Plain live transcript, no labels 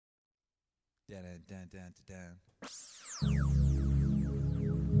Dun, dun, dun, dun, dun.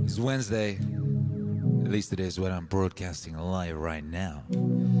 It's Wednesday. At least it is when I'm broadcasting live right now.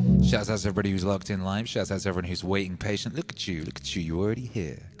 Shouts out to everybody who's locked in live. Shouts out to everyone who's waiting patient. Look at you. You're already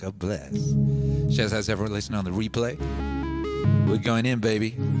here. God bless. Shouts out to everyone listening on the replay. We're going in,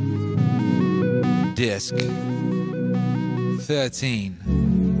 baby. Disc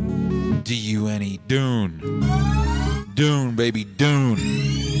 13. D-U-N-E. Dune. Dune, baby.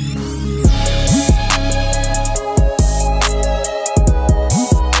 Dune.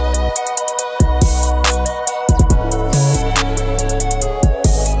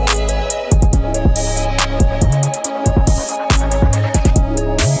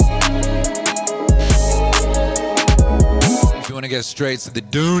 Get straight to the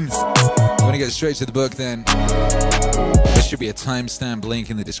Dune. You want to get straight to the book, then there should be a timestamp link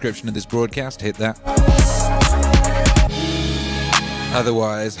in the description of this broadcast. Hit that.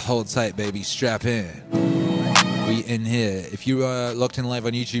 Otherwise, hold tight, baby. Strap in. We in here. If you are locked in live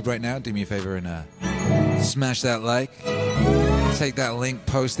on YouTube right now, do me a favor and smash that like. Take that link,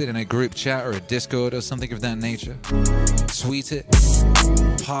 post it in a group chat or a Discord or something of that nature. Tweet it,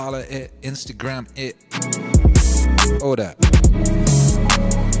 parlor it, Instagram it. All that.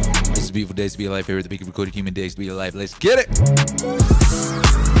 This is beautiful days to be alive here at the peak of recorded human days to be alive. Let's get it!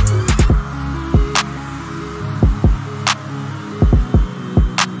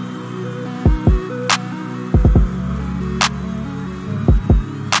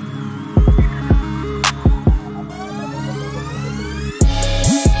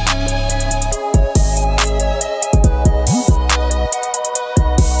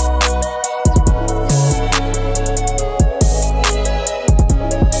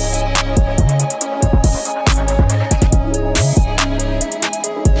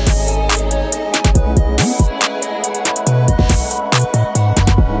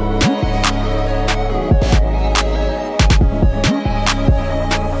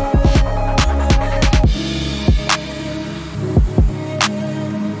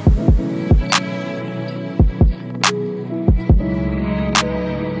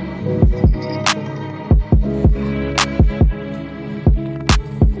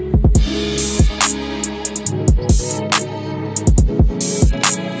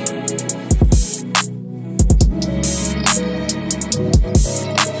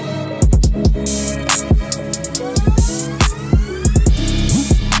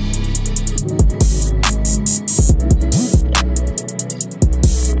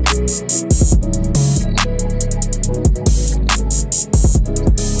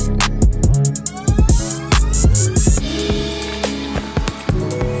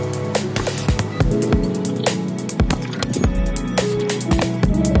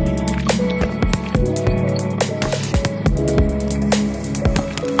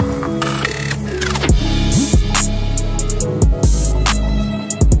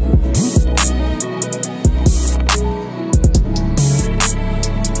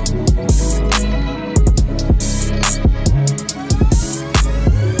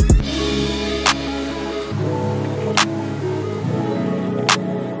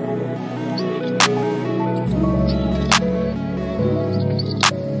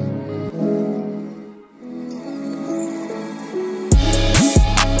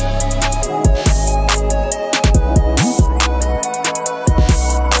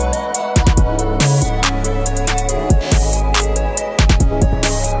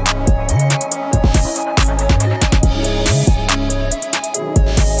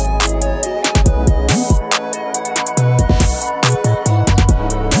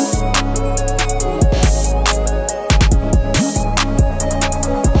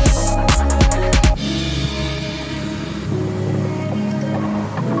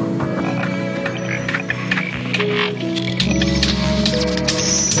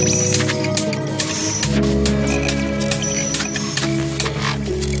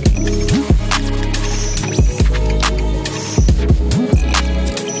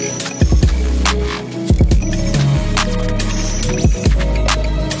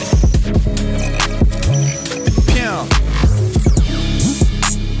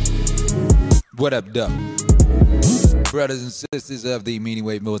 What up, duck? Brothers and sisters of the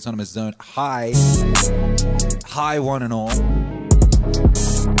Meaningwave Autonomous Zone. Hi. Hi, one and all.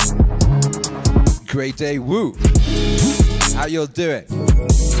 Great day, woo. How y'all doing?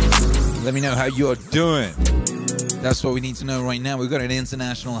 Let me know how you're doing. That's what we need to know right now. We've got an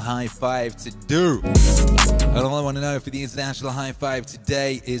international high five to do. And all I want to know for the international high five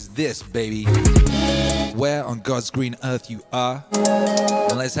today is this, baby. Where on God's green earth you are.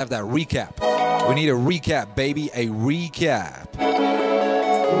 And let's have that recap. We need a recap, baby. A recap.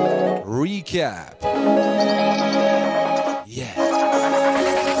 recap. Yeah.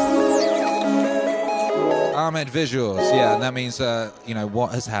 Ahmed visuals. Yeah, and that means, you know,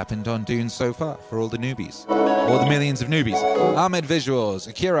 what has happened on Dune so far for all the newbies. All the millions of newbies. Ahmed visuals.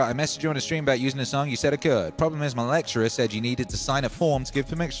 Akira, I messaged you on a stream about using a song. You said I could. Problem is, my lecturer said you needed to sign a form to give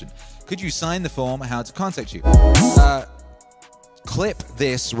permission. Could you sign the form? How to contact you? Clip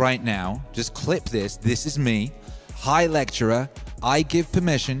this right now. Just clip this. This is me. Hi, lecturer. I give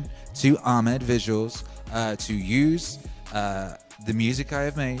permission to Ahmed Visuals to use the music I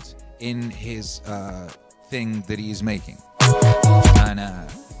have made in his thing that he is making. And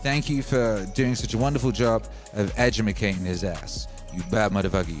thank you for doing such a wonderful job of educating his ass. You bad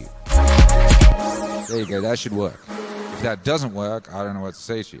motherfucker, you. There you go. That should work. If that doesn't work, I don't know what to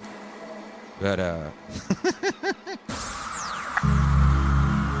say to you. But,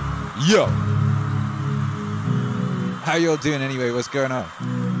 yo! How y'all doing anyway? What's going on?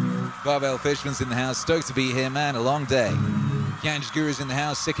 Barbell Fishman's in the house. Stoked to be here, man. A long day. Ganja Guru's in the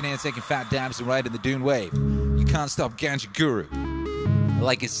house. Sicking in, taking fat dabs and riding the Dune wave. You can't stop Ganja Guru.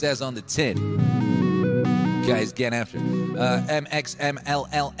 Like it says on the tin. Guys, get after it.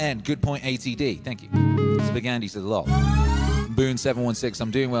 MXMLLN. Good point, ATD. Thank you. Big Andy says lol. Boone716. I'm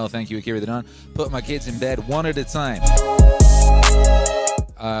doing well, thank you, Akira the Don. Put my kids in bed one at a time.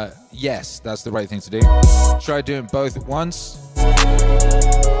 Yes, that's the right thing to do. Try doing both at once.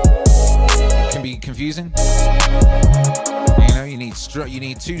 It can be confusing. You know, you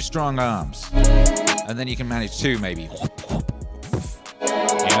need two strong arms, and then you can manage two, maybe. You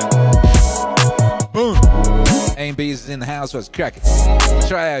know? Boom. A and B is in the house. What's cracking?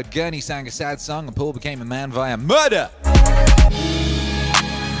 Try out. Gurney sang a sad song, and Paul became a man via murder.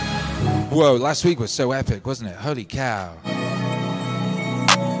 Whoa, last week was so epic, wasn't it? Holy cow.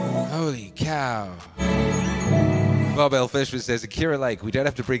 Holy cow. Bob L. Fishman says, Akira Lake, we don't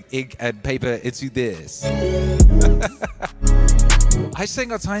have to bring ink and paper into this. I just ain't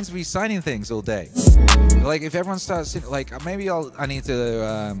got time to be signing things all day. Like, if everyone starts, like, maybe I need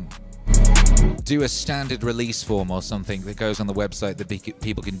to do a standard release form or something that goes on the website that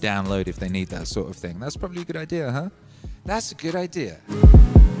people can download if they need that sort of thing. That's probably a good idea, huh? That's a good idea.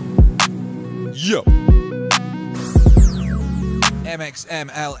 Yo!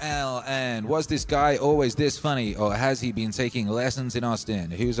 MXMLL, and was this guy always this funny, or has he been taking lessons in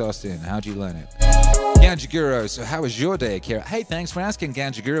Austin? Who's Austin? How'd you learn it? Ganjiguro, so how was your day, Akira? Hey, thanks for asking,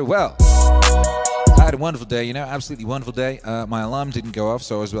 Ganjiguro. Well, I had a wonderful day, you know, absolutely wonderful day. My alarm didn't go off,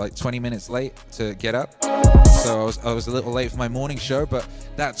 so I was like 20 minutes late to get up. So I was a little late for my morning show, but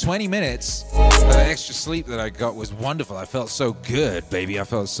that 20 minutes of extra sleep that I got was wonderful. I felt so good, baby. I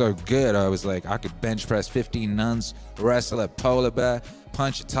felt so good. I was like, I could bench press 15 nuns, wrestle a polar bear,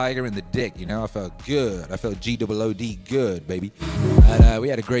 punch a tiger in the dick, you know? I felt good. I felt G-O-O-D good, baby. And we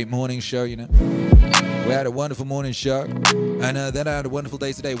had a great morning show, you know? We had a wonderful morning show. And then I had a wonderful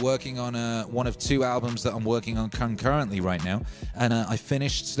day today working on one of two albums that I'm working on concurrently right now. And I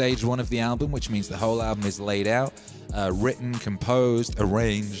finished stage one of the album, which means the whole album is laid out, written, composed,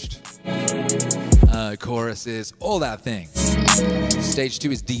 arranged, choruses, all that thing. Stage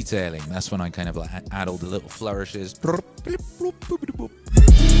two is detailing. That's when I kind of like add all the little flourishes.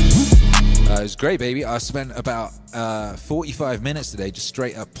 It was great, baby. I spent about 45 minutes today just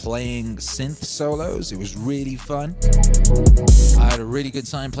straight up playing synth solos. It was really fun. I had a really good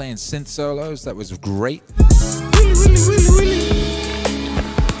time playing synth solos. That was great.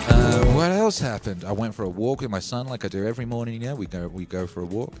 What else happened? I went for a walk with my son like I do every morning. You know, we go for a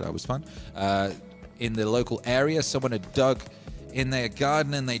walk. That was fun. In the local area, someone had dug in their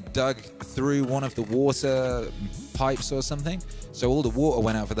garden and they dug through one of the water pipes or something. So all the water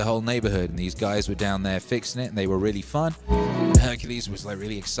went out for the whole neighborhood, and these guys were down there fixing it, and they were really fun. And Hercules was like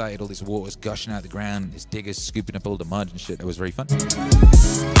really excited. All this water was gushing out the ground, and his diggers scooping up all the mud and shit. That was very fun.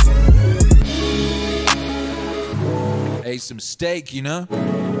 Ate some steak, you know.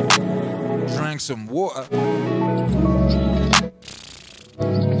 Drank some water.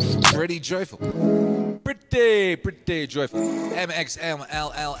 Pretty joyful. Pretty joyful.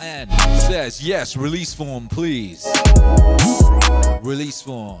 MXMLLN says, yes, release form, please. Release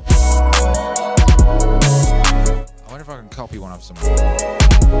form. I wonder if I can copy one of somewhere.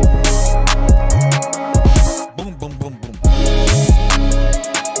 Boom, boom, boom, boom.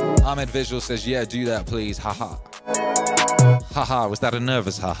 Ahmed Visual says, yeah, do that, please. Haha. Haha, was that a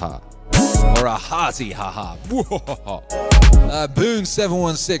nervous haha? Or a hearty haha?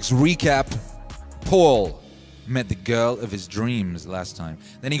 Boone716 recap. Paul met the girl of his dreams last time.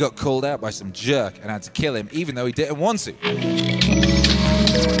 Then he got called out by some jerk and had to kill him, even though he didn't want to.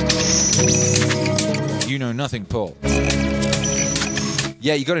 You know nothing, Paul.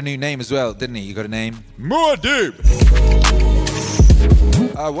 Yeah, you got a new name as well, didn't he? You got a name? Muad'Dib!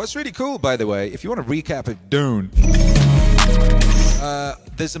 What's really cool, by the way, if you want a recap of Dune,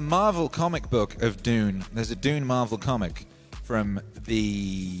 there's a Marvel comic book of Dune. There's a Dune Marvel comic from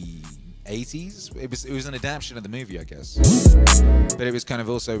the 80s. It was an adaptation of the movie, I guess. But it was kind of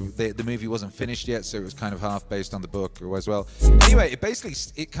also, the movie wasn't finished yet, so it was kind of half based on the book as well. Anyway,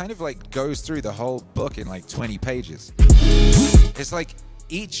 it kind of like goes through the whole book in like 20 pages. It's like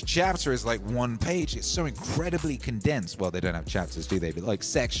each chapter is like 1 page. It's so incredibly condensed. Well, they don't have chapters, do they? But like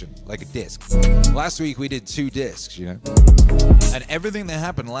section, like a disc. Last week we did 2 discs, you know? And everything that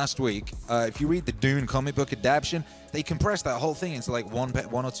happened last week, if you read the Dune comic book adaptation, they compressed that whole thing into like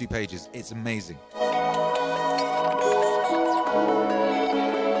 1 or 2 pages. It's amazing.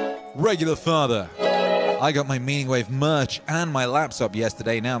 Regular father. I got my Meaningwave merch and my laptop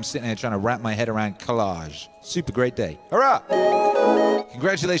yesterday. Now I'm sitting here trying to wrap my head around collage. Super great day. Hurrah!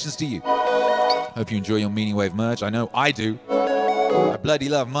 Congratulations to you. Hope you enjoy your Meaningwave merch. I know I do. I bloody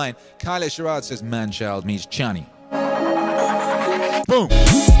love mine. Kyla Sherrod says, man-child meets Chani. Boom!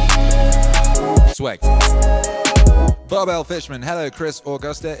 Swag. Bob L. Fishman. Hello, Chris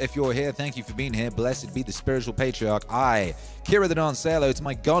Augusta. If you're here, thank you for being here. Blessed be the spiritual patriarch. Kira the Don, say hello to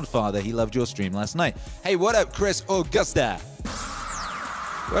my godfather. He loved your stream last night. Hey, what up, Chris Augusta?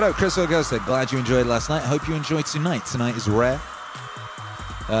 What up, Chris Augusta? Glad you enjoyed last night. Hope you enjoyed tonight. Tonight is rare.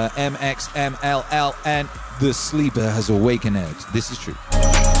 MXMLLN. The sleeper has awakened. This is true.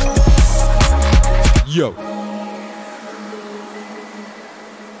 Yo.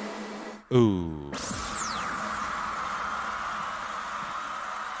 Ooh.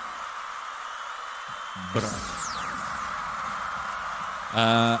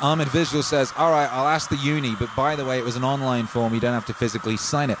 Ahmed Visual says, all right, I'll ask the uni, but by the way, it was an online form. You don't have to physically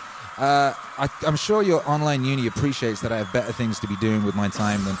sign it. I'm sure your online uni appreciates that I have better things to be doing with my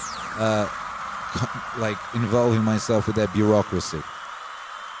time than like involving myself with their bureaucracy.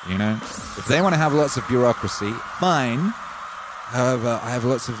 You know? If they want to have lots of bureaucracy, fine. However, I have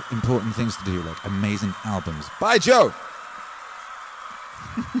lots of important things to do, like amazing albums. By Jove!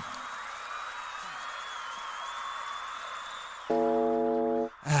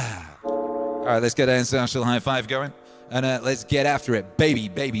 All right, let's get an international high five going. And let's get after it. Baby,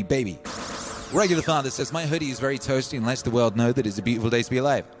 baby, baby. Regular father says, my hoodie is very toasty and lets the world know that it's a beautiful day to be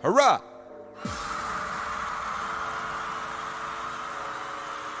alive. Hurrah!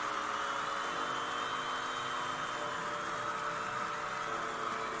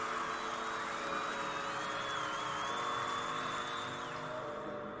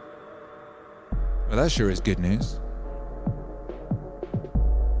 Well, that sure is good news.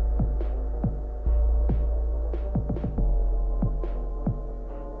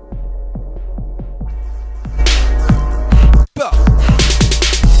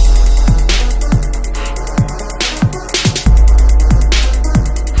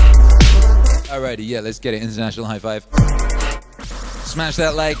 Alrighty, yeah, let's get it. International high five. Smash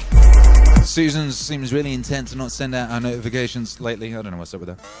that like. Susan seems really intent to not send out our notifications lately. I don't know what's up with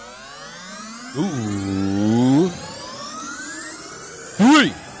that. Ooh.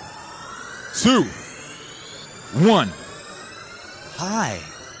 3, 2, 1. Hi.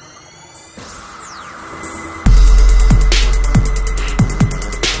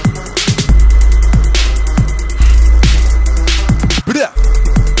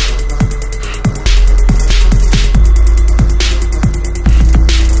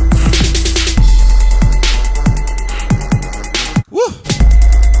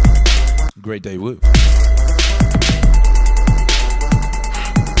 Great day, woo.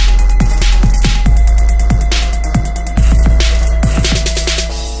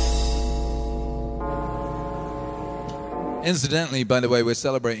 Incidentally, by the way, we're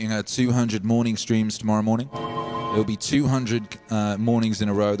celebrating our 200 morning streams tomorrow morning. It'll be 200 mornings in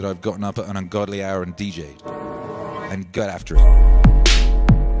a row that I've gotten up at an ungodly hour and DJ'd. And got after it.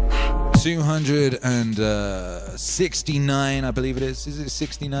 269, I believe it is. Is it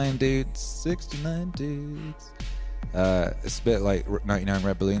 69 dudes? 69 dudes. It's a bit like 99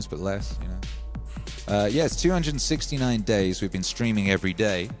 Red Balloons, but less, you know. Yeah, it's 269 days we've been streaming every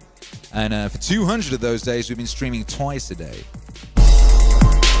day. And for 200 of those days, we've been streaming twice a day.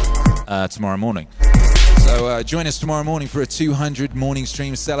 Tomorrow morning. So join us tomorrow morning for a 200 morning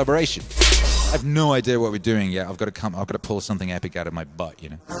stream celebration. I have no idea what we're doing yet. I've got to pull something epic out of my butt, you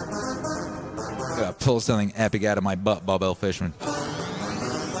know. Gotta pull something epic out of my butt, Bob L. Fishman.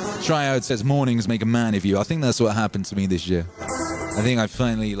 Triode says mornings make a man of you. I think that's what happened to me this year. I think I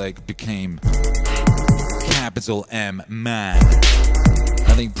finally became capital M man.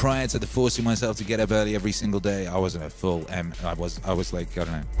 I think prior to the forcing myself to get up early every single day, I wasn't a full I was like, I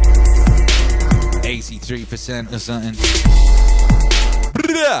don't know, 83% or something.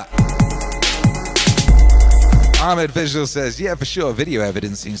 Ahmed Visual says, yeah, for sure, video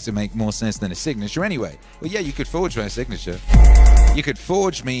evidence seems to make more sense than a signature anyway. Well, yeah, you could forge my signature. You could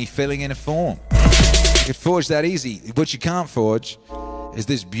forge me filling in a form. You could forge that easy. What you can't forge is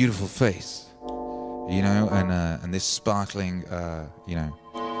this beautiful face, you know, and this sparkling, you know,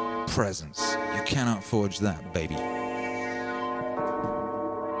 presence. You cannot forge that, baby.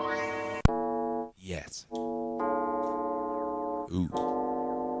 Yet. Ooh.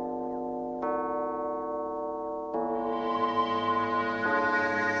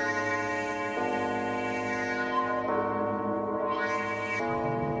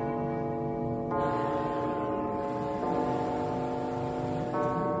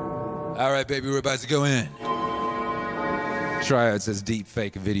 All right, baby, we're about to go in. Tryout says deep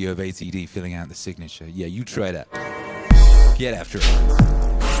fake a video of ATD filling out the signature. Yeah, you try that. Get after it.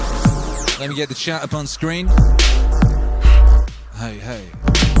 Let me get the chat up on screen. Hey, hey.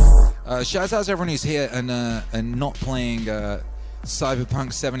 Shout out to everyone who's here and not playing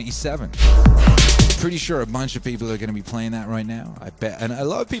Cyberpunk 77. Pretty sure a bunch of people are going to be playing that right now. I bet. And a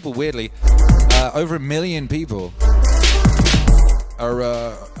lot of people, weirdly, over 1 million people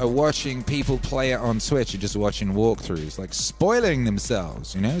are watching people play it on Twitch and just watching walkthroughs, like spoiling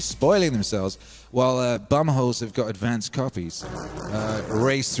themselves, you know, spoiling themselves, while bumholes have got advanced copies,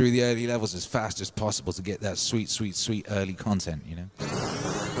 race through the early levels as fast as possible to get that sweet, sweet, sweet early content, you know,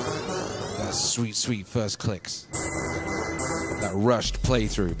 that sweet, sweet first clicks, that rushed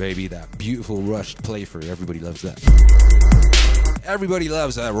playthrough, baby, that beautiful rushed playthrough. Everybody loves that. Everybody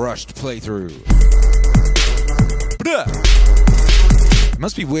loves that rushed playthrough. Blah. It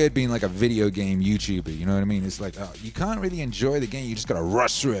must be weird being like a video game YouTuber, you know what I mean? It's like, you can't really enjoy the game, you just gotta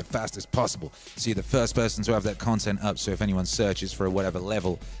rush through it fast as possible. So you're the first person to have that content up, so if anyone searches for whatever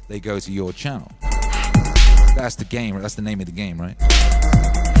level, they go to your channel. That's the game, that's the name of the game, right?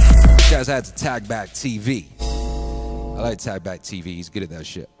 Guys had to Tag Back TV. I like Tag Back TV, he's good at that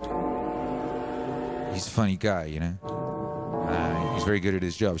shit. He's a funny guy, you know? He's very good at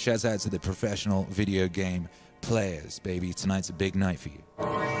his job. Shouts out to the professional video game players, baby. Tonight's a big night for you.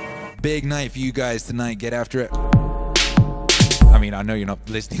 Big night for you guys tonight. Get after it. I mean, I know you're not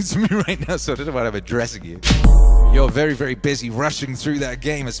listening to me right now, so I don't know why I'm addressing you. You're very, very busy rushing through that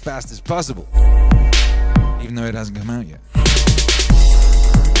game as fast as possible, even though it hasn't come out yet.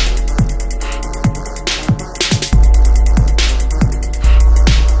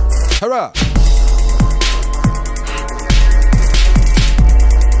 Hurrah!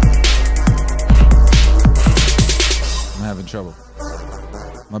 I'm having trouble.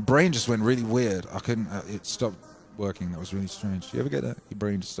 My brain just went really weird. I couldn't, it stopped working. That was really strange. You ever get that? Your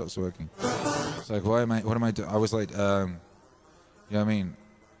brain just stops working. It's like, what am I doing? I was like, you know what I mean?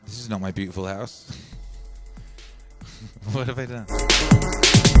 This is not my beautiful house. What have I done?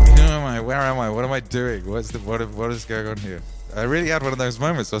 Who am I? Where am I? What am I doing? What is going on here? I really had one of those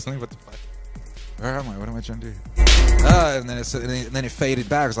moments. I was like, what the fuck? Where am I? What am I trying to do? And then it faded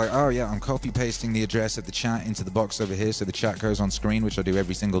back. I was like, oh yeah, I'm copy pasting the address of the chat into the box over here so the chat goes on screen, which I do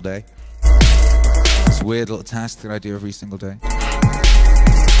every single day. It's a weird little task that I do every single day.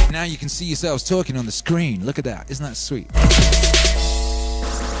 Now you can see yourselves talking on the screen. Look at that. Isn't that sweet?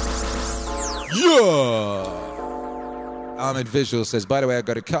 Yeah! Ahmed Visual says, by the way, I've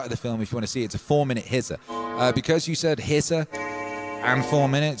got a cut of the film if you want to see it. It's a 4-minute hitter. Because you said hitter and 4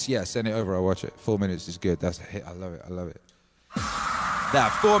 minutes, yeah, send it over. I'll watch it. 4 minutes is good. That's a hit. I love it. I love it.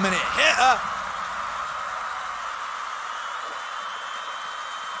 That 4-minute hitter.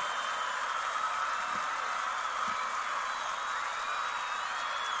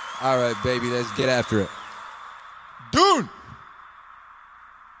 All right, baby, let's get after it. Dune!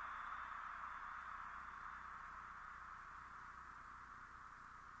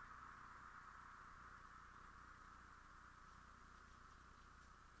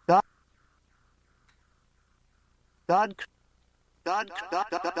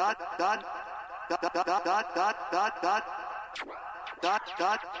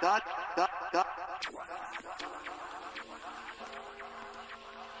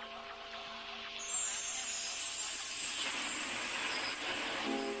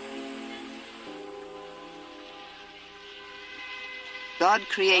 God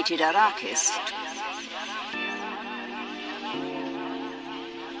created Arrakis.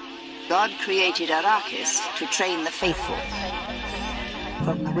 God created Arrakis to train the faithful.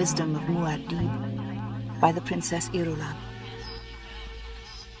 From the wisdom of Muad'Dib by the Princess Irulan.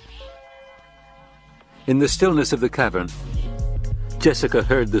 In the stillness of the cavern, Jessica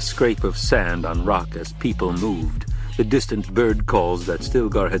heard the scrape of sand on rock as people moved, the distant bird calls that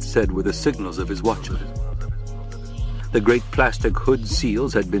Stilgar had said were the signals of his watchmen. The great plastic hood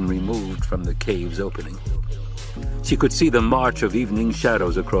seals had been removed from the cave's opening. She could see the march of evening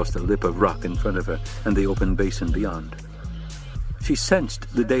shadows across the lip of rock in front of her and the open basin beyond. She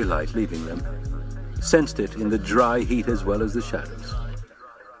sensed the daylight leaving them, sensed it in the dry heat as well as the shadows.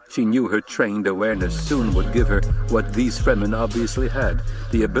 She knew her trained awareness soon would give her what these Fremen obviously had,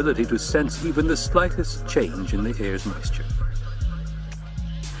 the ability to sense even the slightest change in the air's moisture.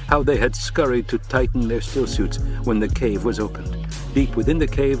 How they had scurried to tighten their stillsuits when the cave was opened. Deep within the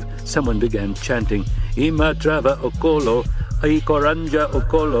cave, someone began chanting, "Ima trava okolo, ai koranja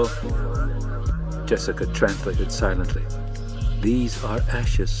okolo." Jessica translated silently. These are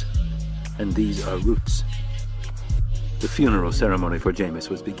ashes, and these are roots. The funeral ceremony for Jameis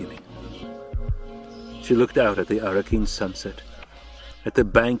was beginning. She looked out at the Arakin sunset, at the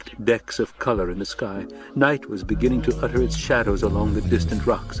banked decks of color in the sky. Night was beginning to utter its shadows along the distant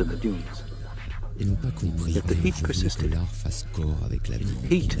rocks and the dunes. Yet the heat persisted.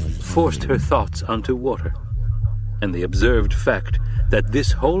 Heat forced her thoughts onto water, and the observed fact that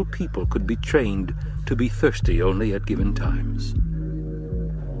this whole people could be trained to be thirsty only at given times.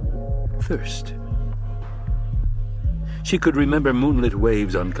 Thirst. She could remember moonlit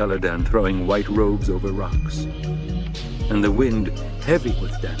waves on Caladan throwing white robes over rocks, and the wind heavy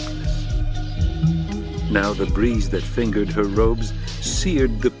with dampness. Now the breeze that fingered her robes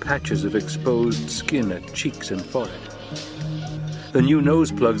seared the patches of exposed skin at cheeks and forehead. The new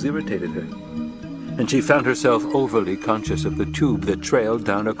nose plugs irritated her, and she found herself overly conscious of the tube that trailed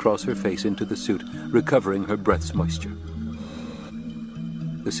down across her face into the suit, recovering her breath's moisture.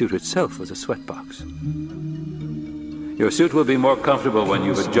 The suit itself was a sweatbox. "Your suit will be more comfortable when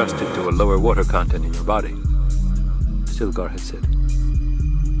you've adjusted to a lower water content in your body," Stilgar had said.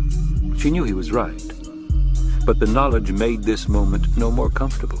 She knew he was right, but the knowledge made this moment no more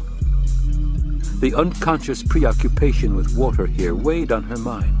comfortable. The unconscious preoccupation with water here weighed on her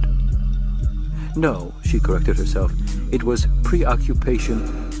mind. No, she corrected herself, it was preoccupation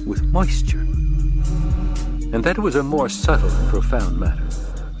with moisture. And that was a more subtle and profound matter.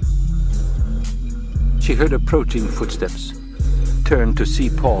 She heard approaching footsteps, turned to see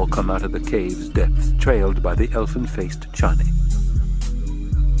Paul come out of the cave's depths, trailed by the elfin-faced Chani.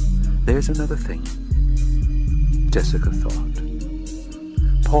 There's another thing, Jessica thought.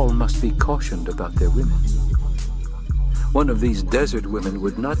 Paul must be cautioned about their women. One of these desert women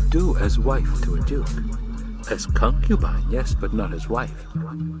would not do as wife to a duke. As concubine, yes, but not as wife.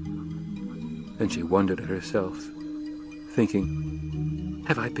 Then she wondered at herself, thinking,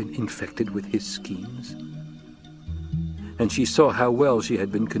 have I been infected with his schemes? And she saw how well she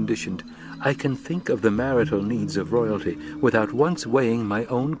had been conditioned. I can think of the marital needs of royalty without once weighing my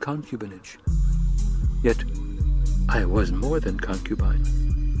own concubinage. Yet I was more than concubine.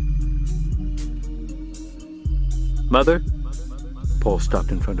 Mother? Paul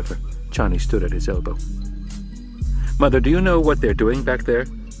stopped in front of her. Chani stood at his elbow. Mother, do you know what they're doing back there?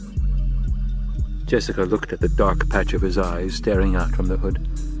 Jessica looked at the dark patch of his eyes staring out from the hood.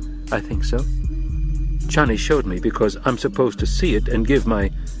 I think so. Chani showed me because I'm supposed to see it and give my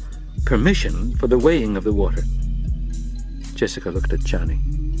permission for the weighing of the water. Jessica looked at Chani.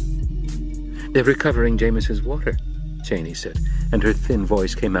 They're recovering Jameis's water, Chani said, and her thin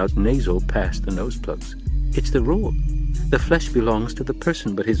voice came out nasal past the nose plugs. It's the rule. The flesh belongs to the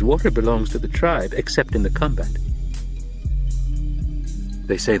person, but his water belongs to the tribe, except in the combat.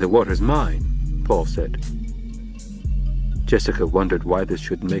 They say the water's mine, Paul said. Jessica wondered why this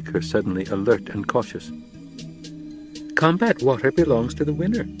should make her suddenly alert and cautious. Combat water belongs to the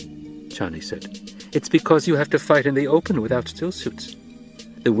winner, Chani said. It's because you have to fight in the open without stillsuits.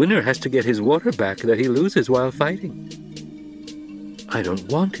 The winner has to get his water back that he loses while fighting. I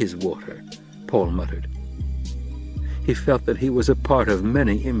don't want his water, Paul muttered. He felt that he was a part of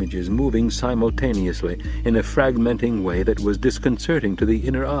many images moving simultaneously in a fragmenting way that was disconcerting to the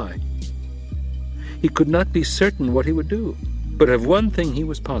inner eye. He could not be certain what he would do, but of one thing he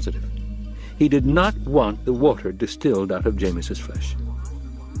was positive. He did not want the water distilled out of Jameis's flesh.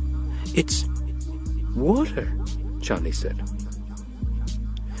 It's water, Chani said.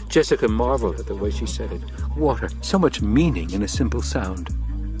 Jessica marveled at the way she said it. Water, so much meaning in a simple sound.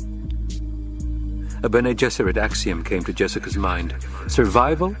 A Bene Gesserit axiom came to Jessica's mind.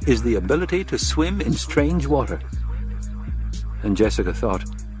 Survival is the ability to swim in strange water. And Jessica thought,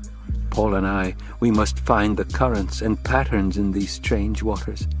 Paul and I, we must find the currents and patterns in these strange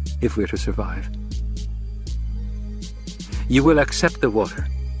waters if we're to survive. You will accept the water,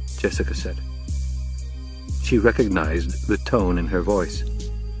 Jessica said. She recognized the tone in her voice.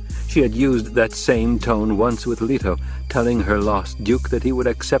 She had used that same tone once with Leto, telling her lost duke that he would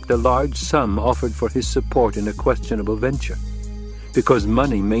accept a large sum offered for his support in a questionable venture, because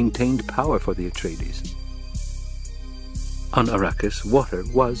money maintained power for the Atreides. On Arrakis, water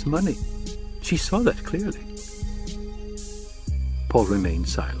was money. She saw that clearly. Paul remained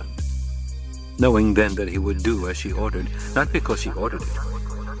silent, knowing then that he would do as she ordered, not because she ordered it,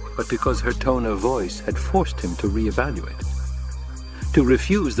 but because her tone of voice had forced him to reevaluate. To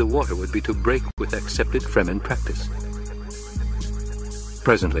refuse the water would be to break with accepted Fremen practice.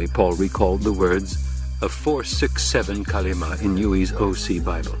 Presently, Paul recalled the words of 467 Kalima in Yui's OC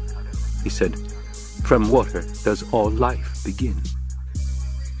Bible. He said, "From water does all life begin."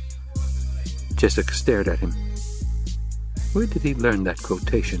 Jessica stared at him. Where did he learn that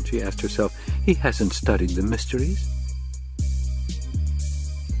quotation, she asked herself. He hasn't studied the mysteries.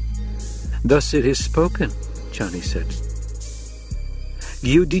 "Thus it is spoken," Chani said.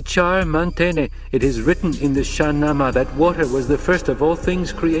 Gyudichar Mantene, it is written in the Shahnameh that water was the first of all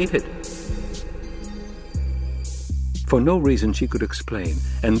things created. For no reason she could explain,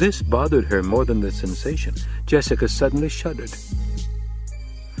 and this bothered her more than the sensation, Jessica suddenly shuddered.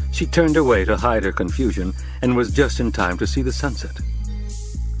 She turned away to hide her confusion and was just in time to see the sunset.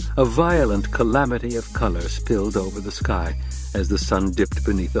 A violent calamity of color spilled over the sky as the sun dipped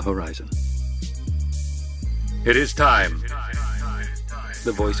beneath the horizon. "It is time."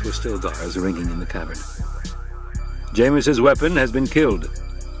 The voice was Stilgar's, ringing in the cavern. "Jameis's weapon has been killed.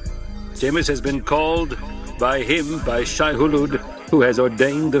 Jameis has been called by him, by Shai Hulud, who has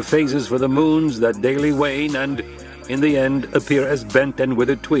ordained the phases for the moons that daily wane and, in the end, appear as bent and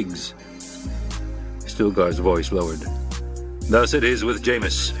withered twigs." Stilgar's voice lowered. "Thus it is with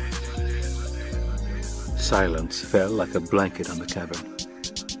Jameis." Silence fell like a blanket on the cavern.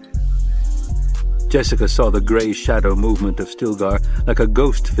 Jessica saw the gray shadow movement of Stilgar like a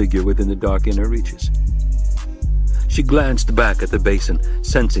ghost figure within the dark inner reaches. She glanced back at the basin,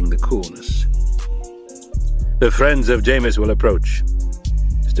 sensing the coolness. "The friends of Jameis will approach,"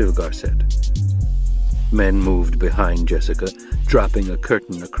 Stilgar said. Men moved behind Jessica, dropping a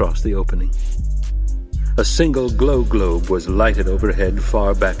curtain across the opening. A single glow globe was lighted overhead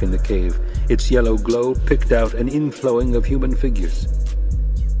far back in the cave. Its yellow glow picked out an inflowing of human figures.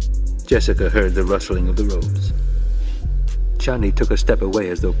 Jessica heard the rustling of the robes. Chani took a step away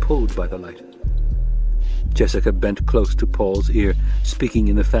as though pulled by the light. Jessica bent close to Paul's ear, speaking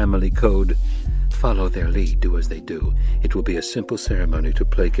in the family code. "Follow their lead, do as they do. It will be a simple ceremony to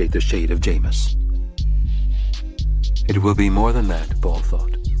placate the shade of Jameis." It will be more than that, Paul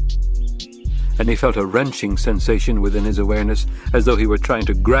thought. And he felt a wrenching sensation within his awareness, as though he were trying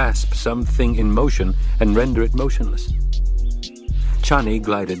to grasp something in motion and render it motionless. Chani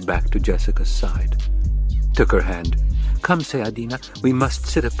glided back to Jessica's side, took her hand. "Come, Sayadina, we must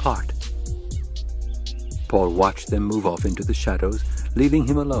sit apart." Paul watched them move off into the shadows, leaving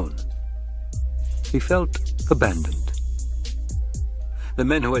him alone. He felt abandoned. The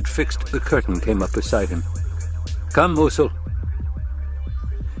men who had fixed the curtain came up beside him. "Come, Usul."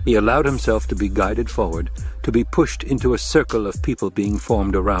 He allowed himself to be guided forward, to be pushed into a circle of people being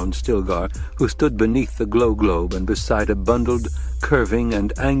formed around Stilgar, who stood beneath the glow globe and beside a bundled, curving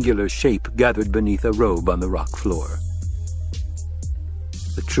and angular shape gathered beneath a robe on the rock floor.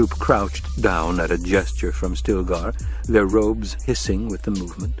 The troop crouched down at a gesture from Stilgar, their robes hissing with the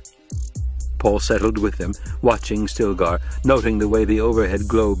movement. Paul settled with them, watching Stilgar, noting the way the overhead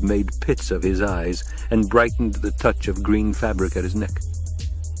globe made pits of his eyes and brightened the touch of green fabric at his neck.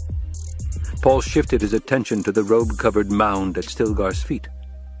 Paul shifted his attention to the robe-covered mound at Stilgar's feet,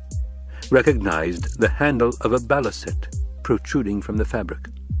 recognized the handle of a balisette protruding from the fabric.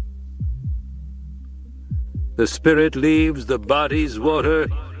 "The spirit leaves the body's water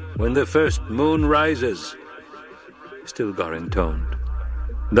when the first moon rises," Stilgar intoned.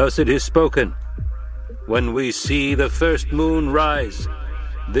 "Thus it is spoken. When we see the first moon rise,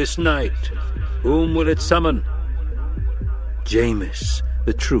 this night, whom will it summon?" "Jameis,"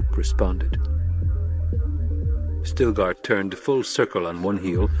 the troop responded. Stilgar turned full circle on one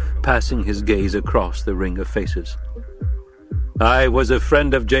heel, passing his gaze across the ring of faces. "I was a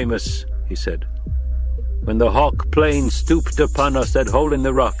friend of Jameis," he said. "When the Hawk Plain stooped upon us at Hole in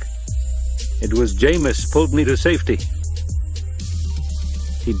the Rock, it was Jameis pulled me to safety."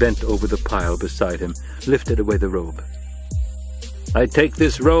 He bent over the pile beside him, lifted away the robe. "I take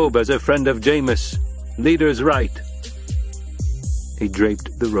this robe as a friend of Jameis. Leader's right." He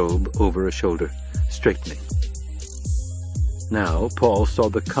draped the robe over a shoulder, straightening. Now Paul saw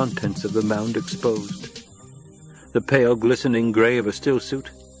the contents of the mound exposed. The pale glistening gray of a stillsuit,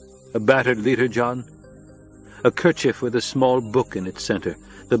 a battered liturgion, a kerchief with a small book in its center,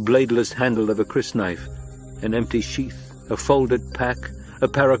 the bladeless handle of a crysknife, an empty sheath, a folded pack, a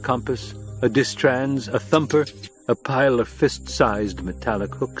paracompass, a distrans, a thumper, a pile of fist-sized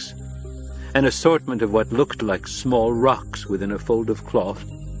metallic hooks, an assortment of what looked like small rocks within a fold of cloth,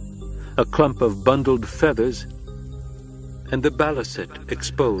 a clump of bundled feathers, and the balisette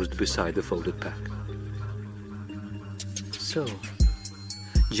exposed beside the folded pack. So,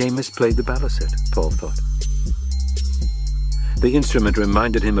 Jameis played the balisette, Paul thought. The instrument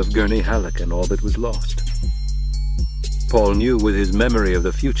reminded him of Gurney Halleck and all that was lost. Paul knew with his memory of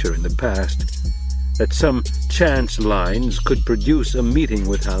the future and the past that some chance lines could produce a meeting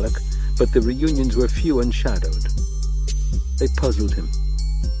with Halleck, but the reunions were few and shadowed. They puzzled him.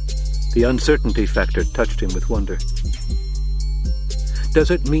 The uncertainty factor touched him with wonder. Does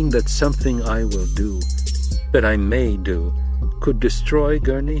it mean that something I will do, that I may do, could destroy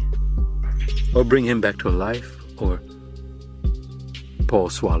Gurney? Or bring him back to life? Or... Paul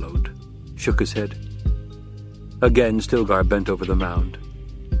swallowed, shook his head. Again, Stilgar bent over the mound.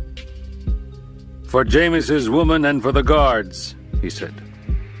 "For Jameis's woman and for the guards," he said.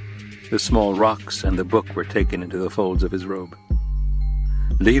 The small rocks and the book were taken into the folds of his robe.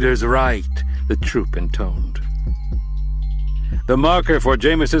 "Leader's right," the troop intoned. "The marker for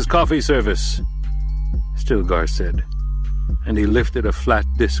Jameis's coffee service," Stilgar said, and he lifted a flat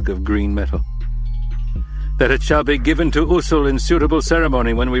disk of green metal. "That it shall be given to Usul in suitable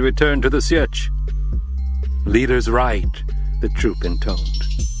ceremony when we return to the Sietch." "Leader's right," the troop intoned.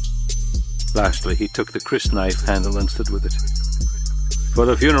 Lastly, he took the crysknife handle and stood with it. "For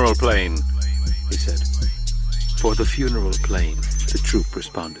the funeral plane," he said. "For the funeral plane," the troop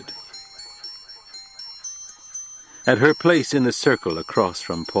responded. At her place in the circle across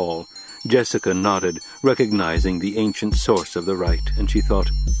from Paul, Jessica nodded, recognizing the ancient source of the rite, and she thought,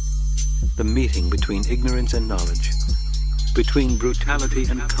 the meeting between ignorance and knowledge, between brutality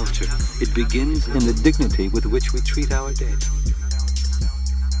and culture, it begins in the dignity with which we treat our dead.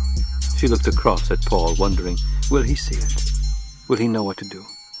 She looked across at Paul, wondering, will he see it? Will he know what to do?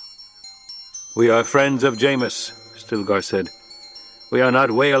 "We are friends of Jameis," Stilgar said. "We are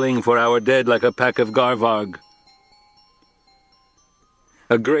not wailing for our dead like a pack of Garvarg."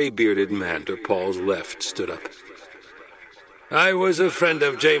 A gray-bearded man to Paul's left stood up. "I was a friend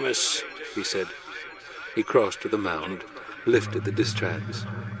of Jameis," he said. He crossed to the mound, lifted the distrans.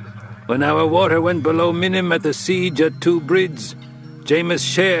 "When our water went below Minim at the siege at Two Brids, Jameis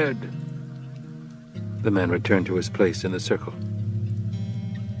shared." The man returned to his place in the circle.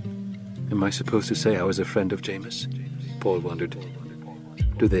 Am I supposed to say I was a friend of Jameis? Paul wondered.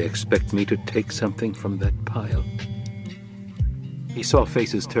 Do they expect me to take something from that pile? He saw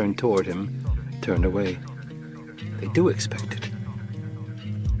faces turn toward him, turn away. They do expect it.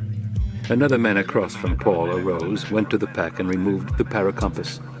 Another man across from Paul arose, went to the pack, and removed the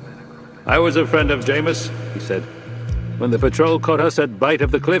paracompass. "I was a friend of Jameis," he said. "When the patrol caught us at Bight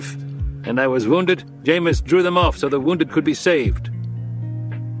of the Cliff, and I was wounded, Jameis drew them off so the wounded could be saved."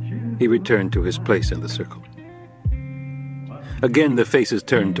 He returned to his place in the circle. Again the faces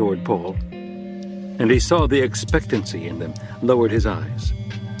turned toward Paul, and he saw the expectancy in them, lowered his eyes.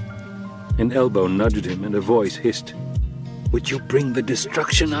 An elbow nudged him, and a voice hissed, "Would you bring the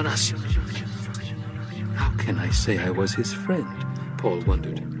destruction on us?" How can I say I was his friend? Paul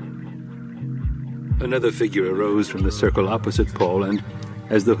wondered. Another figure arose from the circle opposite Paul, and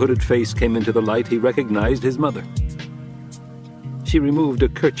as the hooded face came into the light, he recognized his mother. She removed a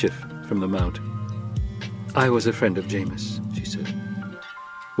kerchief from the mount. "I was a friend of Jameis," she said.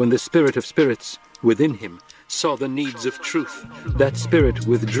 "When the spirit of spirits within him saw the needs of truth, that spirit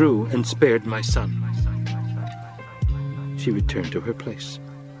withdrew and spared my son." She returned to her place.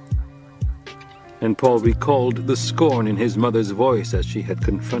 And Paul recalled the scorn in his mother's voice as she had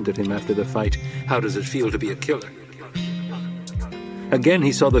confronted him after the fight. How does it feel to be a killer? Again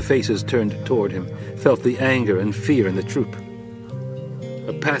he saw the faces turned toward him, felt the anger and fear in the troop.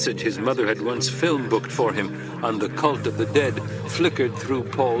 A passage his mother had once film-booked for him on the cult of the dead flickered through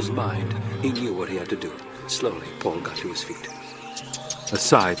Paul's mind. He knew what he had to do. Slowly, Paul got to his feet. A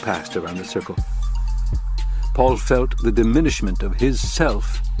sigh passed around the circle. Paul felt the diminishment of his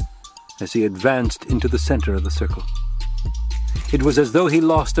self as he advanced into the center of the circle. It was as though he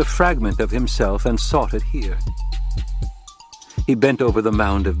lost a fragment of himself and sought it here. He bent over the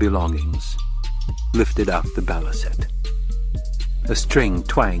mound of belongings, lifted out the balisette. A string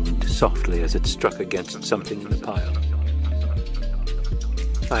twanged softly as it struck against something in the pile.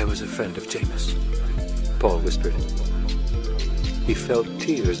 "I was a friend of Jameis," Paul whispered. He felt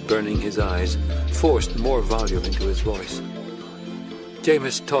tears burning his eyes, forced more volume into his voice.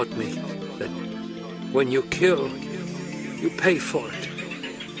 "Jameis taught me When you kill, you pay for it.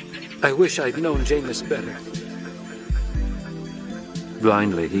 I wish I'd known Jameis better.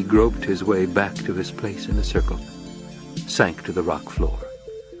 Blindly, he groped his way back to his place in the circle, sank to the rock floor.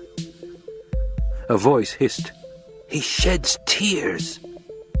 A voice hissed, "He sheds tears."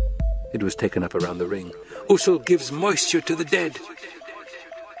 It was taken up around the ring. "Usul gives moisture to the dead."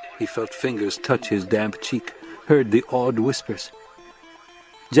 He felt fingers touch his damp cheek, heard the awed whispers.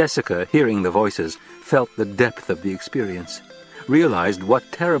 Jessica, hearing the voices, felt the depth of the experience, realized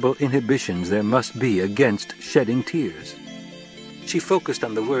what terrible inhibitions there must be against shedding tears. She focused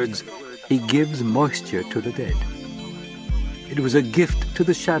on the words, "He gives moisture to the dead." It was a gift to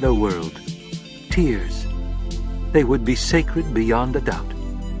the shadow world. Tears. They would be sacred beyond a doubt.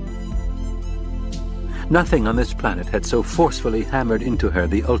 Nothing on this planet had so forcefully hammered into her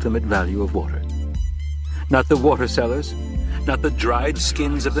the ultimate value of water. Not the water sellers, not the dried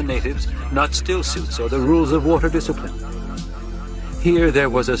skins of the natives, not still suits or the rules of water discipline. Here there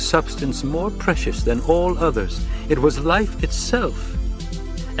was a substance more precious than all others. It was life itself,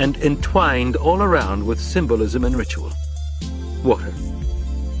 and entwined all around with symbolism and ritual. Water.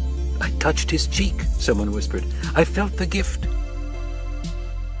 "I touched his cheek," someone whispered. "I felt the gift."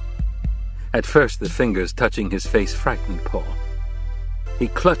 At first the fingers touching his face frightened Paul. He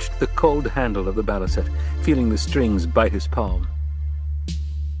clutched the cold handle of the balisette, feeling the strings bite his palm.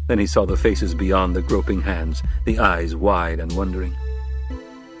 Then he saw the faces beyond the groping hands, the eyes wide and wondering.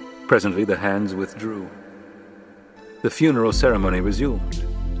 Presently the hands withdrew. The funeral ceremony resumed.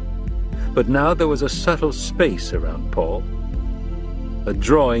 But now there was a subtle space around Paul, a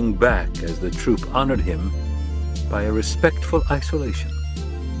drawing back as the troop honored him by a respectful isolation.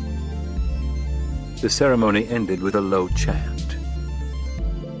 The ceremony ended with a low chant.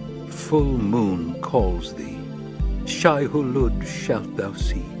 "Full moon calls thee, Shai-Hulud shalt thou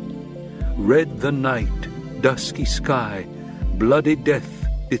see. Red the night, dusky sky, bloody death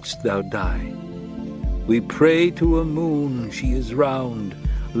didst thou die. We pray to a moon, she is round,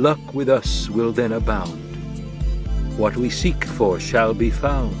 luck with us will then abound. What we seek for shall be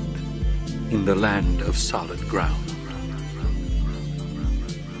found in the land of solid ground."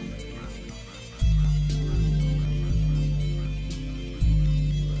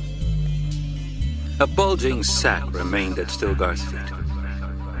 A bulging sack remained at Stilgar's feet.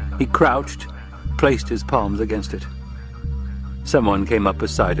 He crouched, placed his palms against it. Someone came up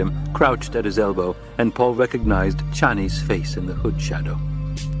beside him, crouched at his elbow, and Paul recognized Chani's face in the hood shadow.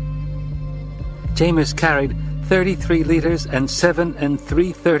 "Jameis carried 33 liters and 7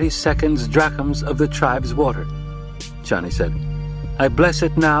 3/32 drachms of the tribe's water," Chani said. "I bless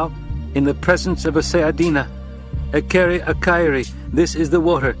it now in the presence of a Seadina. Ekeri Akairi, this is the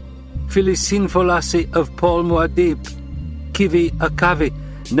water. Filisin Folasi of Paul Muad'Dib. Kivi Akavi,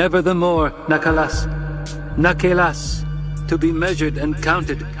 never the more, Nakalas. Nakelas, to be measured and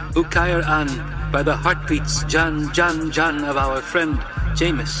counted, Ukair An, by the heartbeats, Jan of our friend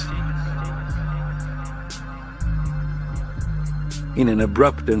Jameis." In an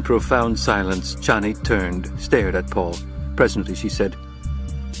abrupt and profound silence, Chani turned, stared at Paul. Presently she said,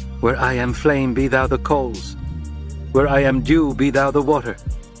 "Where I am flame, be thou the coals. Where I am dew, be thou the water."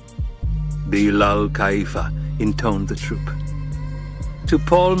 "Bilal Kaifa," intoned the troop. "To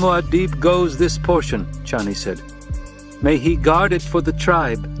Paul Muad'Dib goes this portion," Chani said. "May he guard it for the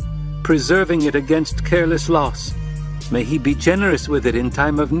tribe, preserving it against careless loss. May he be generous with it in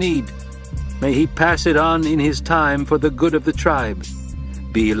time of need. May he pass it on in his time for the good of the tribe."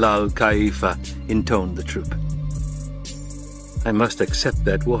 "Bilal Kaifa," intoned the troop. I must accept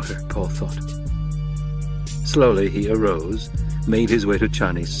that water, Paul thought. Slowly he arose, made his way to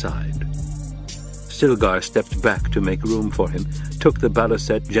Chani's side. Stilgar stepped back to make room for him, took the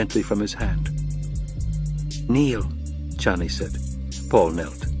balisette gently from his hand. "Kneel," Chani said. Paul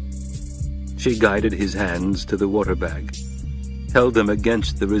knelt. She guided his hands to the water bag, held them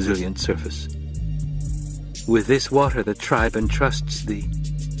against the resilient surface. "With this water the tribe entrusts thee,"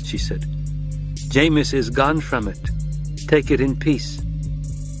 she said. "Jameis is gone from it. Take it in peace."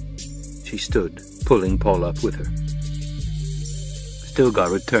 She stood, pulling Paul up with her. Stilgar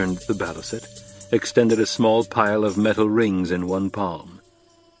returned the balisette, extended a small pile of metal rings in one palm.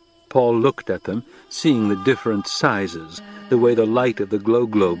 Paul looked at them, seeing the different sizes, the way the light of the glow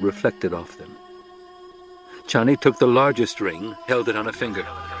globe reflected off them. Chani took the largest ring, held it on a finger.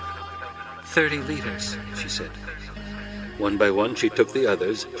 30 liters, she said. One by one she took the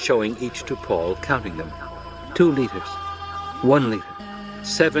others, showing each to Paul, counting them. 2 liters, 1 liter,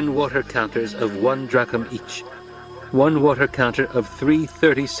 7 water counters of 1 drachm each, 1 water counter of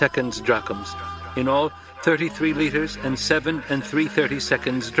 3/32 drachms. In all, 33 liters and 7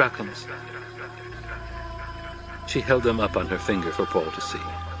 3/32 drachms. She held them up on her finger for Paul to see.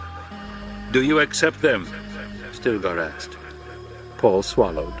 "Do you accept them?" Stilgar asked. Paul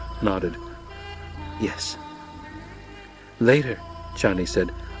swallowed, nodded. "Yes." "Later," Chani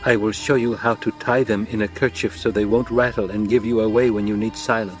said, "I will show you how to tie them in a kerchief so they won't rattle and give you away when you need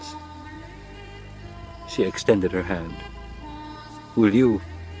silence." She extended her hand. "Will you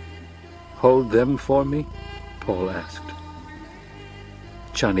hold them for me?" Paul asked.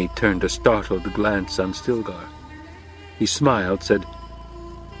 Chani turned a startled glance on Stilgar. He smiled, said,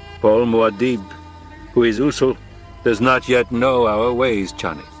 "Paul Muad'Dib, who is Usul, does not yet know our ways,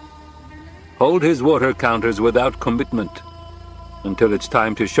 Chani. Hold his water counters without commitment until it's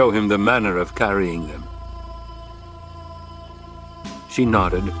time to show him the manner of carrying them." She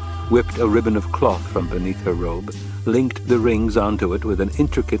nodded, whipped a ribbon of cloth from beneath her robe, linked the rings onto it with an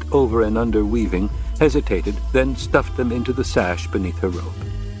intricate over and under weaving, hesitated, then stuffed them into the sash beneath her robe.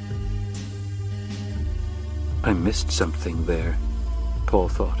 "I missed something there," Paul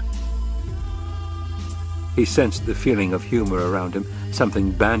thought. He sensed the feeling of humor around him, something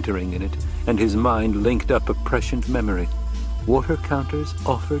bantering in it, and his mind linked up a prescient memory. Water counters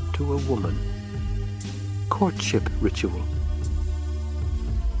offered to a woman. Courtship ritual.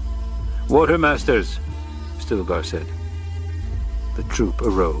 "Watermasters," Stilgar said. The troop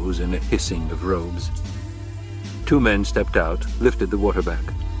arose in a hissing of robes. 2 men stepped out, lifted the water back.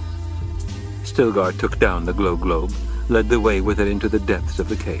 Stilgar took down the glow globe, led the way with it into the depths of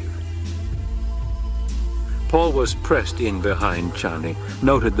the cave. Paul was pressed in behind Chani,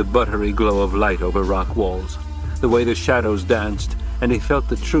 noted the buttery glow of light over rock walls, the way the shadows danced, and he felt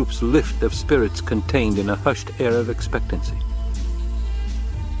the troop's lift of spirits contained in a hushed air of expectancy.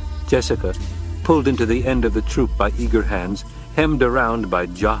 Jessica, pulled into the end of the troop by eager hands, hemmed around by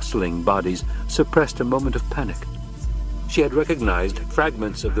jostling bodies, suppressed a moment of panic. She had recognized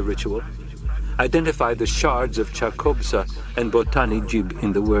fragments of the ritual, identified the shards of Chakobsa and Botani Jib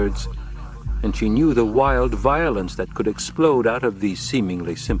in the words, and she knew the wild violence that could explode out of these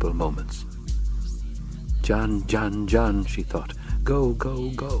seemingly simple moments. "Jan, Jan, Jan," she thought. "Go,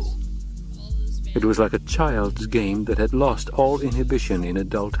 go, go." It was like a child's game that had lost all inhibition in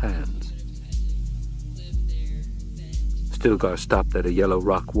adult hands. Stilgar stopped at a yellow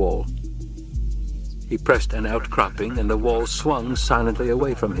rock wall. He pressed an outcropping, and the wall swung silently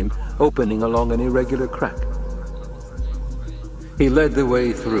away from him, opening along an irregular crack. He led the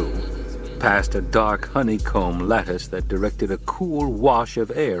way through, past a dark honeycomb lattice that directed a cool wash of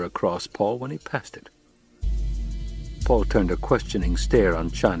air across Paul when he passed it. Paul turned a questioning stare on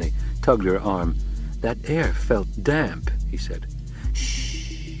Chani, tugged her arm. "That air felt damp," he said.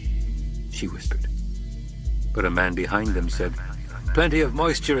 "Shh," she whispered. But a man behind them said, "Plenty of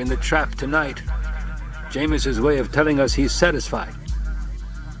moisture in the trap tonight. Jameis's way of telling us he's satisfied."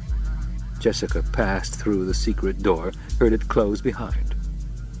 Jessica passed through the secret door, heard it close behind.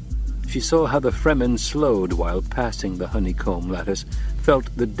 She saw how the Fremen slowed while passing the honeycomb lattice, felt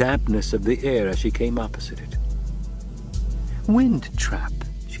the dampness of the air as she came opposite it. "Wind trap,"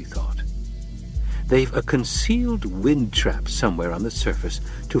 she thought. "They've a concealed wind trap somewhere on the surface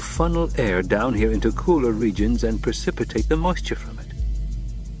to funnel air down here into cooler regions and precipitate the moisture from it."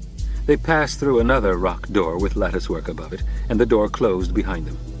 They passed through another rock door with latticework above it, and the door closed behind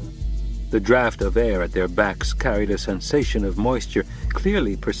them. The draft of air at their backs carried a sensation of moisture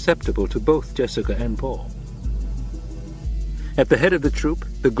clearly perceptible to both Jessica and Paul. At the head of the troop,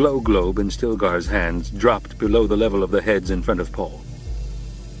 the glow globe in Stilgar's hands dropped below the level of the heads in front of Paul.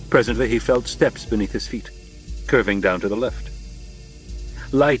 Presently he felt steps beneath his feet, curving down to the left.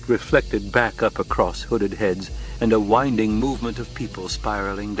 Light reflected back up across hooded heads, and a winding movement of people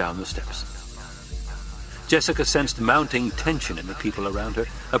spiraling down the steps. Jessica sensed mounting tension in the people around her,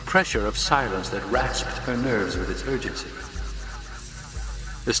 a pressure of silence that rasped her nerves with its urgency.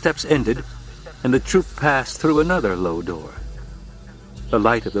 The steps ended, and the troop passed through another low door. The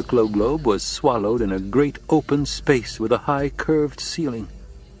light of the glow globe was swallowed in a great open space with a high curved ceiling.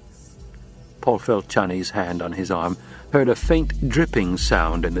 Paul felt Chani's hand on his arm, heard a faint dripping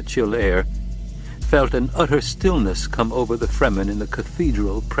sound in the chill air, felt an utter stillness come over the Fremen in the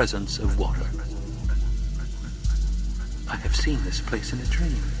cathedral presence of water. "I have seen this place in a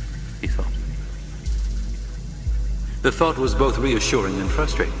dream," he thought. The thought was both reassuring and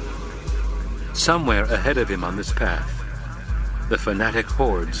frustrating. Somewhere ahead of him on this path, the fanatic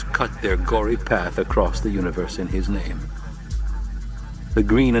hordes cut their gory path across the universe in his name. The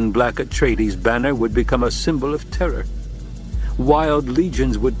green and black Atreides banner would become a symbol of terror. Wild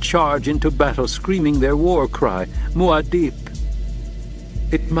legions would charge into battle screaming their war cry, "Muad'Dib!"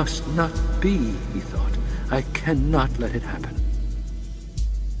 It must not be, he thought. I cannot let it happen.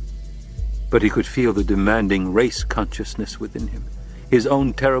 But he could feel the demanding race consciousness within him, his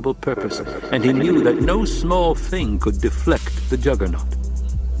own terrible purpose, and he knew that no small thing could deflect the juggernaut.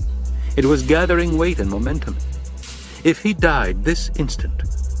 It was gathering weight and momentum. If he died this instant,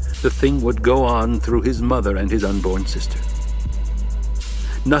 the thing would go on through his mother and his unborn sister.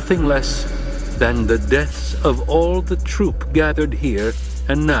 Nothing less than the deaths of all the troop gathered here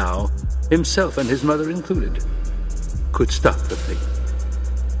and now, himself and his mother included, could stop the thing.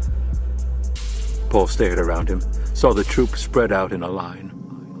 Paul stared around him, saw the troop spread out in a line.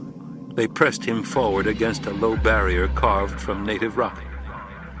 They pressed him forward against a low barrier carved from native rock.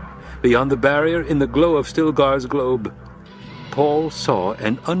 Beyond the barrier, in the glow of Stilgar's globe, Paul saw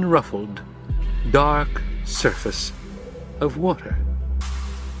an unruffled, dark surface of water.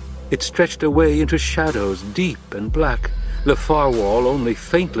 It stretched away into shadows, deep and black, the far wall only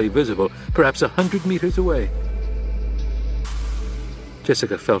faintly visible, perhaps 100 meters away.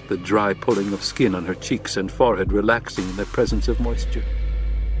 Jessica felt the dry pulling of skin on her cheeks and forehead relaxing in the presence of moisture.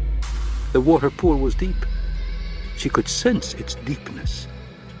 The water pool was deep. She could sense its deepness,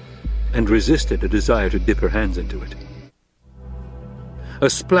 and resisted a desire to dip her hands into it. A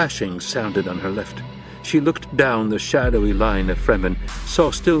splashing sounded on her left. She looked down the shadowy line of Fremen,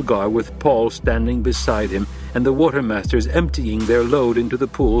 saw Stilgar with Paul standing beside him, and the watermasters emptying their load into the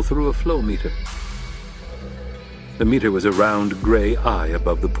pool through a flow meter. The meter was a round gray eye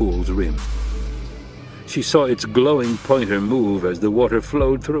above the pool's rim. She saw its glowing pointer move as the water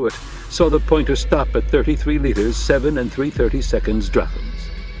flowed through it, saw the pointer stop at 33 liters, 7 3/32 drachms.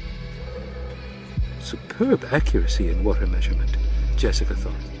 Superb accuracy in water measurement, Jessica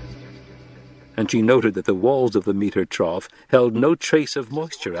thought. And she noted that the walls of the meter trough held no trace of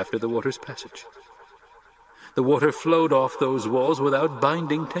moisture after the water's passage. The water flowed off those walls without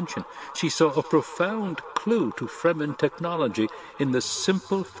binding tension. She saw a profound clue to Fremen technology in the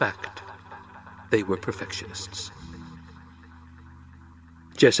simple fact they were perfectionists.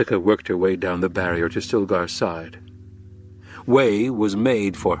 Jessica worked her way down the barrier to Stilgar's side. Way was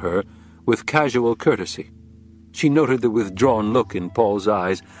made for her with casual courtesy. She noted the withdrawn look in Paul's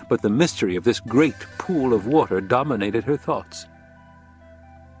eyes, but the mystery of this great pool of water dominated her thoughts.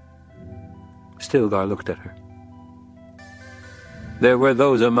 Stilgar looked at her. "There were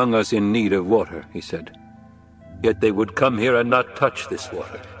those among us in need of water," he said. "Yet they would come here and not touch this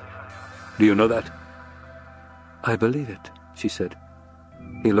water. Do you know that?" "I believe it," she said.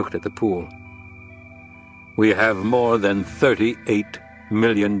 He looked at the pool. "We have more than 38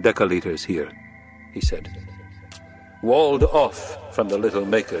 million decaliters here," he said. "Walled off from the little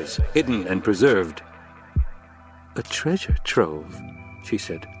makers, hidden and preserved." "A treasure trove," she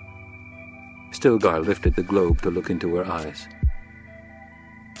said. Stilgar lifted the globe to look into her eyes.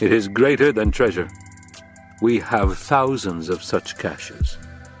 "It is greater than treasure. We have thousands of such caches.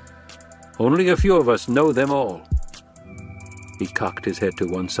 Only a few of us know them all." He cocked his head to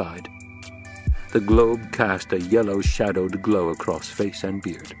one side. The globe cast a yellow-shadowed glow across face and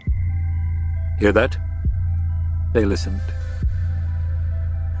beard. "Hear that?" They listened.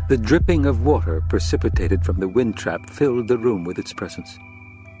 The dripping of water precipitated from the wind trap filled the room with its presence.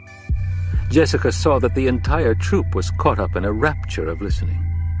 Jessica saw that the entire troop was caught up in a rapture of listening.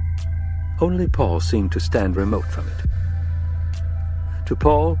 Only Paul seemed to stand remote from it. To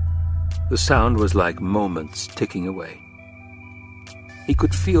Paul, the sound was like moments ticking away. He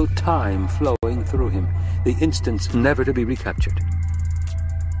could feel time flowing through him, the instants never to be recaptured.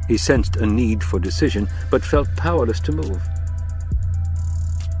 He sensed a need for decision, but felt powerless to move.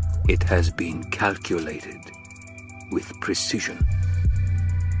 "It has been calculated with precision,"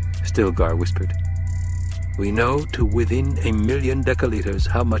 Stilgar whispered. "We know to within 1,000,000 decaliters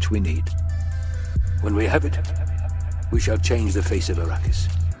how much we need. When we have it, we shall change the face of Arrakis."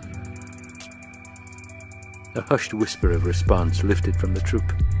 A hushed whisper of response lifted from the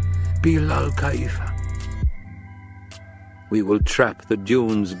troop. "Bilal Kaifa." "We will trap the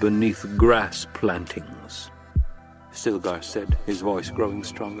dunes beneath grass plantings," Stilgar said, his voice growing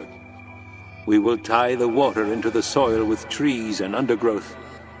stronger. "We will tie the water into the soil with trees and undergrowth."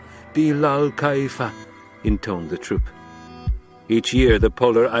 "Bilal Kaifa," intoned the troop. "Each year the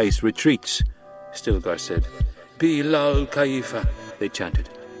polar ice retreats," Stilgar said. "Bilal Kaifa," they chanted.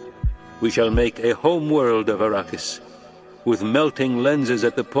 "We shall make a home world of Arrakis, with melting lenses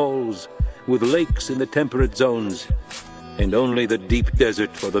at the poles, with lakes in the temperate zones, and only the deep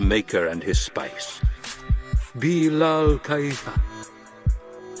desert for the Maker and his spice. Bilal Kaifa.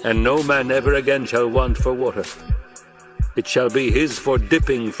 And no man ever again shall want for water. It shall be his for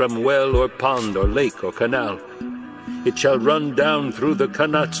dipping from well or pond or lake or canal. It shall run down through the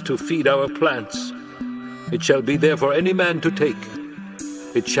kanats to feed our plants. It shall be there for any man to take.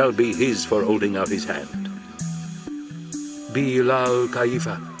 It shall be his for holding out his hand. Bilal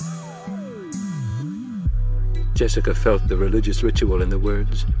Kaifa. Jessica felt the religious ritual in the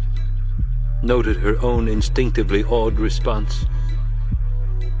words, noted her own instinctively awed response.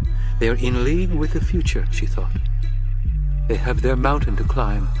 They are in league with the future, she thought. They have their mountain to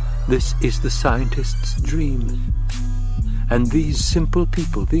climb. This is the scientist's dream. And these simple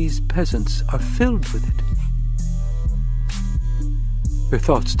people, these peasants, are filled with it. Her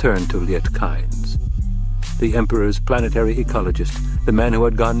thoughts turned to Liet Kynes, the Emperor's planetary ecologist, the man who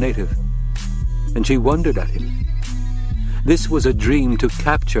had gone native. And she wondered at him. This was a dream to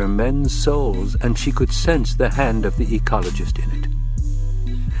capture men's souls, and she could sense the hand of the ecologist in it.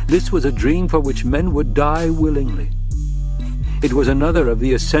 This was a dream for which men would die willingly. It was another of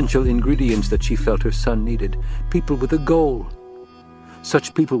the essential ingredients that she felt her son needed, people with a goal.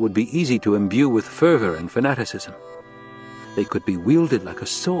 Such people would be easy to imbue with fervor and fanaticism. They could be wielded like a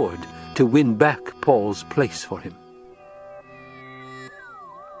sword to win back Paul's place for him.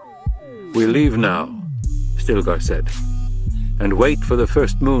 "We leave now," Stilgar said, "and wait for the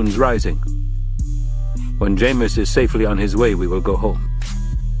first moon's rising. When Jameis is safely on his way, we will go home."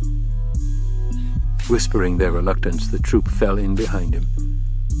 Whispering their reluctance, the troop fell in behind him,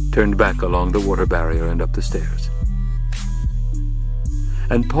 turned back along the water barrier and up the stairs.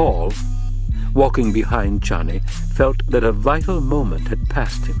 And Paul, walking behind Chani, felt that a vital moment had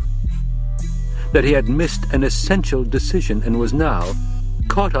passed him, that he had missed an essential decision and was now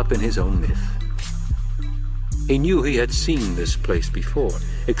caught up in his own myth. He knew he had seen this place before,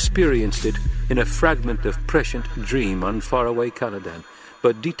 experienced it in a fragment of prescient dream on faraway Caladan,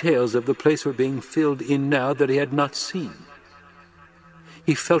 but details of the place were being filled in now that he had not seen.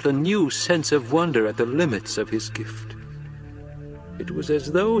 He felt a new sense of wonder at the limits of his gift. It was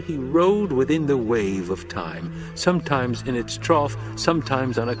as though he rode within the wave of time, sometimes in its trough,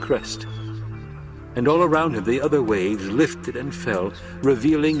 sometimes on a crest. And all around him the other waves lifted and fell,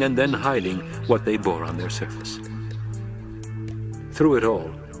 revealing and then hiding what they bore on their surface. Through it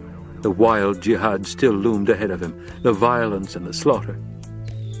all, the wild jihad still loomed ahead of him, the violence and the slaughter.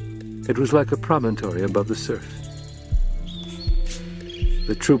 It was like a promontory above the surf.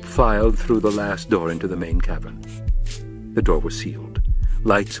 The troop filed through the last door into the main cavern. The door was sealed.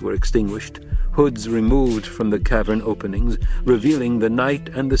 Lights were extinguished, hoods removed from the cavern openings, revealing the night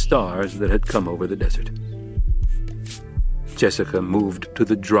and the stars that had come over the desert. Jessica moved to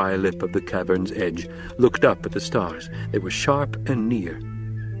the dry lip of the cavern's edge, looked up at the stars. They were sharp and near.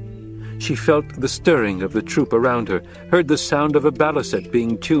 She felt the stirring of the troop around her, heard the sound of a baliset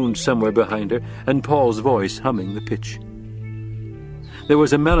being tuned somewhere behind her, and Paul's voice humming the pitch. There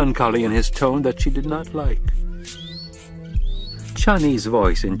was a melancholy in his tone that she did not like. Chani's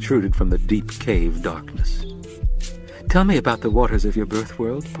voice intruded from the deep cave darkness. "Tell me about the waters of your birth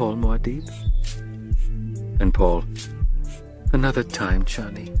world, Paul Muad'Dib." And Paul, "Another time,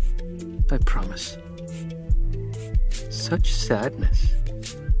 Chani, I promise." Such sadness.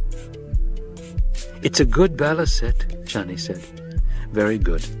 "It's a good baliset," Chani said. "Very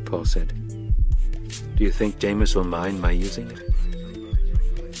good," Paul said. "Do you think Jameis will mind my using it?"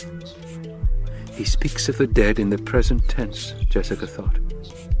 He speaks of the dead in the present tense, Jessica thought.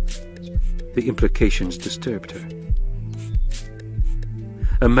 The implications disturbed her.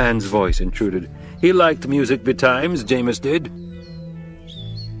 A man's voice intruded. "He liked music betimes, Jameis did."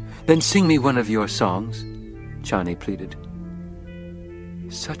 "Then sing me one of your songs," Chani pleaded.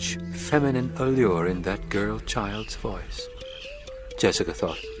 Such feminine allure in that girl-child's voice, Jessica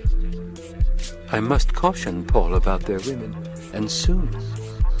thought. I must caution Paul about their women, and soon.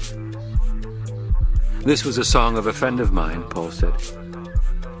 "This was a song of a friend of mine," Paul said.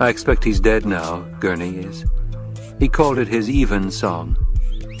 "I expect he's dead now, Gurney is. He called it his even song."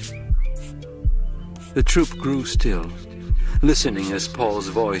 The troop grew still, listening as Paul's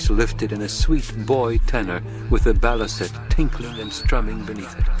voice lifted in a sweet boy tenor with the baliset tinkling and strumming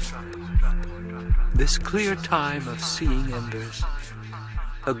beneath it. "This clear time of seeing embers,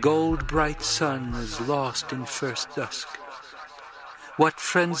 a gold-bright sun is lost in first dusk. What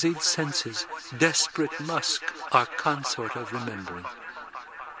frenzied senses, desperate musk, are consort of remembering."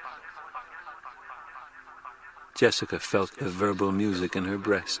 Jessica felt the verbal music in her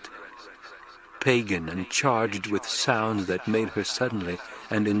breast, pagan and charged with sounds that made her suddenly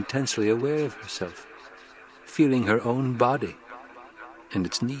and intensely aware of herself, feeling her own body and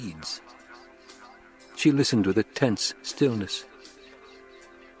its needs. She listened with a tense stillness.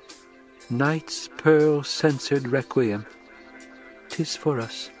 "Night's pearl-censored requiem, 'tis for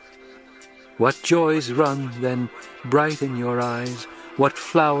us. What joys run, then, bright in your eyes, what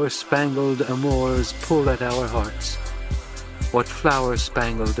flower-spangled amours pull at our hearts. What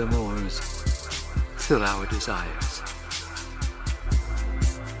flower-spangled amours fill our desires?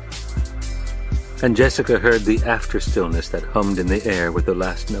 And Jessica heard the after-stillness that hummed in the air with the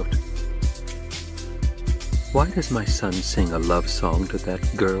last note. Why does my son sing a love song to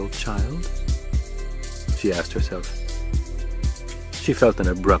that girl child? She asked herself. She felt an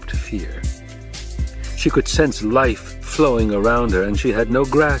abrupt fear. She could sense life flowing around her, and she had no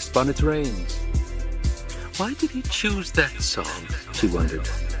grasp on its reins. Why did he choose that song? She wondered.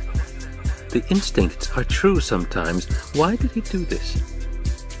 The instincts are true sometimes. Why did he do this?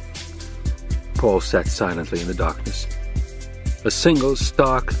 Paul sat silently in the darkness, a single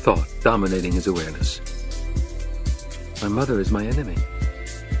stark thought dominating his awareness. My mother is my enemy.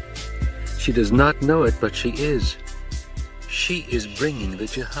 She does not know it, but she is. She is bringing the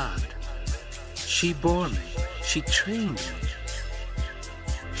jihad. She bore me. She trained me.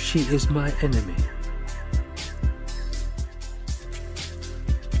 She is my enemy.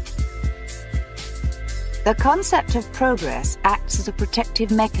 The concept of progress acts as a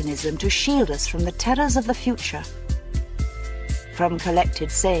protective mechanism to shield us from the terrors of the future. From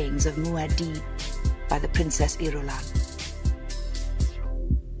collected sayings of Muad'Dib by the Princess Irulan.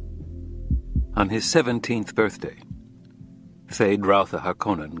 On his 17th birthday, Fade Rautha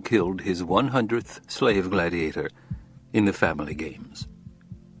Harkonnen killed his 100th slave gladiator in the family games.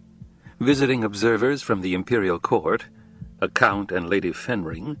 Visiting observers from the imperial court, a Count and Lady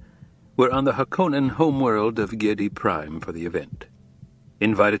Fenring, were on the Harkonnen homeworld of Gedi Prime for the event,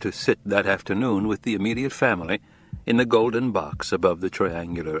 invited to sit that afternoon with the immediate family in the golden box above the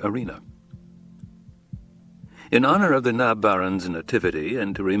triangular arena. In honor of the Nabaron's nativity,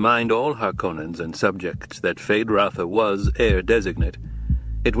 and to remind all Harkonnens and subjects that Fade Rautha was heir designate,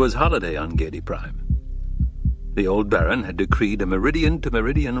 it was holiday on Gedi Prime. The old Baron had decreed a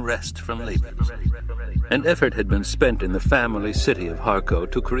meridian-to-meridian rest from labors, and effort had been spent in the family city of Harko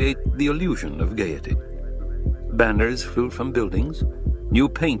to create the illusion of gaiety. Banners flew from buildings, new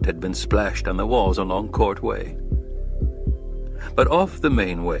paint had been splashed on the walls along Court Way. But off the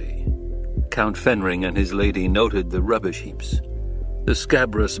main way, Count Fenring and his lady noted the rubbish heaps, the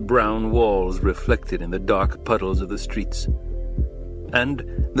scabrous brown walls reflected in the dark puddles of the streets, and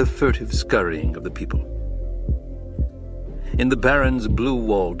the furtive scurrying of the people. In the Baron's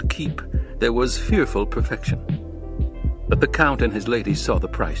blue-walled keep, there was fearful perfection. But the Count and his lady saw the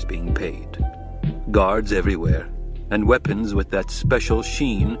price being paid. Guards everywhere, and weapons with that special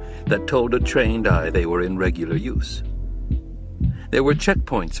sheen that told a trained eye they were in regular use. There were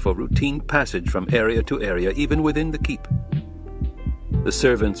checkpoints for routine passage from area to area, even within the keep. The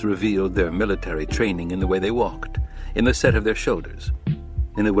servants revealed their military training in the way they walked, in the set of their shoulders,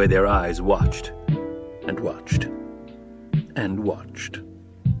 in the way their eyes watched, and watched, and watched.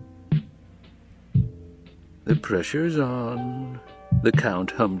 The pressure's on, the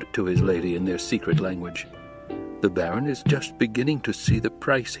Count hummed to his lady in their secret language. The Baron is just beginning to see the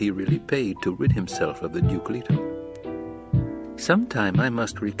price he really paid to rid himself of the Duke Leto. Sometime I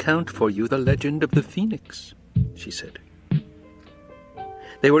must recount for you the legend of the Phoenix, she said.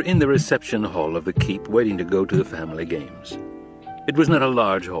 They were in the reception hall of the keep, waiting to go to the family games. It was not a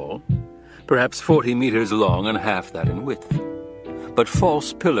large hall, perhaps 40 meters long and half that in width. But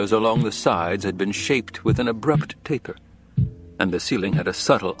false pillars along the sides had been shaped with an abrupt taper, and the ceiling had a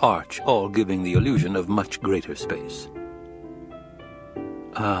subtle arch, all giving the illusion of much greater space.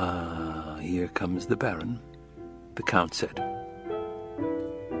 Ah, here comes the Baron, the Count said.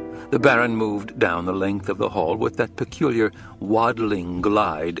 The Baron moved down the length of the hall with that peculiar waddling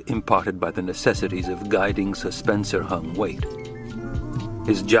glide imparted by the necessities of guiding suspensor-hung weight.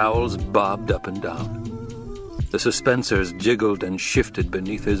 His jowls bobbed up and down. The suspensors jiggled and shifted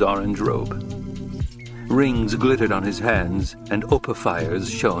beneath his orange robe. Rings glittered on his hands, and opifires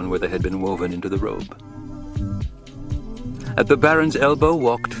shone where they had been woven into the robe. At the Baron's elbow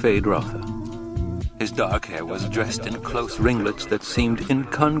walked Fade Rautha. His dark hair was dressed in close ringlets that seemed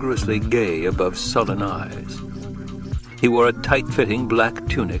incongruously gay above sullen eyes. He wore a tight-fitting black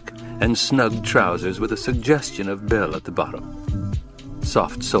tunic and snug trousers with a suggestion of bell at the bottom.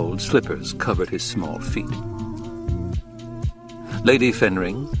 Soft-soled slippers covered his small feet. Lady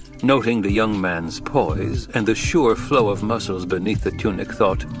Fenring, noting the young man's poise and the sure flow of muscles beneath the tunic,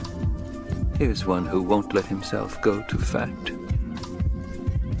 thought, "Here's one who won't let himself go to fact."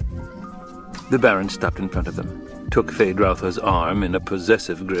 The Baron stopped in front of them, took Fade Rautha's arm in a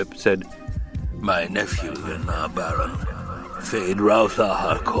possessive grip, said, "My nephew and our Baron, Fade Rautha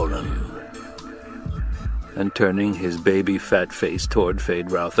Harkonnen." And turning his baby fat face toward Fade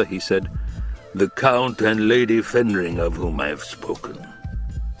Rautha, he said, "The Count and Lady Fenring of whom I have spoken."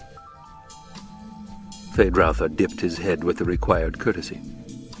 Feyd-Rautha dipped his head with the required courtesy.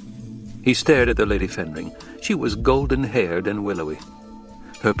 He stared at the Lady Fenring. She was golden-haired and willowy.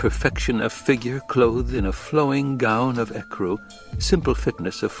 Her perfection of figure clothed in a flowing gown of ecru, simple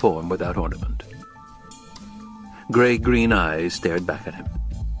fitness of form without ornament. Gray-green eyes stared back at him.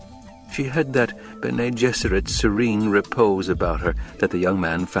 She had that Bene Gesserit serene repose about her that the young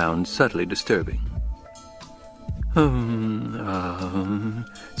man found subtly disturbing.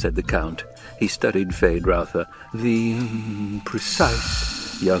 Said the Count. He studied Feyd-Rautha. The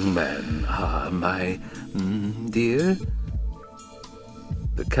precise young man. My dear?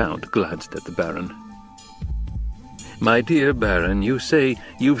 The Count glanced at the Baron. My dear Baron, you say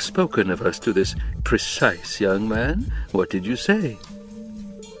you've spoken of us to this precise young man? What did you say?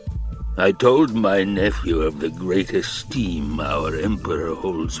 I told my nephew of the great esteem our Emperor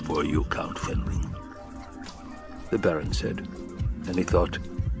holds for you, Count Fenring. The Baron said, and he thought,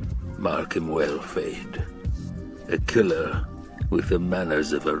 mark him well, Feyd. A killer with the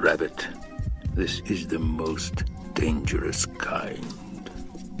manners of a rabbit. This is the most dangerous kind.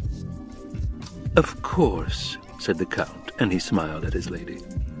 Of course, said the Count, and he smiled at his lady.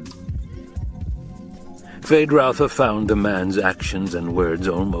 Feyd-Rautha found the man's actions and words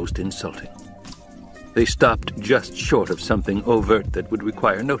almost insulting. They stopped just short of something overt that would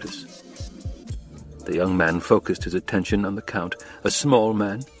require notice. The young man focused his attention on the Count, a small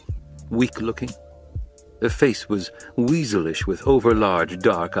man, weak-looking. The face was weaselish with overlarge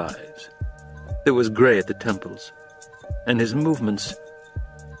dark eyes. There was gray at the temples, and his movements...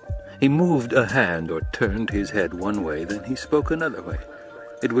 He moved a hand or turned his head one way, then he spoke another way.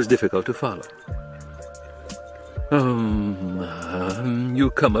 It was difficult to follow. You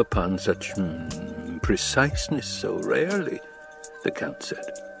come upon such preciseness so rarely, the Count said,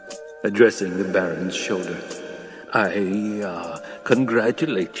 addressing the Baron's shoulder. I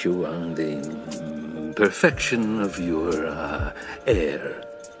congratulate you on the perfection of your air.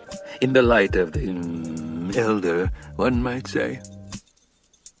 In the light of the elder, one might say.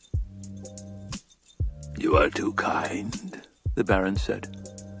 You are too kind, the Baron said.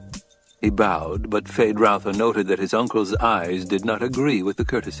 He bowed, but Feyd-Rautha noted that his uncle's eyes did not agree with the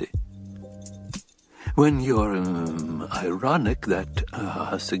courtesy. When you're ironic, that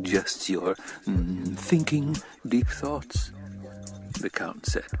suggests you're thinking deep thoughts, the Count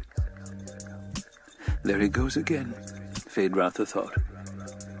said. There he goes again, Feyd-Rautha thought.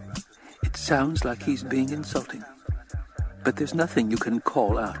 It sounds like he's being insulting, but there's nothing you can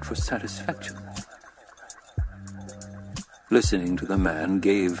call out for satisfaction. Listening to the man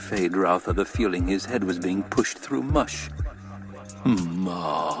gave Feyd-Rautha the feeling his head was being pushed through mush.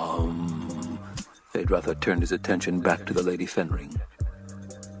 Feyd-Rautha turned his attention back to the Lady Fenring.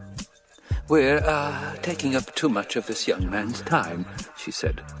 We're taking up too much of this young man's time, she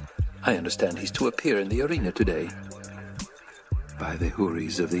said. I understand he's to appear in the arena today. By the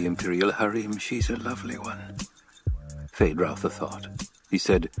houris of the Imperial Harem, she's a lovely one, Feyd-Rautha thought. He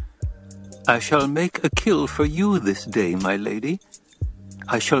said, I shall make a kill for you this day, my lady.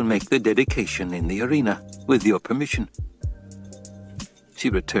 I shall make the dedication in the arena, with your permission. She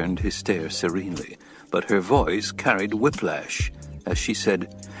returned his stare serenely, but her voice carried whiplash as she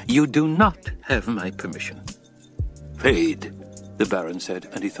said, You do not have my permission. Feyd, the Baron said,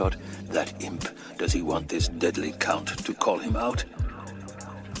 and he thought, that imp, does he want this deadly Count to call him out?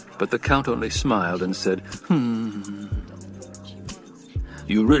 But the Count only smiled and said,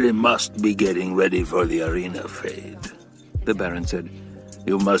 You really must be getting ready for the arena, Feyd, the Baron said.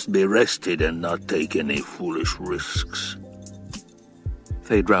 You must be rested and not take any foolish risks.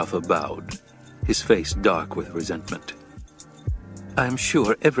 Feyd-Rautha bowed, his face dark with resentment. I am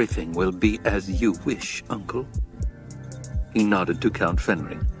sure everything will be as you wish, Uncle. He nodded to Count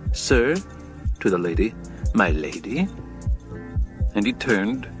Fenring. Sir, to the lady, my lady. And he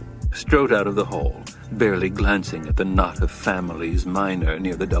turned, strode out of the hall, barely glancing at the knot of families minor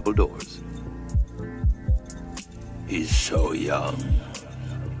near the double doors. He's so young,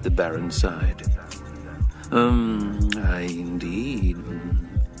 the Baron sighed. Indeed,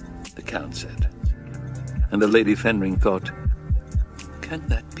 the Count said. And the Lady Fenring thought, can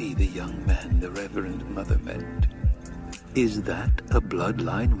that be the young man the Reverend Mother meant? Is that a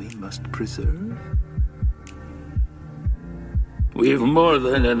bloodline we must preserve? We've more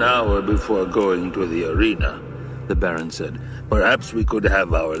than an hour before going to the arena, the Baron said. Perhaps we could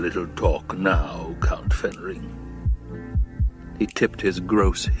have our little talk now, Count Fenring. He tipped his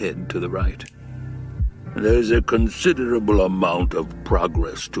gross head to the right. There's a considerable amount of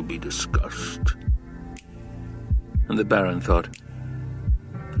progress to be discussed. And the Baron thought,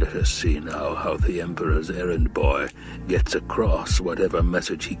 Let us see now how the Emperor's errand boy gets across whatever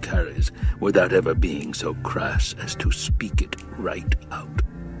message he carries without ever being so crass as to speak it right out.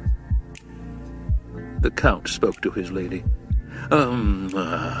 The Count spoke to his lady.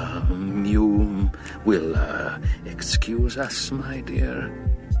 You will excuse us, my dear.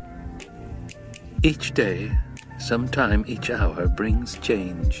 Each day, sometime each hour brings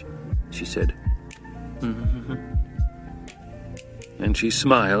change, she said. And she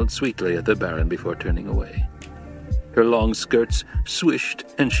smiled sweetly at the Baron before turning away. Her long skirts swished,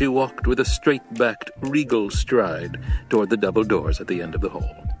 and she walked with a straight-backed, regal stride toward the double doors at the end of the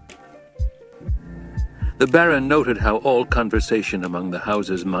hall. The Baron noted how all conversation among the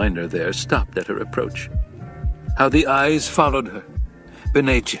house's minor there stopped at her approach. How the eyes followed her.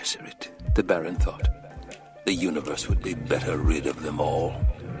 Bene Gesserit, the Baron thought. The universe would be better rid of them all.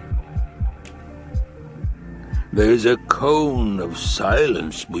 There's a cone of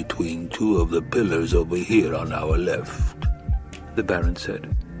silence between two of the pillars over here on our left, the Baron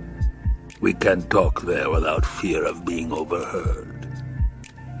said. We can talk there without fear of being overheard.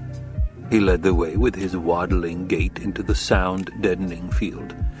 He led the way with his waddling gait into the sound-deadening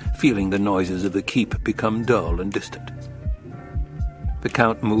field, feeling the noises of the keep become dull and distant. The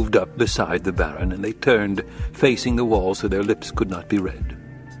Count moved up beside the Baron, and they turned, facing the wall so their lips could not be read.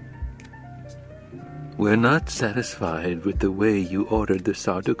 We're not satisfied with the way you ordered the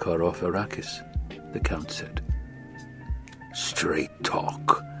Sardaukar off Arrakis, the Count said. Straight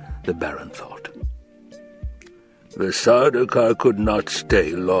talk, the Baron thought. The Sardaukar could not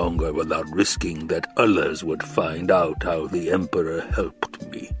stay longer without risking that others would find out how the Emperor helped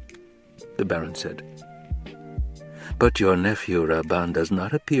me, the Baron said. But your nephew Rabban does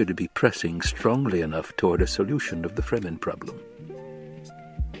not appear to be pressing strongly enough toward a solution of the Fremen problem.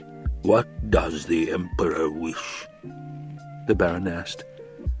 What does the Emperor wish? The Baron asked.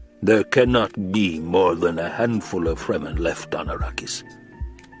 There cannot be more than a handful of Fremen left on Arrakis.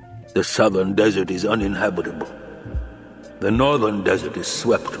 The southern desert is uninhabitable. The northern desert is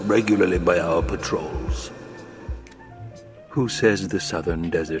swept regularly by our patrols. Who says the southern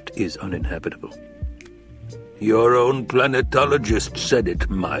desert is uninhabitable? Your own planetologist said it,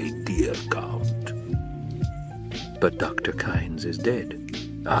 my dear Count. But Dr. Kynes is dead.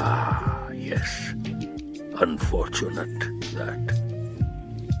 Ah, yes. Unfortunate, that.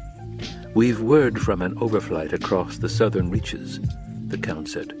 We've word from an overflight across the southern reaches, the Count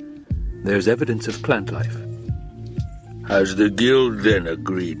said. There's evidence of plant life. Has the Guild then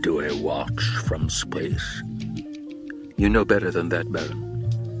agreed to a watch from space? You know better than that, Baron.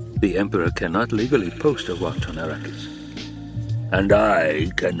 The Emperor cannot legally post a watch on Arrakis. And I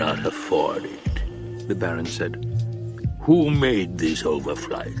cannot afford it, the Baron said. Who made this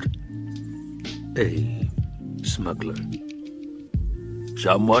overflight? A smuggler.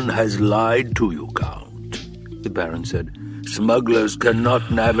 Someone has lied to you, Count, the Baron said. Smugglers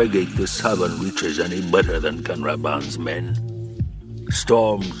cannot navigate the southern reaches any better than can Rabban's men.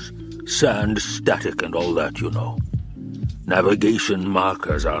 Storms, sand, static, and all that, you know. Navigation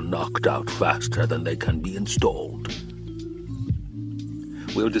markers are knocked out faster than they can be installed.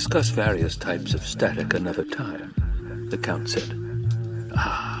 We'll discuss various types of static another time, the Count said.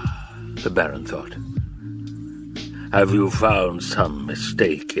 Ah, the Baron thought. Have you found some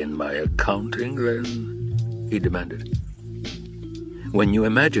mistake in my accounting, then? He demanded. When you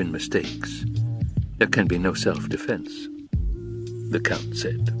imagine mistakes, there can be no self-defense, the Count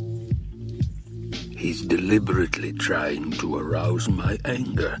said. He's deliberately trying to arouse my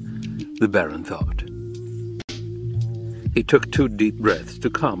anger, the Baron thought. He took 2 deep breaths to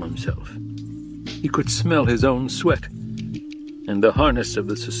calm himself. He could smell his own sweat, and the harness of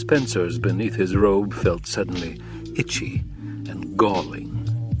the suspensors beneath his robe felt suddenly itchy and galling.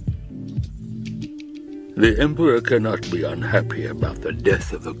 The Emperor cannot be unhappy about the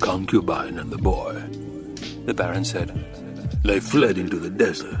death of the concubine and the boy, the Baron said. They fled into the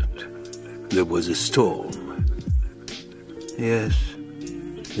desert. There was a storm. Yes,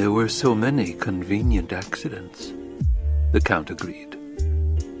 there were so many convenient accidents, the Count agreed.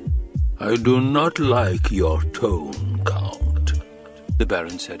 I do not like your tone, Count, the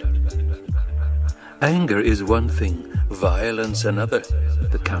Baron said. Anger is one thing, violence another,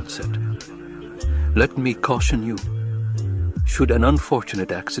 the Count said. Let me caution you. Should an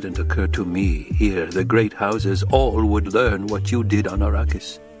unfortunate accident occur to me here, the great houses all would learn what you did on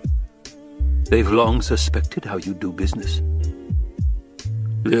Arrakis. They've long suspected how you do business.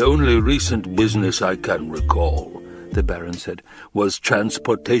 The only recent business I can recall, the Baron said, was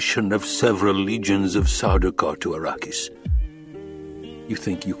transportation of several legions of Sardaukar to Arrakis. You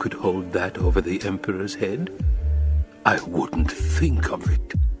think you could hold that over the Emperor's head? I wouldn't think of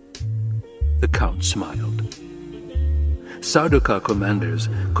it, The Count smiled. Sardaukar commanders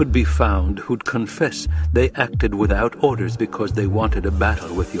could be found who'd confess they acted without orders because they wanted a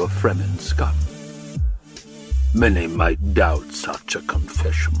battle with your Fremen scum. Many might doubt such a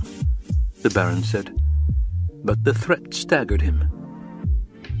confession, the Baron said, but the threat staggered him.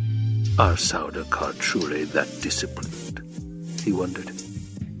 Are Sardaukar truly that disciplined? He wondered.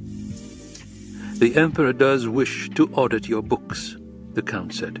 The Emperor does wish to audit your books, the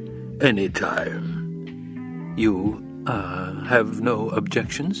Count said. Any time. You, have no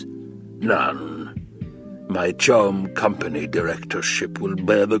objections? None. My charm company directorship will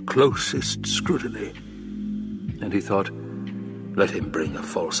bear the closest scrutiny. And he thought, let him bring a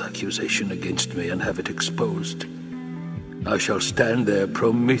false accusation against me and have it exposed. I shall stand there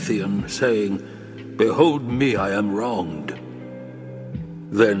Promethean, saying, behold me, I am wronged.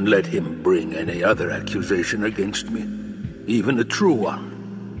 Then let him bring any other accusation against me, even a true one.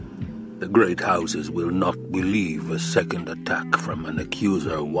 The great houses will not believe a second attack from an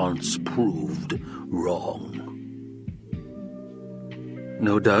accuser once proved wrong.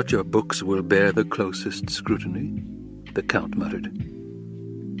 No doubt your books will bear the closest scrutiny, the Count muttered.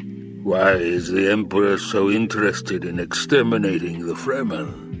 Why is the Emperor so interested in exterminating the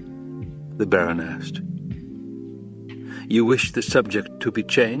Fremen? The Baron asked. You wish the subject to be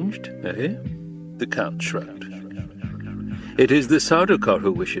changed, eh? The Count shrugged. It is the Sardaukar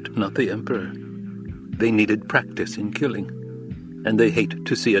who wish it, not the Emperor. They needed practice in killing, and they hate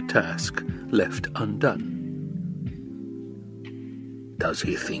to see a task left undone. Does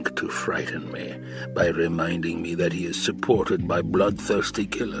he think to frighten me by reminding me that he is supported by bloodthirsty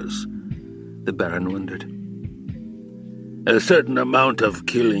killers? The Baron wondered. A certain amount of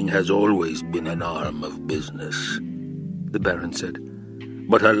killing has always been an arm of business, the Baron said.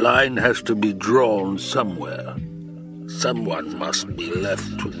 But a line has to be drawn somewhere. Someone must be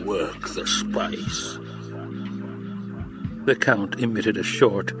left to work the spice. The Count emitted a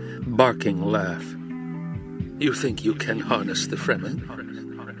short, barking laugh. You think you can harness the Fremen?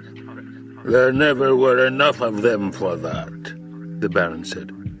 There never were enough of them for that, the Baron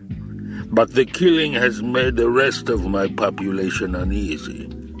said. But the killing has made the rest of my population uneasy.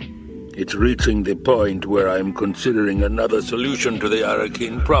 It's reaching the point where I'm considering another solution to the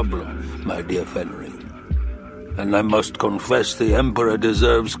Arrakeen problem, my dear Fenrir. And I must confess the Emperor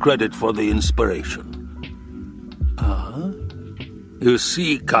deserves credit for the inspiration. You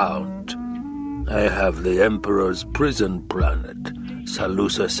see, Count, I have the Emperor's prison planet,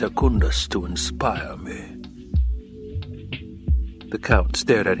 Salusa Secundus, to inspire me. The Count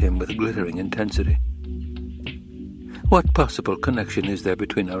stared at him with glittering intensity. What possible connection is there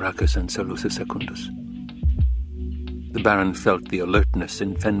between Arrakis and Salusa Secundus? The Baron felt the alertness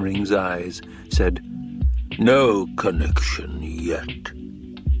in Fenring's eyes, said, No connection yet.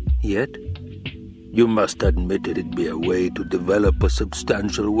 Yet? You must admit it'd be a way to develop a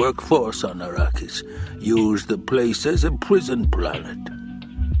substantial workforce on Arrakis. Use the place as a prison planet.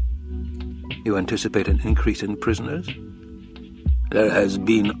 You anticipate an increase in prisoners? There has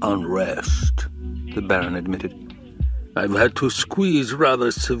been unrest, the Baron admitted. I've had to squeeze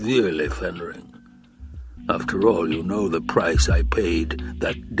rather severely, Fenring. After all, you know the price I paid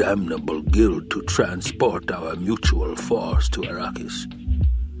that damnable guild to transport our mutual force to Arrakis.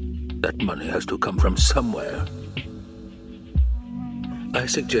 That money has to come from somewhere. I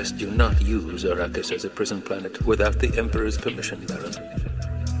suggest you not use Arrakis as a prison planet without the Emperor's permission, Baron.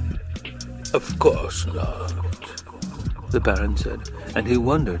 Of course not, the Baron said, and he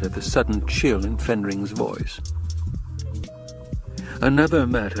wondered at the sudden chill in Fenring's voice. Another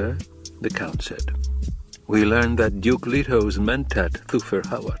matter, the Count said. We learned that Duke Leto's mentat, Thufir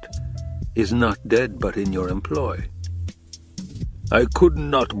Hawat, is not dead but in your employ. I could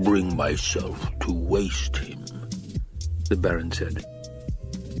not bring myself to waste him, the Baron said.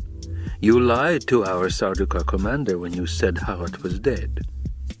 You lied to our Sardaukar commander when you said Hawat was dead.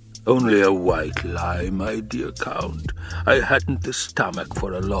 Only a white lie, my dear Count. I hadn't the stomach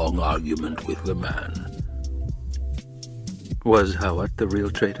for a long argument with the man. Was Hawat the real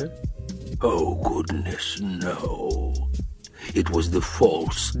traitor? Oh, goodness, no. It was the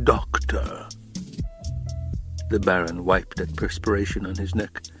false doctor. The Baron wiped at perspiration on his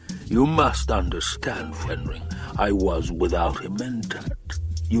neck. You must understand, Fenring, I was without a mentat.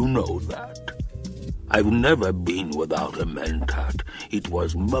 You know that. I've never been without a mentat. It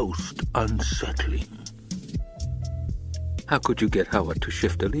was most unsettling. How could you get Hawat to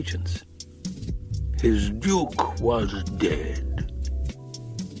shift allegiance? His duke was dead.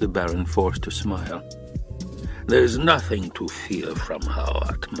 The Baron forced a smile. There's nothing to fear from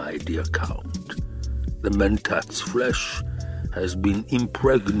Hawat, my dear Count. The mentat's flesh has been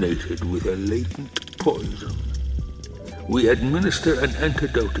impregnated with a latent poison. We administer an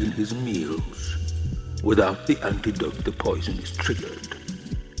antidote in his meals. Without the antidote, the poison is triggered.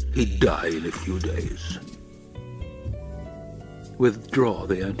 He'd die in a few days. Withdraw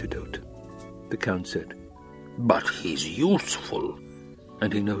the antidote, the Count said. But he's useful.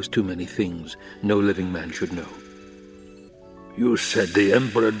 And he knows too many things no living man should know. You said the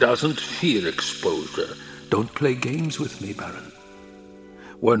Emperor doesn't fear exposure. Don't play games with me, Baron.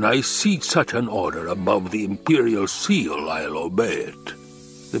 When I see such an order above the Imperial seal, I'll obey it,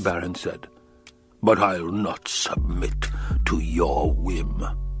 the Baron said. But I'll not submit to your whim.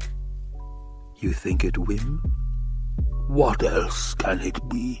 You think it whim? What else can it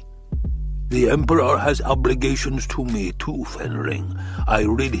be? The Emperor has obligations to me too, Fenring. I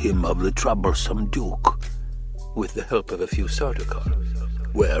rid him of the troublesome Duke. With the help of a few Sardaukar.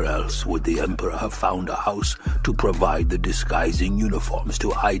 Where else would the Emperor have found a house to provide the disguising uniforms to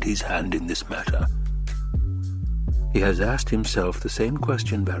hide his hand in this matter? He has asked himself the same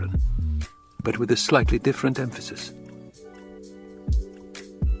question, Baron, but with a slightly different emphasis.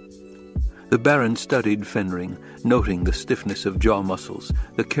 The Baron studied Fenring, noting the stiffness of jaw muscles,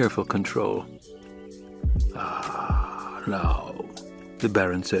 the careful control. Now, the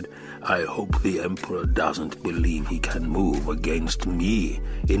Baron said, I hope the Emperor doesn't believe he can move against me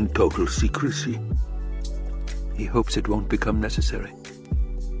in total secrecy. He hopes it won't become necessary.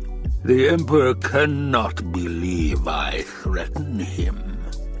 The Emperor cannot believe I threaten him.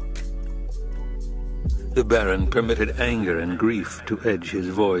 The Baron permitted anger and grief to edge his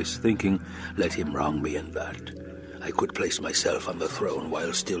voice, thinking, let him wrong me in that. I could place myself on the throne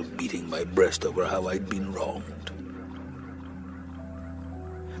while still beating my breast over how I'd been wronged.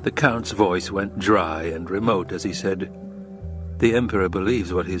 The Count's voice went dry and remote as he said, the Emperor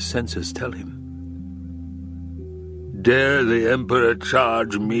believes what his senses tell him. Dare the Emperor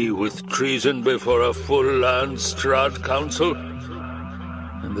charge me with treason before a full Landstrad Council?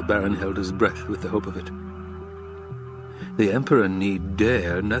 And the Baron held his breath with the hope of it. The Emperor need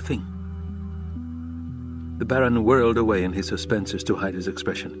dare nothing. The Baron whirled away in his suspensors to hide his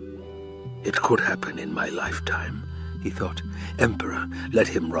expression. It could happen in my lifetime, he thought. Emperor, let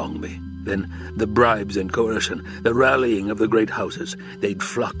him wrong me. Then the bribes and coercion, the rallying of the great houses, they'd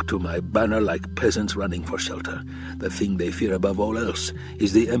flock to my banner like peasants running for shelter. The thing they fear above all else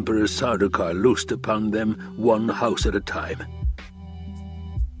is the Emperor's Sardaukar loosed upon them one house at a time.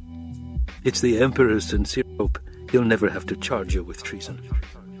 It's the Emperor's sincere hope he'll never have to charge you with treason,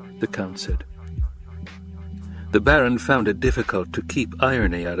 the Count said. The Baron found it difficult to keep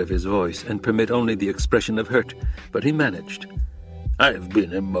irony out of his voice and permit only the expression of hurt, but he managed. I've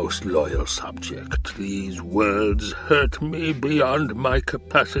been a most loyal subject. These words hurt me beyond my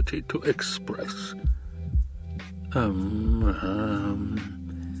capacity to express.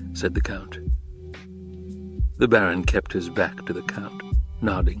 Said the Count. The Baron kept his back to the Count,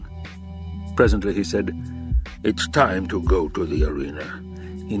 nodding. Presently he said, It's time to go to the arena.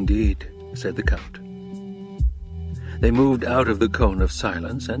 Indeed, said the Count. They moved out of the cone of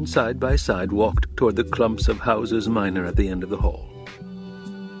silence and side by side walked toward the clumps of houses minor at the end of the hall.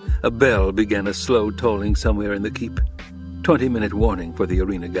 A bell began a slow tolling somewhere in the keep, 20-minute warning for the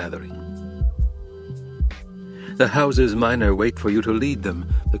arena gathering. The houses minor wait for you to lead them,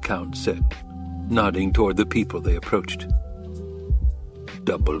 the Count said, nodding toward the people they approached.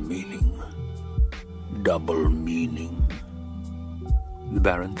 Double meaning. Double meaning, the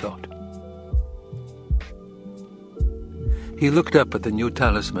Baron thought. He looked up at the new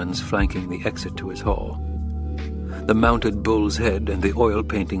talismans flanking the exit to his hall. The mounted bull's head and the oil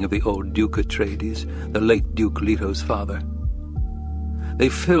painting of the old Duke Atreides, the late Duke Leto's father. They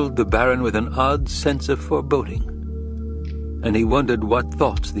filled the Baron with an odd sense of foreboding, and he wondered what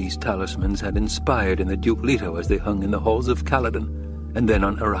thoughts these talismans had inspired in the Duke Leto as they hung in the halls of Caladan, and then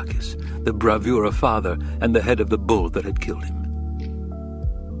on Arrakis, the bravura father and the head of the bull that had killed him.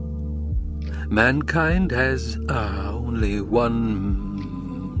 Mankind has only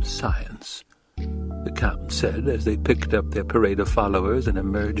one science, the Count said as they picked up their parade of followers and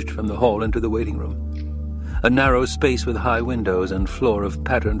emerged from the hall into the waiting room. A narrow space with high windows and floor of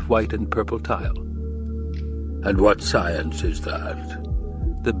patterned white and purple tile. And what science is that?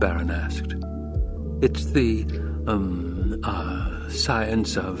 The Baron asked. It's the,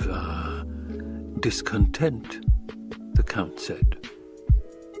 science of, discontent, the Count said.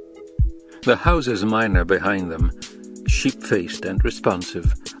 The houses minor behind them, sheep-faced and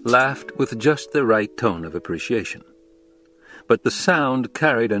responsive, laughed with just the right tone of appreciation. But the sound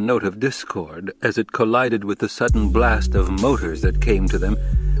carried a note of discord as it collided with the sudden blast of motors that came to them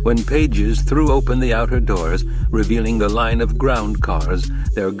when pages threw open the outer doors, revealing the line of ground cars,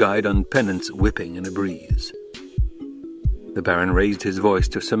 their guide on pennants whipping in a breeze. The Baron raised his voice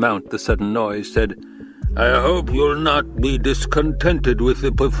to surmount the sudden noise, said, I hope you'll not be discontented with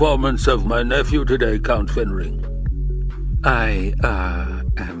the performance of my nephew today, Count Fenring. I,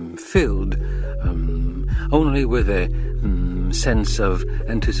 am filled, only with a, sense of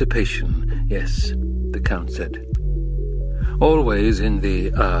anticipation, yes, the Count said. Always in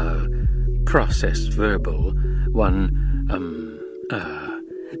the, process verbal, one,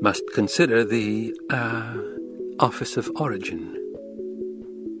 must consider the, office of origin.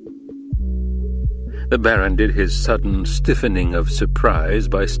 The Baron did his sudden stiffening of surprise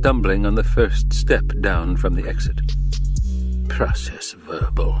by stumbling on the first step down from the exit. Process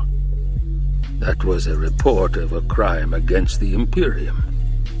verbal. That was a report of a crime against the Imperium.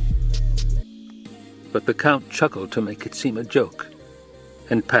 But the Count chuckled to make it seem a joke,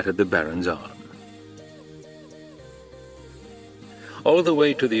 and patted the Baron's arm. All the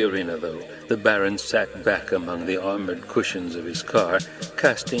way to the arena, though, the Baron sat back among the armored cushions of his car,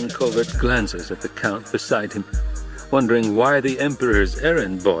 casting covert glances at the Count beside him, wondering why the Emperor's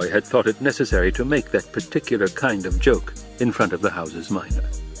errand boy had thought it necessary to make that particular kind of joke in front of the house's minor.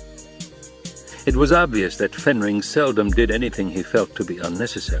 It was obvious that Fenring seldom did anything he felt to be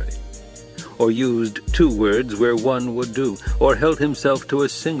unnecessary, or used two words where one would do, or held himself to a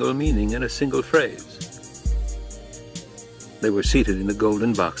single meaning in a single phrase. They were seated in the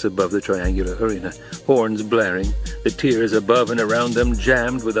golden box above the triangular arena, horns blaring, the tiers above and around them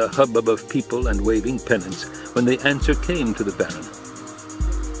jammed with a hubbub of people and waving pennants, when the answer came to the Baron.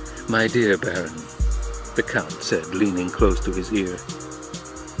 My dear Baron, the Count said, leaning close to his ear,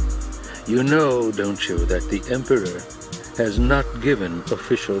 you know, don't you, that the Emperor has not given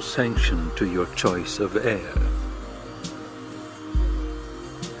official sanction to your choice of heir?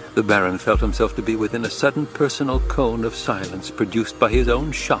 The Baron felt himself to be within a sudden personal cone of silence produced by his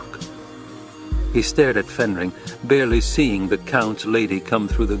own shock. He stared at Fenring, barely seeing the Count's lady come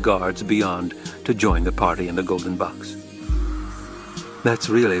through the guards beyond to join the party in the golden box. That's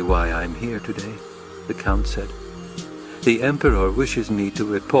really why I'm here today, the Count said. The Emperor wishes me to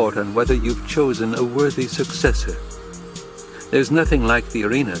report on whether you've chosen a worthy successor. There's nothing like the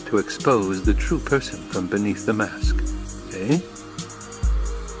arena to expose the true person from beneath the mask, eh?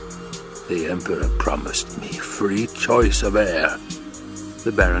 The Emperor promised me free choice of heir,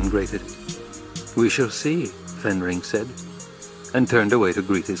 the Baron grated. We shall see, Fenring said, and turned away to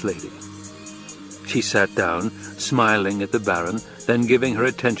greet his lady. She sat down, smiling at the Baron, then giving her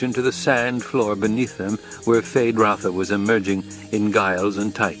attention to the sand floor beneath them, where Feyd-Rautha was emerging in guiles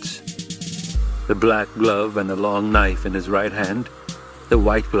and tights. The black glove and the long knife in his right hand, the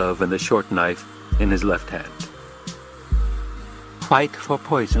white glove and the short knife in his left hand. White for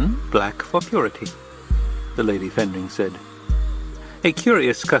poison, black for purity, the Lady Fenring said. A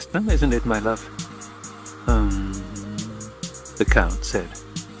curious custom, isn't it, my love? The Count said.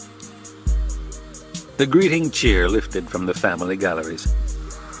 The greeting cheer lifted from the family galleries,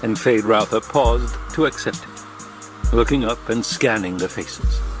 and Feyd-Rautha paused to accept it, looking up and scanning the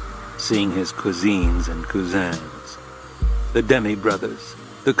faces, seeing his cousines and cousins, the demi-brothers,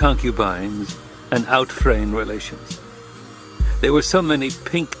 the concubines, and out-frain relations. There were so many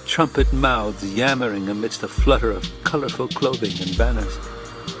pink trumpet mouths yammering amidst a flutter of colorful clothing and banners.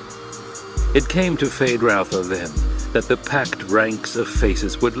 It came to Feyd-Rautha then that the packed ranks of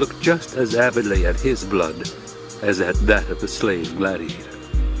faces would look just as avidly at his blood as at that of the slave gladiator.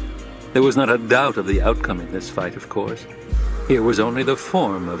 There was not a doubt of the outcome in this fight, of course. Here was only the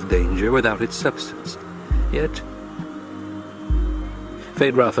form of danger without its substance. Yet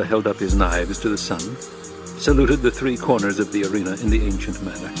Feyd-Rautha held up his knives to the sun, saluted the three corners of the arena in the ancient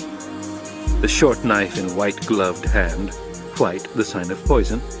manner. The short knife in white-gloved hand, white, the sign of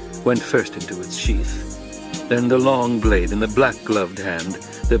poison, went first into its sheath. Then the long blade in the black-gloved hand,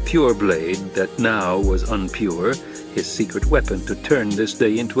 the pure blade that now was unpure, his secret weapon to turn this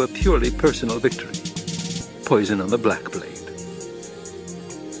day into a purely personal victory. Poison on the black blade.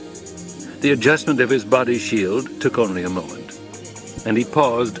 The adjustment of his body shield took only a moment, and he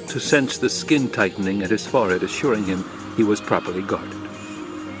paused to sense the skin tightening at his forehead, assuring him he was properly guarded.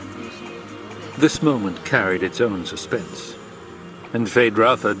 This moment carried its own suspense, and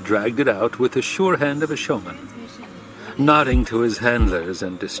Feyd-Rautha dragged it out with the sure hand of a showman, nodding to his handlers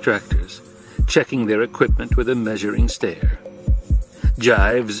and distractors, checking their equipment with a measuring stare.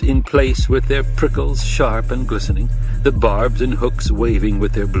 Gyves in place with their prickles sharp and glistening, the barbs and hooks waving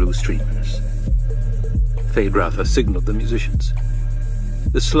with their blue streamers. Feyd-Rautha signaled the musicians.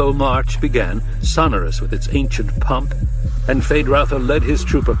 The slow march began, sonorous with its ancient pomp, and Feyd-Rautha led his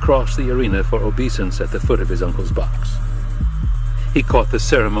troop across the arena for obeisance at the foot of his uncle's box. He caught the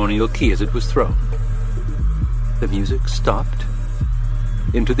ceremonial key as it was thrown. The music stopped.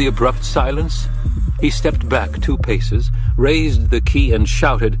 Into the abrupt silence, he stepped back 2 paces, raised the key, and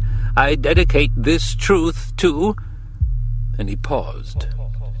shouted, "I dedicate this truth to..." And he paused,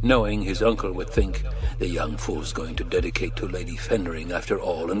 knowing his uncle would think, the young fool's going to dedicate to Lady Fendring after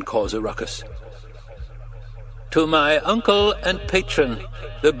all and cause a ruckus. "To my uncle and patron,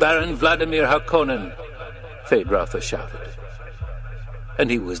 the Baron Vladimir Harkonnen," Feyd-Rautha shouted. And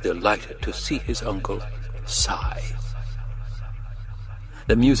he was delighted to see his uncle sigh.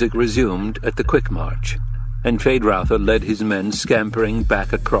 The music resumed at the quick march, and Feyd-Rautha led his men scampering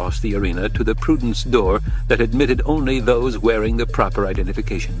back across the arena to the Prudence door that admitted only those wearing the proper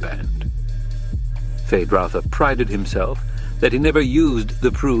identification band. Feyd-Rautha prided himself that he never used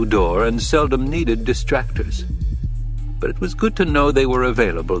the Prue door and seldom needed distractors. But it was good to know they were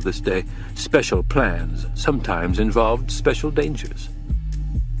available this day. Special plans sometimes involved special dangers.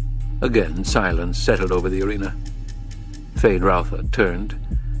 Again, silence settled over the arena. Feyd-Rautha turned,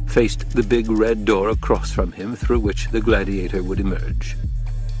 faced the big red door across from him through which the gladiator would emerge.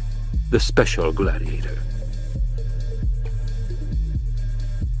 The special gladiator.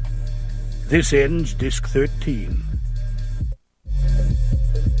 This ends Disc 13.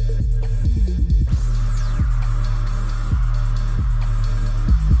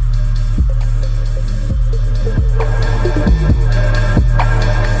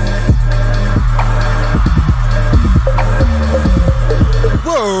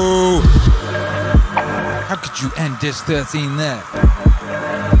 Whoa! How could you end Disc 13 there?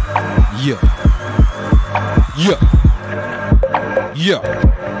 Yeah. Yeah. Yeah.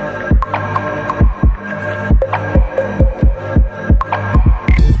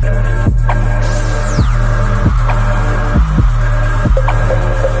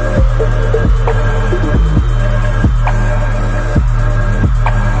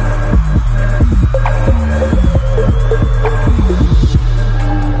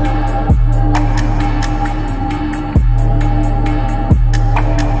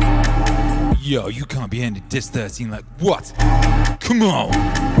 Yo, you can't be ending Disc 13 like what? Come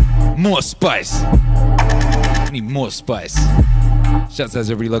on! More spice! I need more spice. Shouts out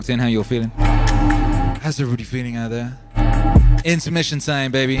to everybody locked in. How you all feeling? How's everybody feeling out there? Intermission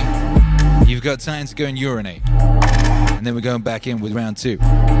time, baby. You've got time to go and urinate. And then we're going back in with round 2.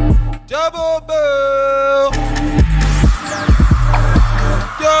 Double boo!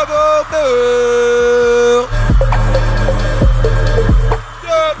 Double boo!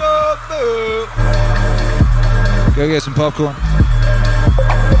 Double boo! Go get some popcorn.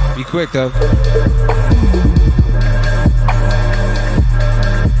 Be quick though.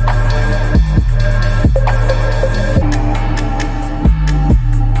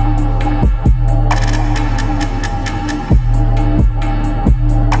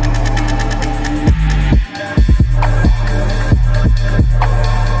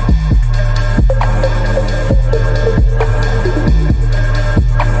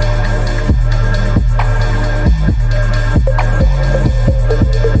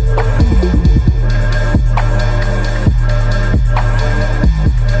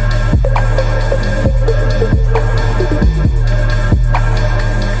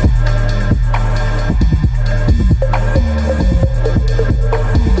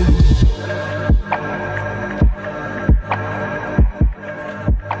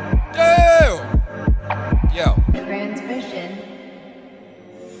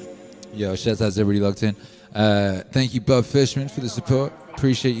 Yo, shouts out to everybody locked in. Thank you, Bob Fishman, for the support.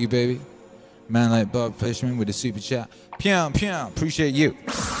 Appreciate you, baby. Man like Bob Fishman with the super chat. Pyam, pyam. Appreciate you.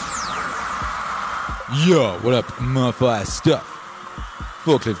 Yo, what up, motherfucker stuff?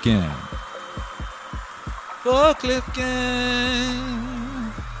 Forklift Gang. Forklift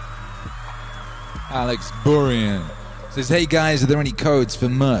Gang. Alex Burian says, hey guys, are there any codes for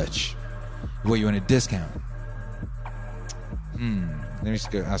merch? What, you want a discount? Let me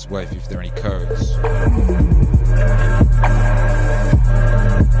just go ask wife if there are any codes.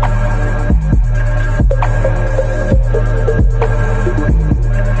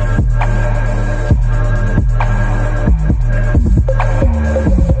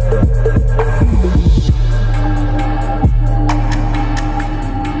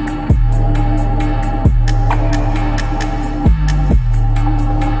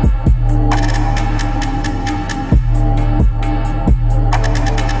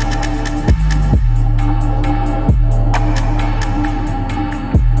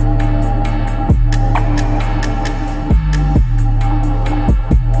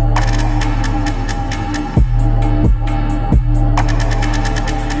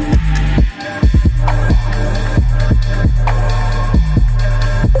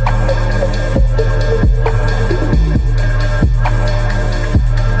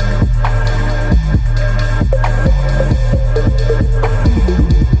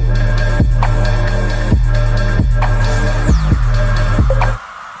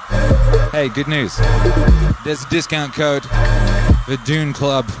 Hey, good news. There's a discount code for Dune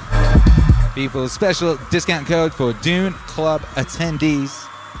Club people. Special discount code for Dune Club attendees.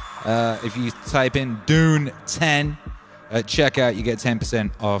 If you type in Dune 10 at checkout, you get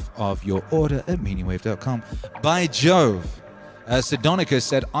 10% off of your order at Meaningwave.com. By Jove, Sedonica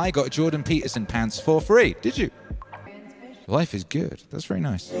said, I got Jordan Peterson pants for free. Did you? Life is good. That's very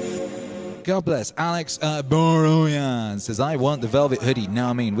nice. God bless. Alex Boroyan says, I want the velvet hoodie. No,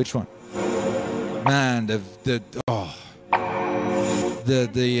 I mean, which one? Man, the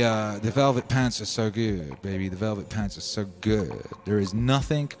velvet pants are so good, baby. The velvet pants are so good. There is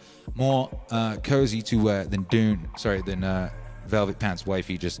nothing more cozy to wear than velvet pants.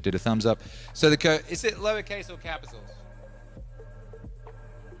 Wifey just did a thumbs up. So the code, is it lowercase or capitals?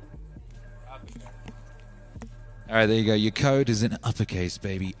 All right, there you go. Your code is in uppercase,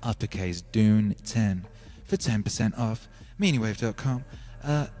 baby. Uppercase Dune 10 for 10% off. Meaningwave.com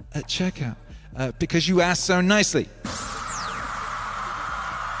at checkout. Because you asked so nicely.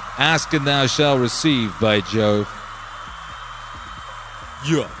 Ask and thou shalt receive, by Jove.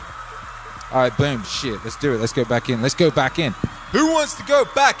 Yeah. All right, boom. Shit, let's do it. Let's go back in. Let's go back in. Who wants to go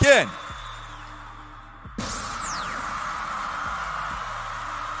back in?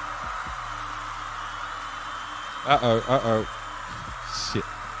 Uh-oh. Shit.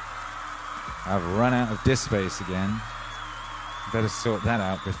 I've run out of disk space again. Better sort that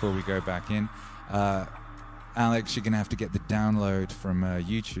out before we go back in. Alex, you're going to have to get the download from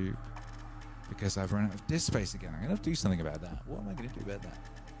YouTube because I've run out of disk space again. I'm going to have to do something about that. What am I going to do about that?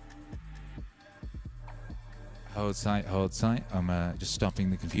 Hold tight. I'm just stopping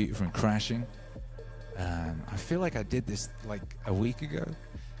the computer from crashing. I feel like I did this like a week ago.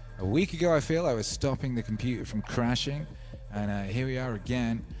 A week ago, I feel I was stopping the computer from crashing. And here we are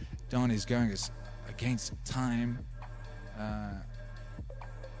again. Don is going against time.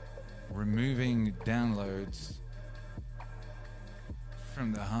 Removing downloads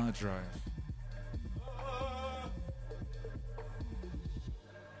from the hard drive.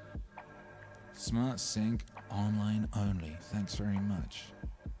 Smart Sync online only. Thanks very much.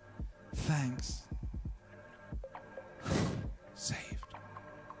 Thanks. Saved.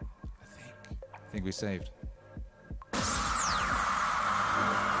 I think we saved.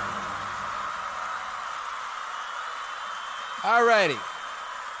 Alrighty.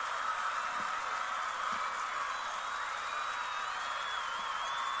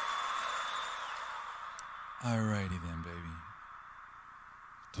 Alrighty then, baby.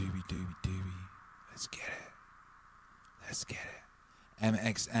 Doobie. Let's get it.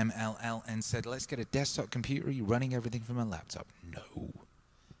 MXMLLN said, let's get a desktop computer. Are you running everything from a laptop?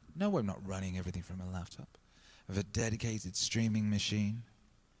 No, I'm not running everything from a laptop. I have a dedicated streaming machine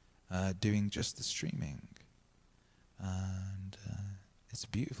doing just the streaming. And it's a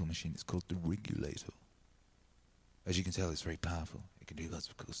beautiful machine. It's called the Regulator. As you can tell, it's very powerful. It can do lots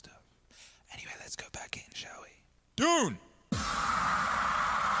of cool stuff. Anyway, let's go back in, shall we? Dune!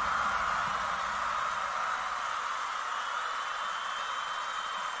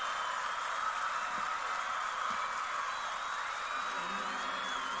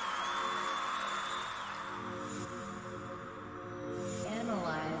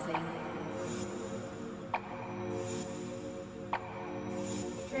 Analyzing.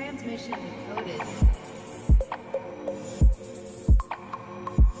 Transmission decoded.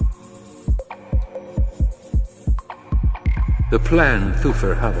 The plan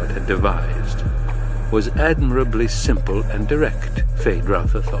Thufir Hawat had devised was admirably simple and direct,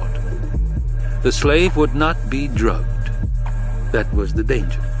 Phaedratha thought. The slave would not be drugged. That was the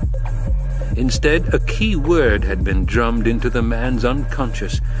danger. Instead, a key word had been drummed into the man's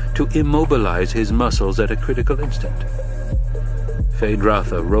unconscious to immobilize his muscles at a critical instant.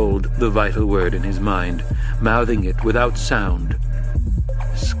 Phaedratha rolled the vital word in his mind, mouthing it without sound.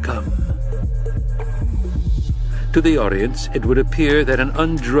 Scum. To the audience, it would appear that an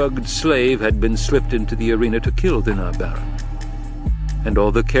undrugged slave had been slipped into the arena to kill the Baron, and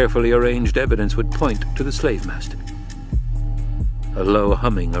all the carefully arranged evidence would point to the slave master. A low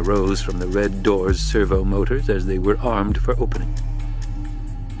humming arose from the red door's servo motors as they were armed for opening.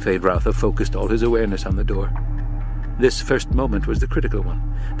 Phaedratha focused all his awareness on the door. This first moment was the critical one.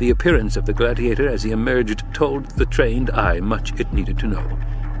 The appearance of the gladiator as he emerged told the trained eye much it needed to know.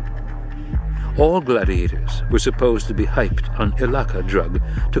 All gladiators were supposed to be hyped on Ilaka drug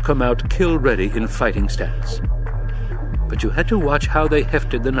to come out kill-ready in fighting stance. But you had to watch how they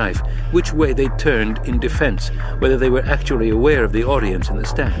hefted the knife, which way they turned in defense, whether they were actually aware of the audience in the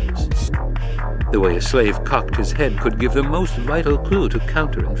stands. The way a slave cocked his head could give the most vital clue to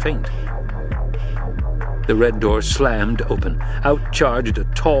counter and feint. The red door slammed open. Out charged a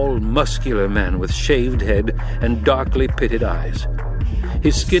tall, muscular man with shaved head and darkly pitted eyes.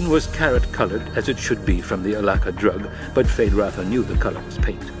 His skin was carrot-colored, as it should be from the Alaka drug, but Feyd-Rautha knew the color was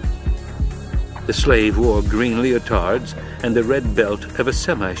paint. The slave wore green leotards and the red belt of a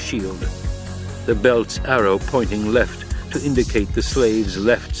semi-shield, the belt's arrow pointing left to indicate the slave's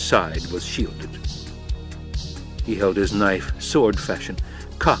left side was shielded. He held his knife sword fashion,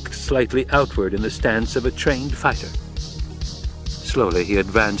 cocked slightly outward in the stance of a trained fighter. Slowly he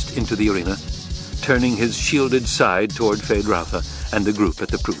advanced into the arena, turning his shielded side toward Feyd-Rautha and the group at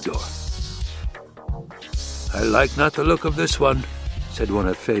the Pru door. "I like not the look of this one," said one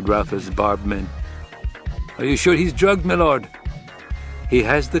of Feyd-Rautha's barbed men. "Are you sure he's drugged, my lord?" "He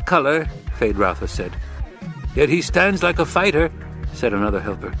has the color," Feyd-Rautha said. "Yet he stands like a fighter," said another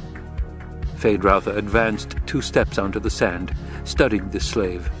helper. Feyd-Rautha advanced 2 steps onto the sand, studied the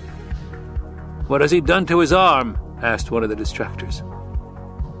slave. "What has he done to his arm?" asked one of the distractors.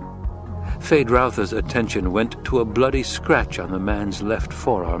 Feyd-Rautha's attention went to a bloody scratch on the man's left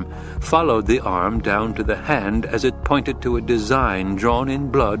forearm, followed the arm down to the hand as it pointed to a design drawn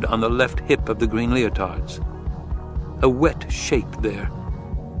in blood on the left hip of the green leotards. A wet shape there.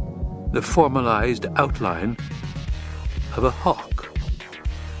 The formalized outline of a hawk.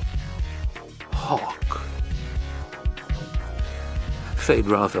 Hawk.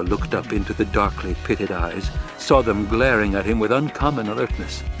 Feyd-Rautha looked up into the darkly pitted eyes, saw them glaring at him with uncommon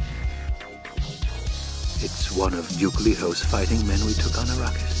alertness. "It's one of Duke Leto's fighting men we took on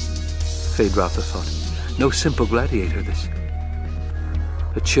Arrakis," Feyd-Rautha thought. "No simple gladiator, this."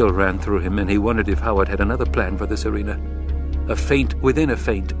 A chill ran through him, and he wondered if Howard had another plan for this arena. A feint within a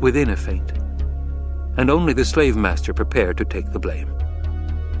feint within a feint. And only the slave master prepared to take the blame.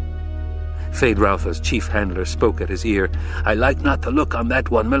 Feyd-Rautha's chief handler spoke at his ear. "I like not the look on that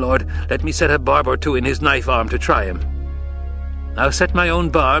one, my lord. Let me set a barb or 2 in his knife arm to try him." "I'll set my own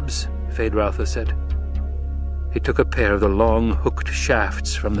barbs," Feyd-Rautha said. He took a pair of the long, hooked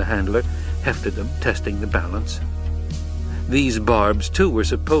shafts from the handler, hefted them, testing the balance. These barbs, too, were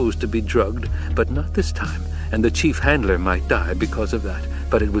supposed to be drugged, but not this time, and the chief handler might die because of that,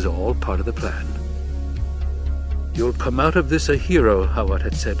 but it was all part of the plan. "You'll come out of this a hero," Hawat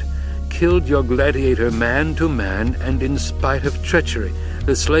had said. "Killed your gladiator man to man, and in spite of treachery,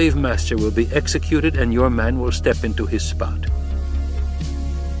 the slave master will be executed and your man will step into his spot."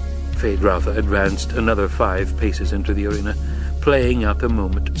 Feyd-Rautha advanced another 5 paces into the arena, playing out the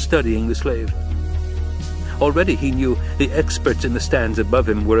moment, studying the slave. Already he knew the experts in the stands above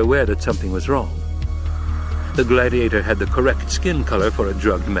him were aware that something was wrong. The gladiator had the correct skin color for a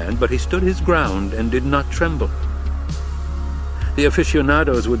drugged man, but he stood his ground and did not tremble. The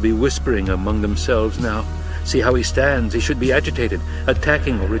aficionados would be whispering among themselves now. "See how he stands. He should be agitated,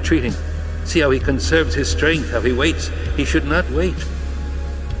 attacking or retreating. See how he conserves his strength, how he waits. He should not wait."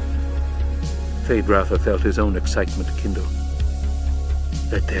 Feyd-Rautha felt his own excitement kindle.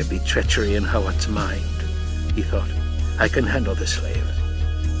 "Let there be treachery in Hawat's mind," he thought. "I can handle the slave.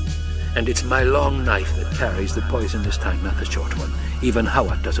 And it's my long knife that carries the poison this time, not the short one. Even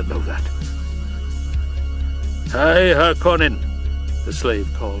Hawat doesn't know that." "Hi, Harkonnen," the slave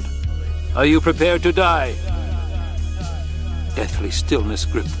called. "Are you prepared to die?" Deathly stillness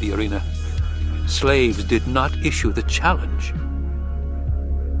gripped the arena. Slaves did not issue the challenge.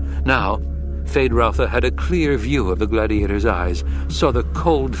 Now, Feyd-Rautha had a clear view of the gladiator's eyes, saw the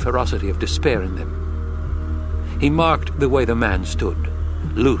cold ferocity of despair in them. He marked the way the man stood,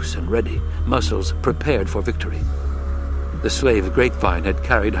 loose and ready, muscles prepared for victory. The slave Grapevine had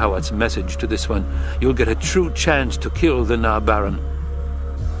carried Hawat's message to this one. "You'll get a true chance to kill the Na Baron."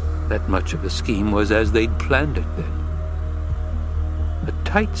 That much of the scheme was as they'd planned it then. A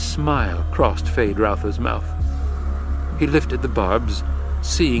tight smile crossed Feyd-Rautha's mouth. He lifted the barbs,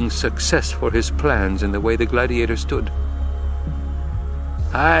 seeing success for his plans in the way the gladiator stood.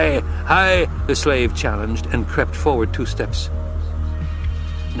 "Hi, hi," the slave challenged and crept forward 2 steps.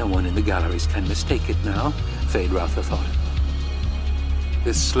 No one in the galleries can mistake it now, Feyd-Rautha thought.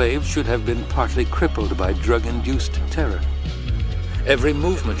 This slave should have been partly crippled by drug-induced terror. Every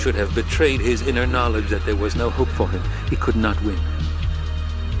movement should have betrayed his inner knowledge that there was no hope for him. He could not win.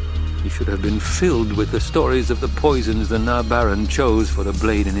 He should have been filled with the stories of the poisons the Na Baron chose for the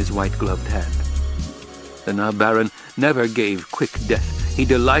blade in his white-gloved hand. The Na Baron never gave quick death. He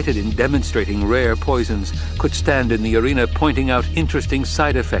delighted in demonstrating rare poisons, could stand in the arena pointing out interesting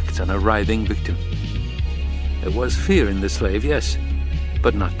side effects on a writhing victim. There was fear in the slave, yes,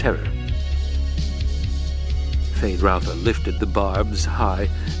 but not terror. Feyd-Rautha lifted the barbs high,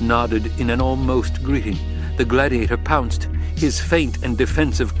 nodded in an almost greeting. The gladiator pounced. His feint and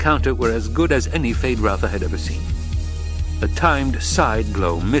defensive counter were as good as any Feyd-Rautha had ever seen. A timed side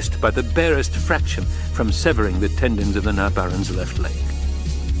blow missed by the barest fraction from severing the tendons of the Nabaran's left leg.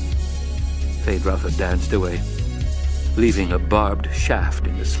 Feyd-Rautha danced away, leaving a barbed shaft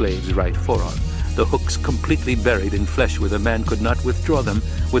in the slave's right forearm, the hooks completely buried in flesh where the man could not withdraw them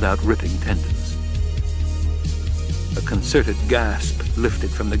without ripping tendons. A concerted gasp lifted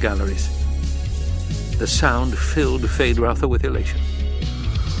from the galleries. The sound filled Feyd-Rautha with elation.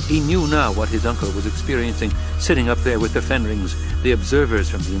 He knew now what his uncle was experiencing, sitting up there with the Fenrings, the observers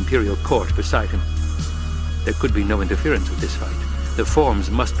from the Imperial Court beside him. There could be no interference with this fight. The forms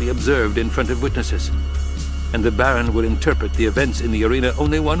must be observed in front of witnesses, and the Baron would interpret the events in the arena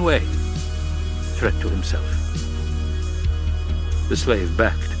only one way: threat to himself. The slave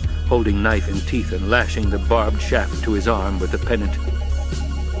backed, holding knife in teeth and lashing the barbed shaft to his arm with the pennant.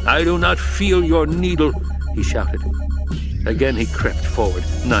 "I do not feel your needle," he shouted. Again he crept forward,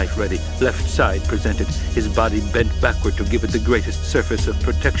 knife ready, left side presented, his body bent backward to give it the greatest surface of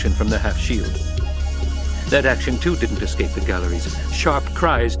protection from the half-shield. That action, too, didn't escape the galleries. Sharp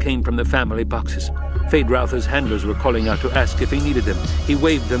cries came from the family boxes. Feyd-Rautha's handlers were calling out to ask if he needed them. He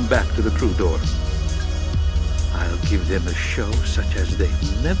waved them back to the crew door. "I'll give them a show such as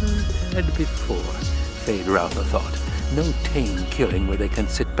they've never had before," Feyd-Rautha thought. "No tame killing where they can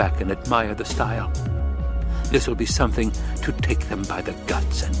sit back and admire the style. This will be something to take them by the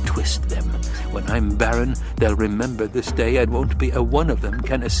guts and twist them. When I'm Baron, they'll remember this day, and won't be a one of them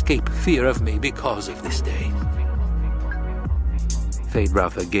can escape fear of me because of this day."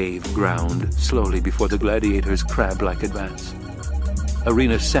 Feyd-Rautha gave ground slowly before the gladiator's crab-like advance.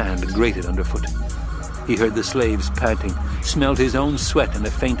 Arena sand grated underfoot. He heard the slaves panting, smelled his own sweat and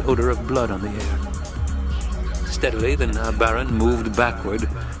a faint odor of blood on the air. Steadily, the Baron moved backward,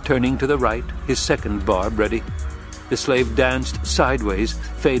 turning to the right, his second barb ready. The slave danced sideways.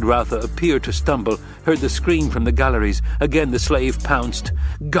 Feyd-Rautha appeared to stumble, heard the scream from the galleries. Again the slave pounced.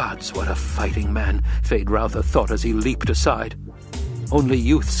 Gods, what a fighting man, Feyd-Rautha thought as he leaped aside. Only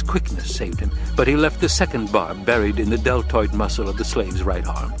youth's quickness saved him, but he left the second barb buried in the deltoid muscle of the slave's right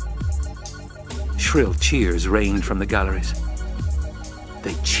arm. Shrill cheers rained from the galleries.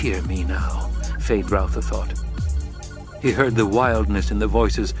 They cheer me now, Feyd-Rautha thought. He heard the wildness in the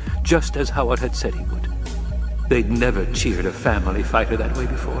voices, just as Howard had said he would. They'd never cheered a family fighter that way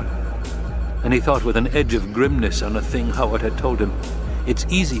before. And he thought with an edge of grimness on a thing Howard had told him, it's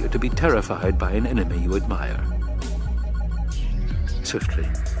easier to be terrified by an enemy you admire. Swiftly,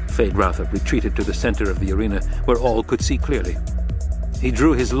 Feyd-Rautha retreated to the center of the arena where all could see clearly. He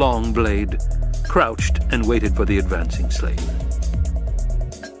drew his long blade, crouched, and waited for the advancing slave.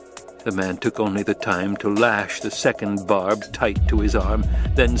 The man took only the time to lash the second barb tight to his arm,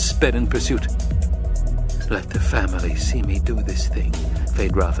 then sped in pursuit. Let the family see me do this thing,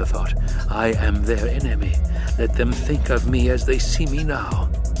 Feyd-Rautha thought. I am their enemy. Let them think of me as they see me now.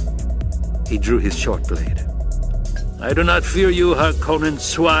 He drew his short blade. I do not fear you, Harkonnen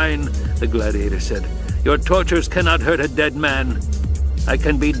swine, the gladiator said. Your tortures cannot hurt a dead man. I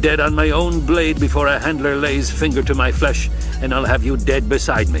can be dead on my own blade before a handler lays finger to my flesh, and I'll have you dead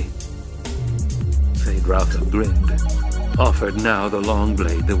beside me. Feyd-Rautha grinned, offered now the long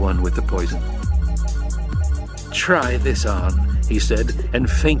blade, the one with the poison. Try this on, he said, and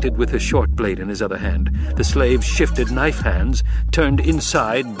feinted with the short blade in his other hand. The slave shifted knife hands, turned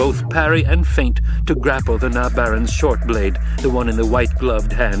inside, both parry and feint, to grapple the Baron's short blade, the one in the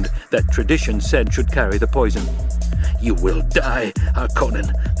white-gloved hand that tradition said should carry the poison. You will die,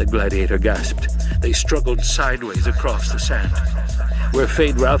 Harkonnen, the gladiator gasped. They struggled sideways across the sand. Where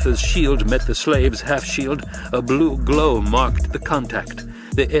Feyd-Rautha's shield met the slave's half-shield, a blue glow marked the contact,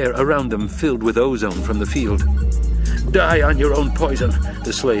 the air around them filled with ozone from the field. Die on your own poison,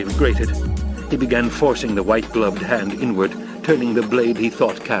 the slave grated. He began forcing the white-gloved hand inward, turning the blade he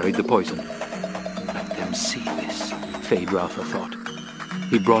thought carried the poison. Let them see this, Feyd-Rautha thought.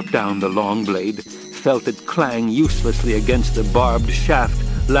 He brought down the long blade, felt it clang uselessly against the barbed shaft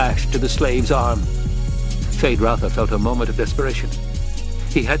lashed to the slave's arm. Feyd-Rautha felt a moment of desperation.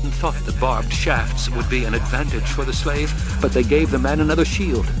 He hadn't thought the barbed shafts would be an advantage for the slave, but they gave the man another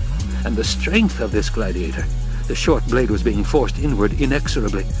shield. And the strength of this gladiator. The short blade was being forced inward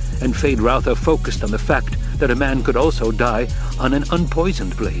inexorably, and Feyd-Rautha focused on the fact that a man could also die on an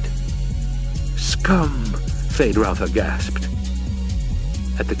unpoisoned blade. Scum! Feyd-Rautha gasped.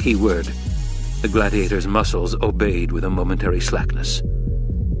 At the key word, the gladiator's muscles obeyed with a momentary slackness.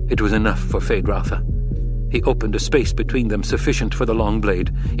 It was enough for Feyd-Rautha. He opened a space between them sufficient for the long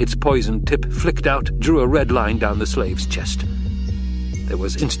blade. Its poisoned tip flicked out, drew a red line down the slave's chest. There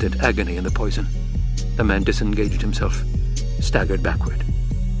was instant agony in the poison. The man disengaged himself, staggered backward.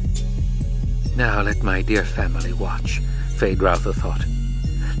 Now let my dear family watch, Feyd-Rautha thought.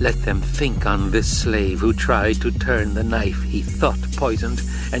 Let them think on this slave who tried to turn the knife he thought poisoned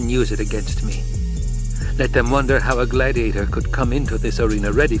and use it against me. Let them wonder how a gladiator could come into this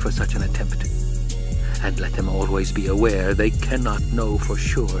arena ready for such an attempt. And let them always be aware they cannot know for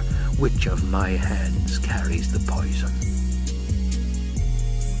sure which of my hands carries the poison.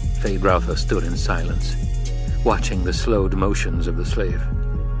 Feyd-Rautha stood in silence, watching the slowed motions of the slave.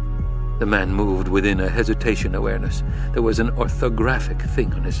 The man moved within a hesitation awareness. There was an orthographic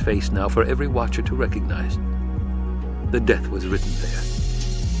thing on his face now for every watcher to recognize. The death was written there.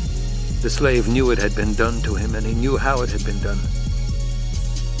 The slave knew it had been done to him, and he knew how it had been done.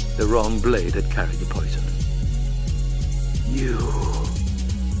 The wrong blade had carried the poison. You,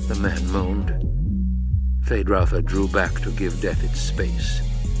 the man moaned. Feyd-Rautha drew back to give death its space.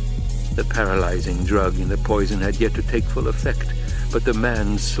 The paralyzing drug in the poison had yet to take full effect, but the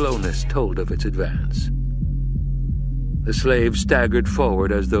man's slowness told of its advance. The slave staggered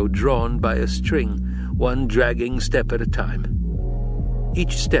forward as though drawn by a string, one dragging step at a time.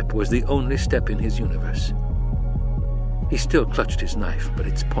 Each step was the only step in his universe. He still clutched his knife, but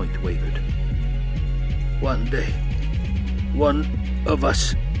its point wavered. One day, one of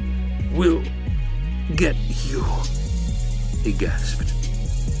us will get you, he gasped.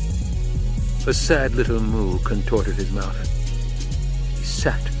 A sad little moo contorted his mouth. He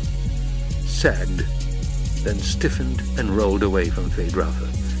sat, sagged, then stiffened and rolled away from Feyd-Rautha,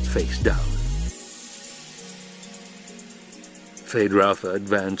 face down. Feyd-Rautha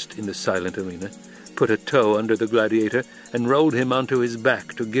advanced in the silent arena, put a toe under the gladiator, and rolled him onto his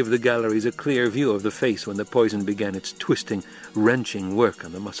back to give the galleries a clear view of the face when the poison began its twisting, wrenching work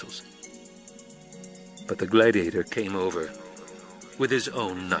on the muscles. But the gladiator came over with his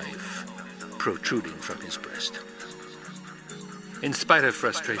own knife protruding from his breast. In spite of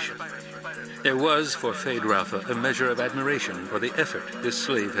frustration, there was for Feyd-Rautha a measure of admiration for the effort this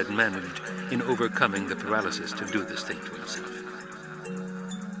slave had managed in overcoming the paralysis to do this thing to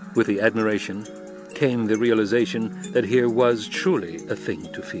himself. With the admiration came the realization that here was truly a thing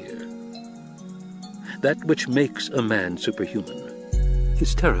to fear. That which makes a man superhuman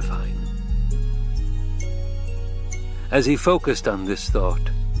is terrifying. As he focused on this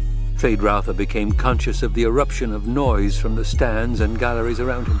thought, Feyd-Rautha became conscious of the eruption of noise from the stands and galleries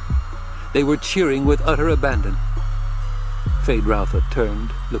around him. They were cheering with utter abandon. Feyd-Rautha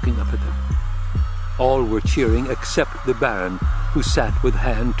turned, looking up at them. All were cheering except the Baron, who sat with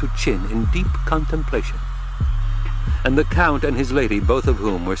hand to chin in deep contemplation. And the Count and his lady, both of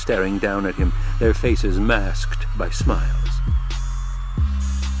whom were staring down at him, their faces masked by smiles.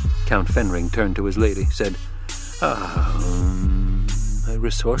 Count Fenring turned to his lady, said, a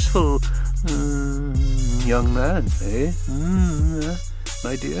resourceful young man, eh?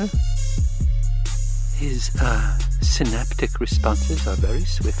 My dear? His synaptic responses are very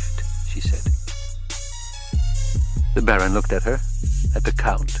swift, she said. The Baron looked at her, at the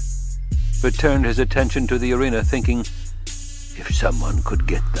Count, but turned his attention to the arena, thinking, if someone could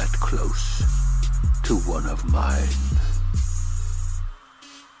get that close to one of mine.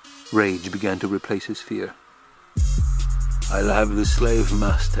 Rage began to replace his fear. I'll have the slave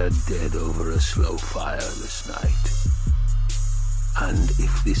master dead over a slow fire this night. And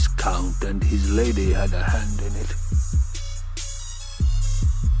if this Count and his lady had a hand in it.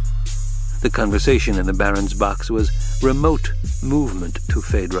 The conversation in the Baron's box was remote movement to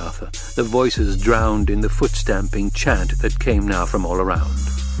Feyd-Rautha, the voices drowned in the foot-stamping chant that came now from all around.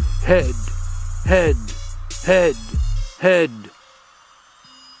 Head, head, head, head.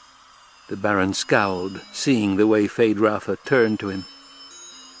 The Baron scowled, seeing the way Feyd-Rautha turned to him.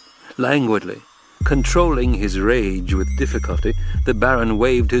 Languidly, controlling his rage with difficulty, the Baron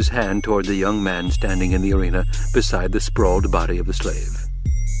waved his hand toward the young man standing in the arena beside the sprawled body of the slave.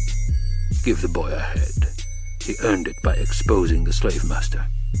 Give the boy a head. He earned it by exposing the slave master.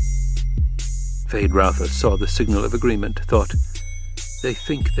 Feyd-Rautha saw the signal of agreement, thought, they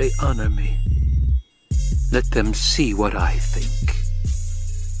think they honor me. Let them see what I think.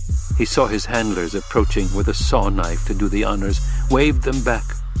 He saw his handlers approaching with a saw knife to do the honors, waved them back,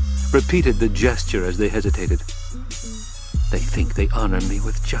 repeated the gesture as they hesitated. They think they honor me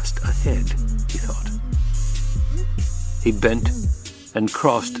with just a head, he thought. He bent and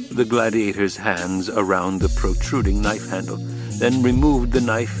crossed the gladiator's hands around the protruding knife handle, then removed the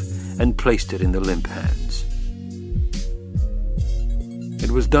knife and placed it in the limp hands.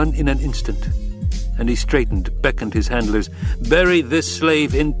 It was done in an instant, and he straightened, beckoned his handlers. Bury this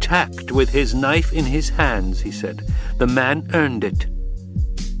slave intact with his knife in his hands, he said. The man earned it.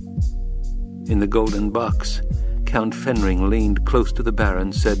 In the golden box, Count Fenring leaned close to the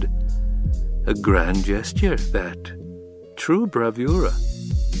Baron, said, a grand gesture, that. true bravura.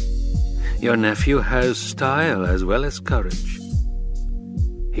 Your nephew has style as well as courage.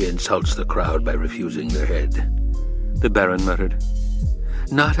 He insults the crowd by refusing their head, the Baron muttered.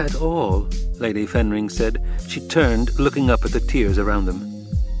 Not at all, Lady Fenring said. She turned, looking up at the tiers around them.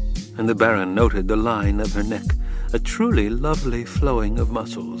 And the Baron noted the line of her neck, a truly lovely flowing of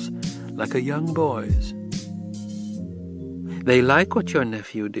muscles, like a young boy's. They like what your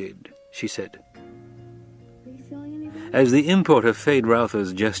nephew did, she said. As the import of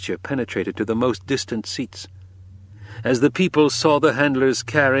Feyd-Rautha's gesture penetrated to the most distant seats, as the people saw the handlers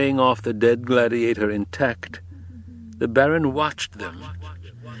carrying off the dead gladiator intact, the Baron watched them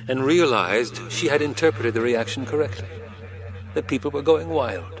and realized she had interpreted the reaction correctly. The people were going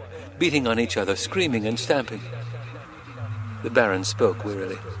wild, beating on each other, screaming and stamping. The Baron spoke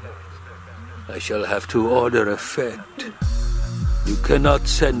wearily. I shall have to order a fete. You cannot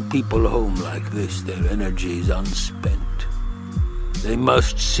send people home like this. Their energy is unspent. They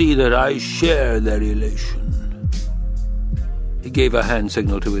must see that I share their elation. He gave a hand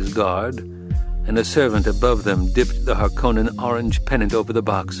signal to his guard, and a servant above them dipped the Harkonnen orange pennant over the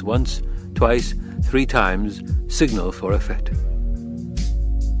box once, twice, 3 times, signal for a fete.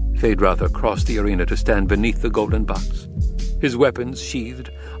 Feyd-Rautha crossed the arena to stand beneath the golden box, his weapons sheathed,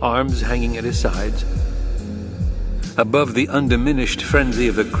 arms hanging at his sides. Above the undiminished frenzy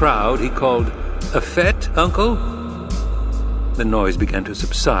of the crowd, he called, "A fete, Uncle?" The noise began to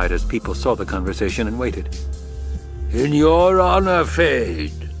subside as people saw the conversation and waited. "In your honor,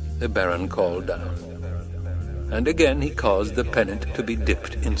 Feyd," the Baron called down. And again he caused the pennant to be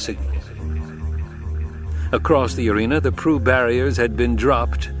dipped in signal. Across the arena, the Prue barriers had been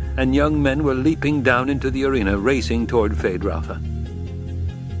dropped, and young men were leaping down into the arena, racing toward Feyd-Rautha.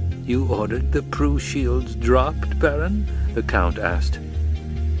 You ordered the Prue shields dropped, Baron? The Count asked.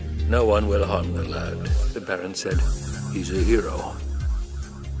 No one will harm the lad, the Baron said. He's a hero.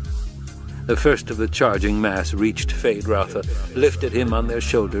 The first of the charging mass reached Feyd-Rautha, lifted him on their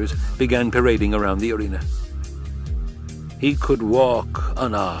shoulders, began parading around the arena. He could walk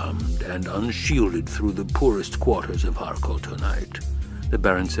unarmed and unshielded through the poorest quarters of Harkol tonight, the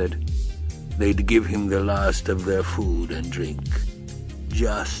Baron said. They'd give him the last of their food and drink,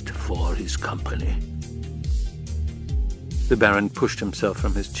 just for his company. The Baron pushed himself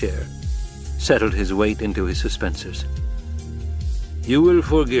from his chair, settled his weight into his suspensors. You will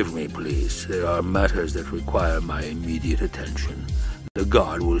forgive me, please. There are matters that require my immediate attention. The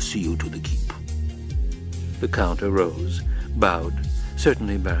guard will see you to the keep. The Count arose, bowed.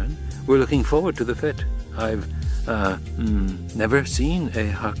 Certainly, Baron. We're looking forward to the fete. I've, never seen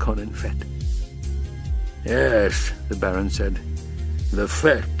a Harkonnen fete. Yes, the Baron said. The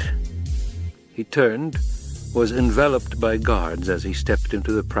fete. He turned, was enveloped by guards as he stepped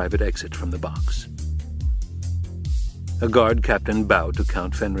into the private exit from the box. A guard captain bowed to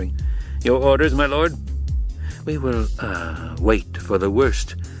Count Fenring. Your orders, my lord? We will, wait for the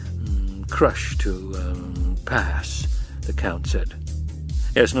worst crush to, pass, the Count said.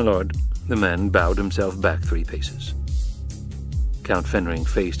 Yes, my lord. The man bowed himself back 3 paces. Count Fenring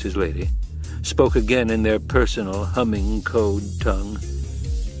faced his lady, spoke again in their personal, humming code tongue.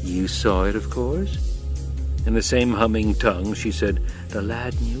 You saw it, of course? In the same humming tongue, she said, the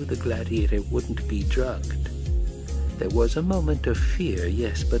lad knew the gladiator wouldn't be drugged. There was a moment of fear,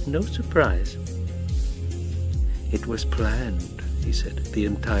 yes, but no surprise. It was planned, he said, the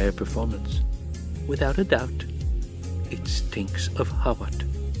entire performance. Without a doubt. It stinks of Hawat.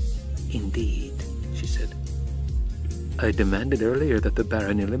 Indeed, she said. I demanded earlier that the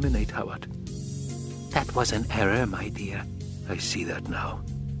Baron eliminate Hawat. That was an error, my dear. I see that now.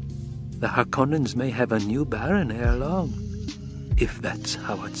 The Harkonnens may have a new Baron ere long, if that's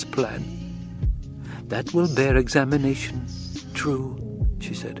Hawat's plan. That will bear examination. True,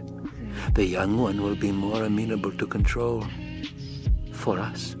 she said. The young one will be more amenable to control. For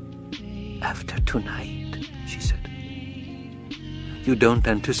us. After tonight, she said. You don't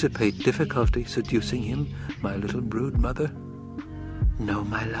anticipate difficulty seducing him, my little brood mother? No,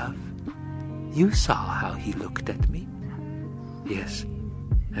 my love. You saw how he looked at me. Yes,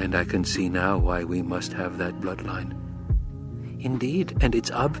 and I can see now why we must have that bloodline. Indeed, and it's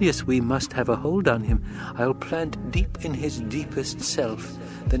obvious we must have a hold on him. I'll plant deep in his deepest self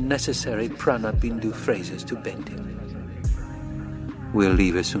the necessary prana-bindu phrases to bend him. We'll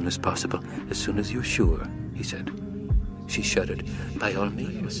leave as soon as possible, as soon as you're sure, he said. She shuddered. By all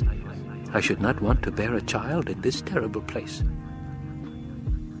means. I should not want to bear a child in this terrible place.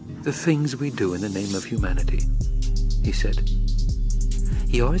 The things we do in the name of humanity, he said.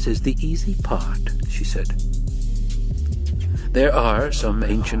 Yours is the easy part, she said. There are some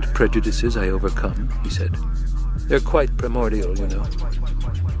ancient prejudices I overcome, he said. They're quite primordial, you know.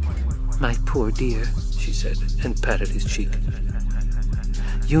 My poor dear, she said, and patted his cheek.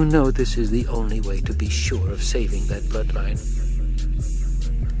 You know this is the only way to be sure of saving that bloodline.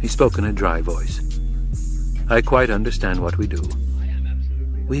 He spoke in a dry voice. I quite understand what we do.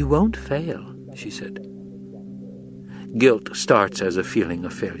 We won't fail, she said. Guilt starts as a feeling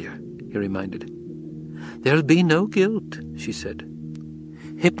of failure, he reminded. There'll be no guilt, she said.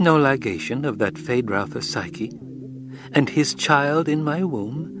 Hypnoligation of that Phaedrautha psyche, and his child in my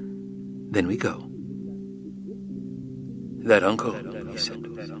womb, then we go. That uncle, he said.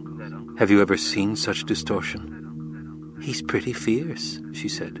 Have you ever seen such distortion? He's pretty fierce, she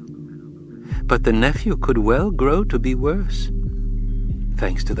said. But the nephew could well grow to be worse,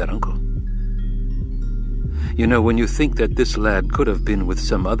 thanks to that uncle. You know, when you think that this lad could have been with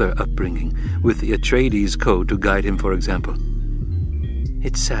some other upbringing, with the Atreides code to guide him, for example.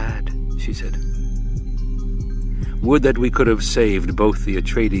 It's sad, she said. Would that we could have saved both the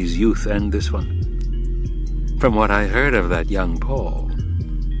Atreides youth and this one. From what I heard of that young Paul,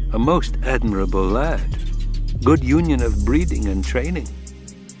 a most admirable lad, good union of breeding and training.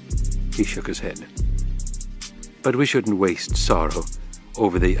 He shook his head. But we shouldn't waste sorrow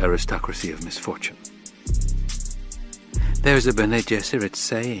over the aristocracy of misfortune. There's a Bene Gesserit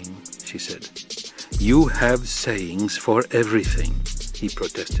saying, she said. You have sayings for everything, he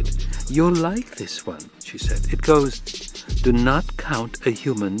protested. You'll like this one, she said. It goes, do not count a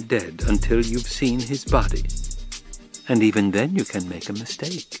human dead until you've seen his body. And even then you can make a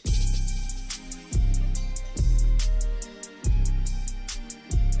mistake.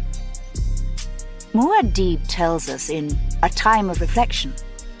 Muad'Dib tells us in A Time of Reflection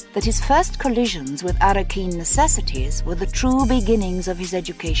that his first collisions with Arrakeen necessities were the true beginnings of his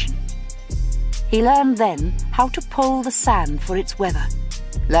education. He learned then how to pole the sand for its weather,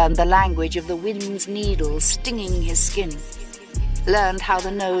 learned the language of the wind's needle stinging his skin, learned how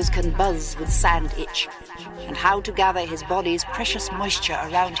the nose can buzz with sand itch, and how to gather his body's precious moisture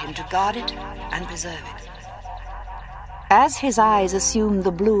around him to guard it and preserve it. As his eyes assumed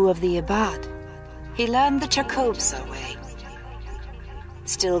the blue of the Ibad, he learned the Chakobsa way.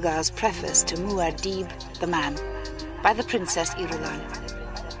 Stilgar's preface to Muad'Dib the Man by the Princess Irulan.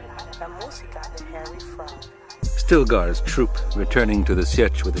 Stilgar's troop, returning to the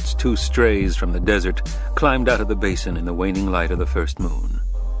Sietch with its 2 strays from the desert, climbed out of the basin in the waning light of the first moon.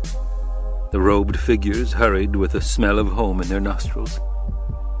 The robed figures hurried with the smell of home in their nostrils.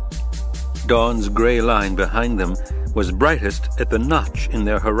 Dawn's gray line behind them was brightest at the notch in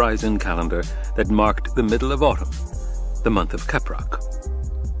their horizon calendar that marked the middle of autumn, the month of Caprock.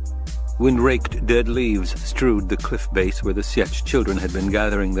 Wind-raked dead leaves strewed the cliff base where the Sietch children had been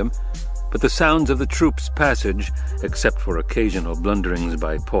gathering them, but the sounds of the troops' passage, except for occasional blunderings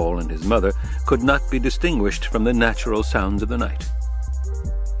by Paul and his mother, could not be distinguished from the natural sounds of the night.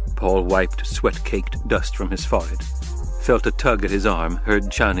 Paul wiped sweat-caked dust from his forehead, felt a tug at his arm, heard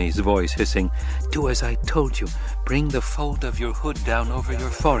Chani's voice hissing, "Do as I told you. Bring the fold of your hood down over your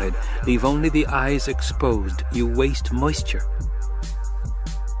forehead. Leave only the eyes exposed. You waste moisture."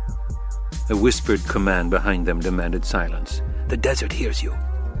 A whispered command behind them demanded silence. "The desert hears you."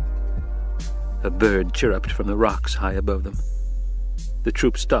 A bird chirruped from the rocks high above them. The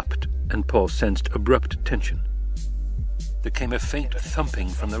troop stopped, and Paul sensed abrupt tension. There came a faint thumping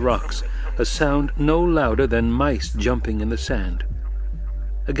from the rocks, a sound no louder than mice jumping in the sand.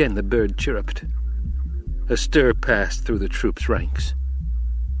 Again the bird chirruped. A stir passed through the troop's ranks.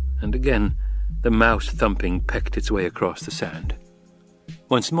 And again the mouse thumping pecked its way across the sand.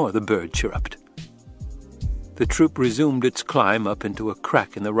 Once more the bird chirruped. The troop resumed its climb up into a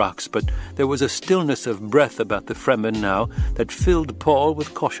crack in the rocks, but there was a stillness of breath about the Fremen now that filled Paul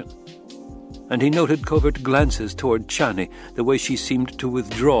with caution. And he noted covert glances toward Chani, the way she seemed to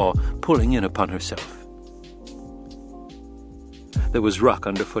withdraw, pulling in upon herself. There was rock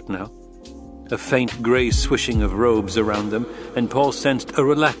underfoot now, a faint gray swishing of robes around them, and Paul sensed a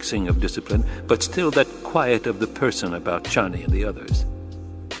relaxing of discipline, but still that quiet of the person about Chani and the others.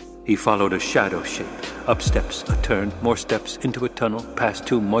 He followed a shadow shape, up steps, a turn, more steps, into a tunnel, past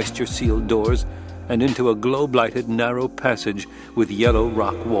 2 moisture-sealed doors, and into a globe-lighted narrow passage with yellow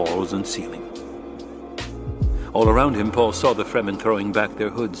rock walls and ceiling. All around him, Paul saw the Fremen throwing back their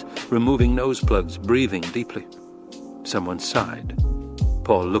hoods, removing nose plugs, breathing deeply. Someone sighed.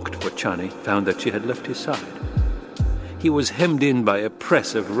 Paul looked for Chani, found that she had left his side. He was hemmed in by a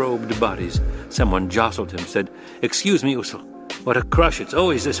press of robed bodies. Someone jostled him, said, "Excuse me, Usul. What a crush, it's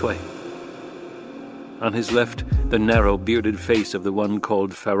always this way." On his left, the narrow, bearded face of the one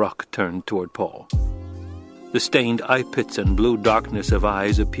called Farok turned toward Paul. The stained eye pits and blue darkness of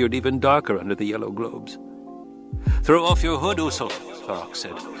eyes appeared even darker under the yellow globes. "Throw off your hood, Usul," Farrak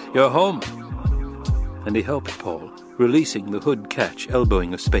said. "You're home." And he helped Paul, releasing the hood catch,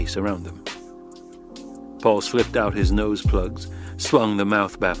 elbowing a space around them. Paul slipped out his nose plugs, swung the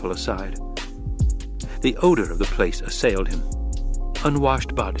mouth baffle aside. The odor of the place assailed him.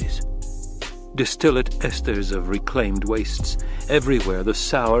 Unwashed bodies. Distillate esters of reclaimed wastes. Everywhere the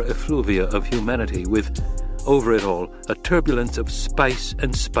sour effluvia of humanity with, over it all, a turbulence of spice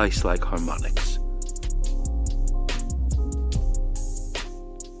and spice-like harmonics.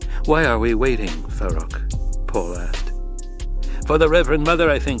 "Why are we waiting, Farrak?" Paul asked. "For the Reverend Mother,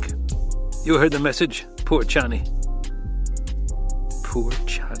 I think. You heard the message? Poor Chani." "Poor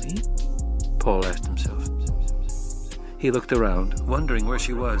Chani?" Paul asked himself. He looked around, wondering where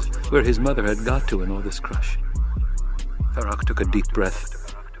she was, where his mother had got to in all this crush. Farrak took a deep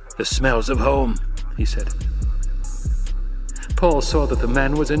breath. "The smells of home," he said. Paul saw that the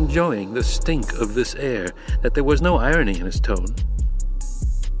man was enjoying the stink of this air, that there was no irony in his tone.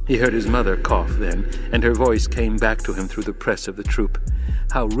 He heard his mother cough then, and her voice came back to him through the press of the troop.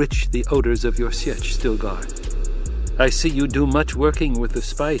 "How rich the odors of your sietch, Stilgar. I see you do much working with the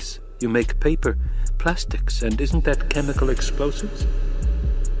spice. You make paper, plastics, and isn't that chemical explosives?"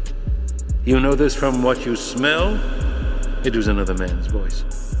 "You know this from what you smell?" It was another man's voice.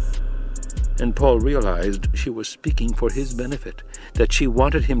 And Paul realized she was speaking for his benefit, that she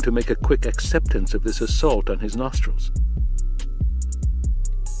wanted him to make a quick acceptance of this assault on his nostrils.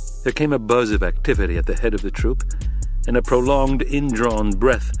 There came a buzz of activity at the head of the troop, and a prolonged, indrawn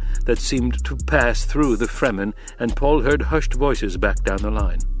breath that seemed to pass through the Fremen, and Paul heard hushed voices back down the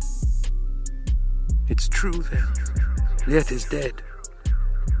line. "It's true, then. Liet is dead."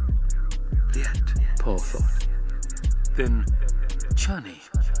 Liet, Paul thought. Then Chani,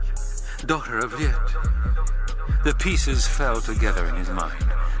 daughter of Liet. The pieces fell together in his mind.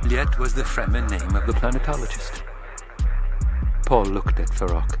 Liet was the Fremen name of the planetologist. Paul looked at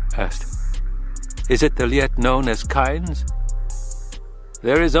Farrak, asked, "Is it the Liet known as Kynes?"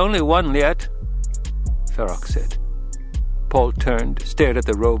 "There is only one Liet," Farrak said. Paul turned, stared at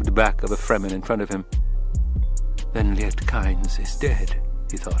the robed back of a Fremen in front of him. "Then Liet Kynes is dead,"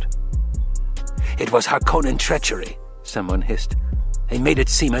 he thought. "It was Harkonnen treachery," someone hissed. "They made it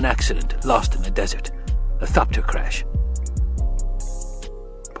seem an accident, lost in the desert. A thopter crash."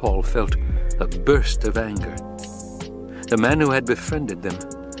 Paul felt a burst of anger. The man who had befriended them,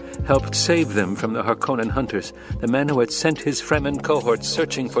 helped save them from the Harkonnen hunters, the man who had sent his Fremen cohorts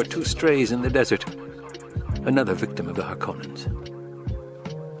searching for two strays in the desert, another victim of the Harkonnens.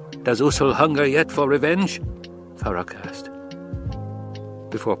 "Does Usul hunger yet for revenge?" Farrak asked.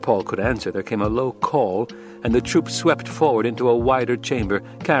 Before Paul could answer, there came a low call, and the troop swept forward into a wider chamber,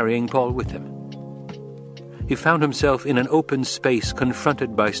 carrying Paul with them. He found himself in an open space,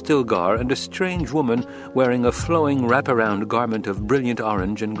 confronted by Stilgar and a strange woman wearing a flowing wraparound garment of brilliant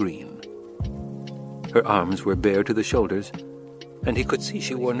orange and green. Her arms were bare to the shoulders, and he could see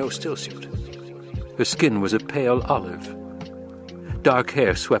she wore no stillsuit. Her skin was a pale olive. Dark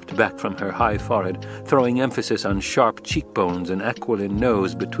hair swept back from her high forehead, throwing emphasis on sharp cheekbones and aquiline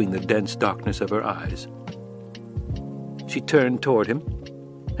nose between the dense darkness of her eyes. She turned toward him,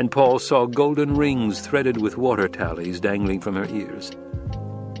 and Paul saw golden rings threaded with water tallies dangling from her ears.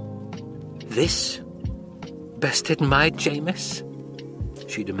 "This bested my Jameis?"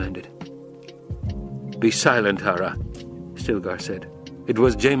 she demanded. "Be silent, Hara," Stilgar said. "It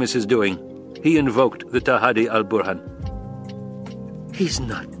was Jameis's doing. He invoked the Tahadi al-Burhan." "He's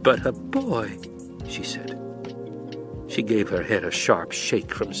not but a boy," she said. She gave her head a sharp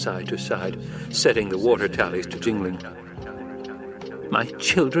shake from side to side, setting the water tallies to jingling. "My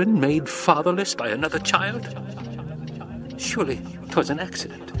children made fatherless by another child? Surely 'twas an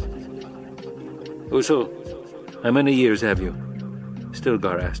accident." "Usul, how many years have you?"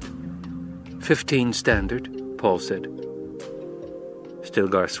 Stilgar asked. 15 standard, Paul said.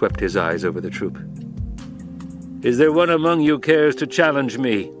 Stilgar swept his eyes over the troop. "Is there one among you cares to challenge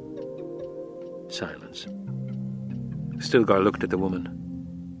me?" Silence. Stilgar looked at the woman.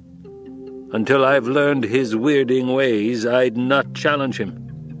 "Until I've learned his weirding ways, I'd not challenge him."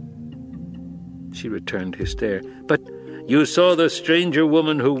 She returned his stare. "But you saw the stranger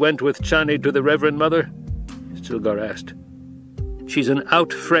woman who went with Chani to the Reverend Mother?" Stilgar asked. "She's an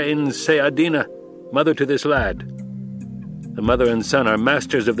out-frain Sayadina, mother to this lad. The mother and son are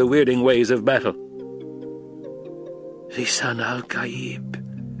masters of the weirding ways of battle." "Lisan al-Gaib,"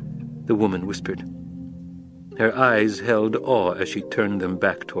 the woman whispered. Her eyes held awe as she turned them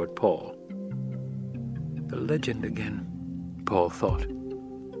back toward Paul. The legend again, Paul thought.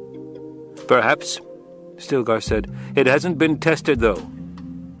 "Perhaps," Stilgar said. "It hasn't been tested, though.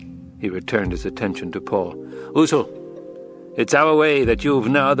 He returned his attention to Paul. Usul, it's our way that you've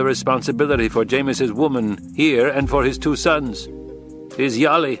now the responsibility for James's woman here and for his 2 sons. His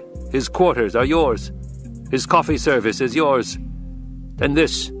yali, his quarters are yours. His coffee service is yours. And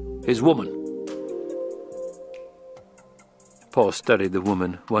this, his woman. Paul studied the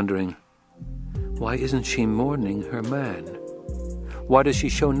woman, wondering, why isn't she mourning her man? Why does she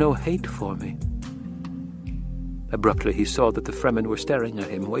show no hate for me? Abruptly he saw that the Fremen were staring at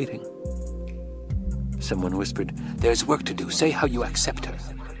him, waiting. Someone whispered, "There's work to do. Say how you accept her."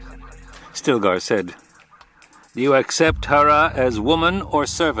 Stilgar said, "Do you accept Hara as woman or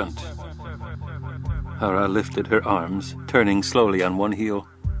servant?" Hara lifted her arms, turning slowly on one heel.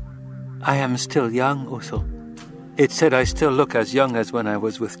 "I am still young, Usul. It said I still look as young as when I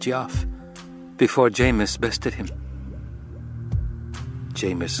was with Giaf, before Jameis bested him."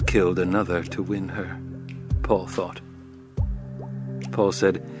 Jameis killed another to win her, Paul thought. Paul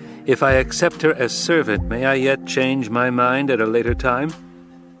said, "If I accept her as servant, may I yet change my mind at a later time?"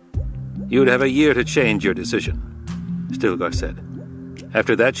 "You'd have a year to change your decision," Stilgar said.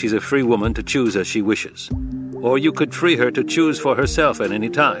 "After that, she's a free woman to choose as she wishes. Or you could free her to choose for herself at any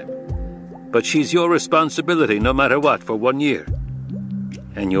time. But she's your responsibility no matter what for 1 year.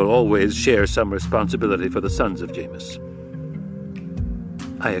 And you'll always share some responsibility for the sons of Jameis."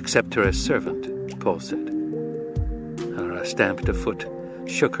 "I accept her as servant," Paul said. Hara stamped a foot,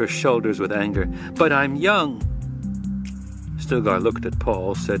 shook her shoulders with anger. "But I'm young." Stilgar looked at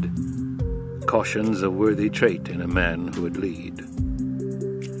Paul, said, "Caution's a worthy trait in a man who would lead."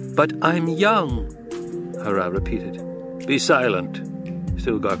 "But I'm young," Hara repeated. "Be silent,"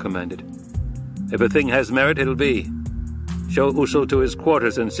 Stilgar commanded. "If a thing has merit, it'll be. Show Usul to his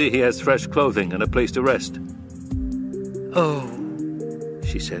quarters and see he has fresh clothing and a place to rest." "Oh,"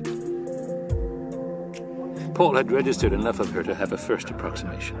 she said. Paul had registered enough of her to have a first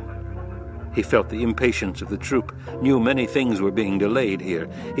approximation. He felt the impatience of the troop, knew many things were being delayed here.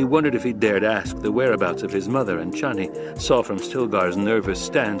 He wondered if he dared ask the whereabouts of his mother and Chani, saw from Stilgar's nervous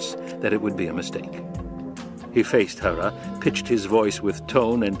stance that it would be a mistake. He faced Hara, pitched his voice with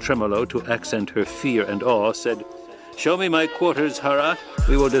tone and tremolo to accent her fear and awe, said, "Show me my quarters, Hara.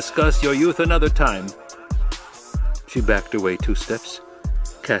 We will discuss your youth another time." She backed away 2 steps,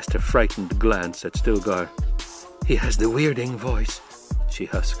 cast a frightened glance at Stilgar. "He has the weirding voice," she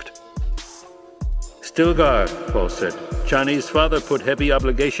husked. "Stilgar," Paul said, "Chani's father put heavy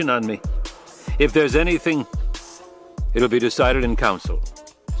obligation on me. If there's anything, it'll be decided in council."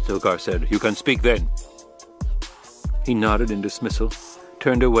 Stilgar said, "You can speak then." He nodded in dismissal,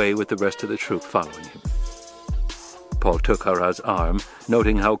 turned away with the rest of the troop following him. Paul took Hara's arm,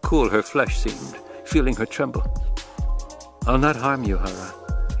 noting how cool her flesh seemed, feeling her tremble. "I'll not harm you, Hara,"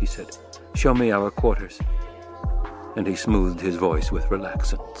 he said. "Show me our quarters." And he smoothed his voice with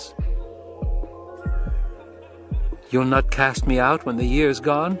relaxance. "You'll not cast me out when the year's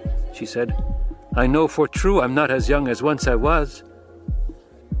gone?" she said. "I know for true I'm not as young as once I was."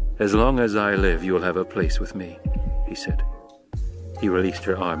 "As long as I live, you'll have a place with me," he said. He released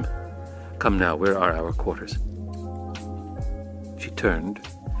her arm. "Come now, where are our quarters?" She turned,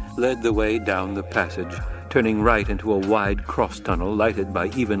 led the way down the passage, turning right into a wide cross-tunnel lighted by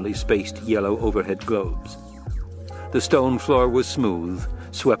evenly spaced yellow overhead globes. The stone floor was smooth,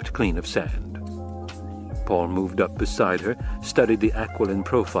 swept clean of sand. Paul moved up beside her, studied the aquiline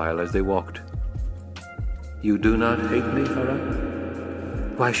profile as they walked. "You do not hate me, Hara?"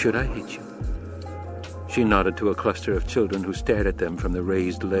 "Why should I hate you?" She nodded to a cluster of children who stared at them from the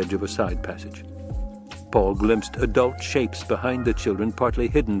raised ledge of a side passage. Paul glimpsed adult shapes behind the children, partly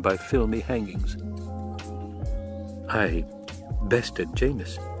hidden by filmy hangings. "I bested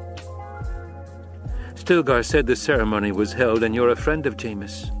Jameis." "Stilgar said the ceremony was held and you're a friend of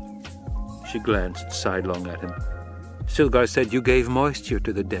Jameis." She glanced sidelong at him. "Stilgar said you gave moisture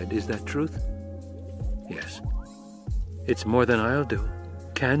to the dead. Is that truth?" "Yes." "It's more than I'll do,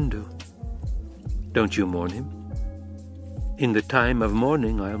 can do." "Don't you mourn him?" "In the time of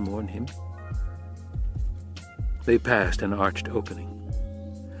mourning, I'll mourn him." They passed an arched opening.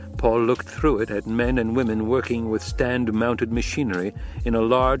 Paul looked through it at men and women working with stand-mounted machinery in a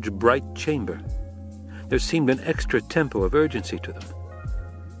large, bright chamber. There seemed an extra tempo of urgency to them.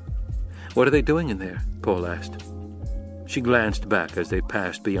 "What are they doing in there?" Paul asked. She glanced back as they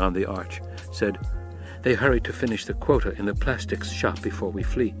passed beyond the arch, said, "They hurried to finish the quota in the plastics shop before we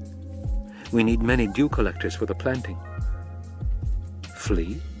flee. We need many dew collectors for the planting."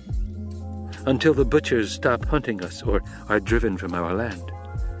 "Flee?" "Until the butchers stop hunting us or are driven from our land."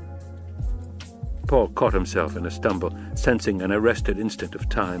 Paul caught himself in a stumble, sensing an arrested instant of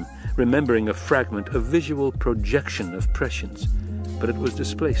time, remembering a fragment of visual projection of prescience, but it was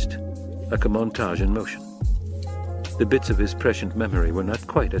displaced. like a montage in motion. The bits of his prescient memory were not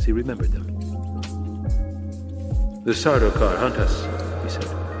quite as he remembered them. "The Sardaukar hunt us," he said.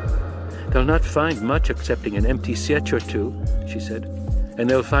 "They'll not find much excepting an empty sietch or two," she said, "and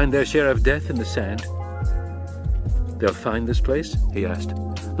they'll find their share of death in the sand." "They'll find this place?" he asked.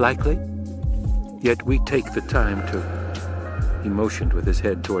 "Likely. Yet we take the time to..." He motioned with his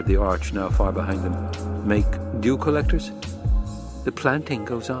head toward the arch now far behind them. "Make dew collectors? The planting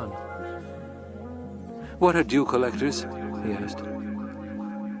goes on." "What are dew collectors?" he asked.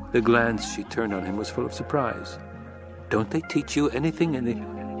 The glance she turned on him was full of surprise. "Don't they teach you anything in the...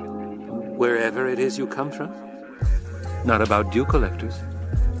 wherever it is you come from? Not about dew collectors?"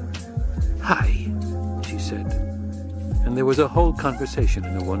 "Hi," she said, and there was a whole conversation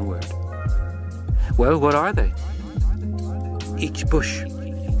in the one word. "Well, what are they?" "Each bush,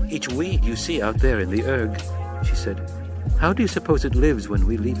 each weed you see out there in the erg," she said. "How do you suppose it lives when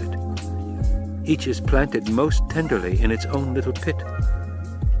we leave it? Each is planted most tenderly in its own little pit.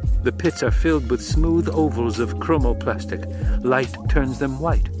 The pits are filled with smooth ovals of chromoplastic. Light turns them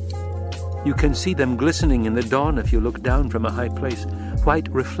white. You can see them glistening in the dawn if you look down from a high place. White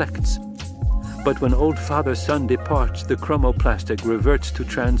reflects. But when old Father Sun departs, the chromoplastic reverts to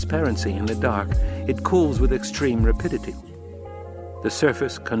transparency in the dark. It cools with extreme rapidity. The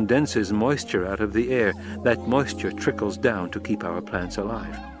surface condenses moisture out of the air. That moisture trickles down to keep our plants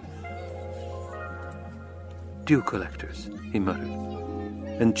alive." "Dew collectors," he muttered,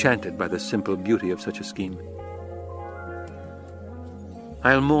 enchanted by the simple beauty of such a scheme.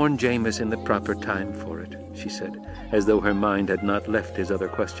 "I'll mourn Jameis in the proper time for it," she said, as though her mind had not left his other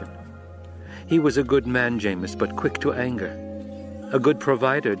question. "He was a good man, Jameis, but quick to anger. A good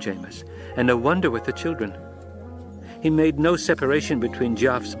provider, Jameis, and a wonder with the children. He made no separation between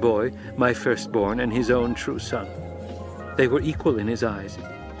Jaff's boy, my firstborn, and his own true son. They were equal in his eyes."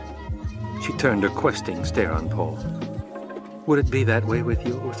 She turned a questing stare on Paul. "Would it be that way with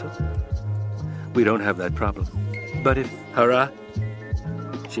you, Ursula?" "We don't have that problem. But if..." "Hurrah!"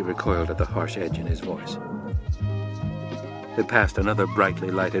 She recoiled at the harsh edge in his voice. They passed another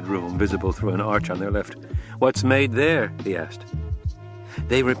brightly lighted room, visible through an arch on their left. "What's made there?" he asked.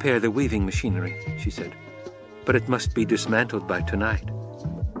 "They repair the weaving machinery," she said. "But it must be dismantled by tonight."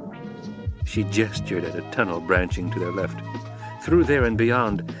 She gestured at a tunnel branching to their left. "Through there and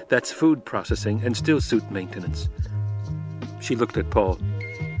beyond, that's food processing and still suit maintenance." She looked at Paul.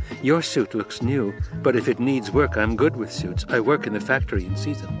 "Your suit looks new, but if it needs work, I'm good with suits. I work in the factory in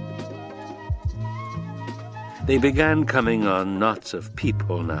season." They began coming on knots of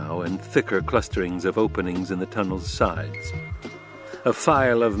people now and thicker clusterings of openings in the tunnel's sides. A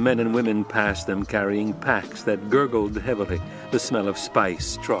file of men and women passed them carrying packs that gurgled heavily, the smell of spice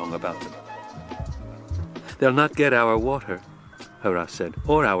strong about them. "They'll not get our water," Hurrah said,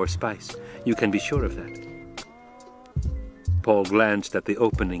 "or our spice. You can be sure of that." Paul glanced at the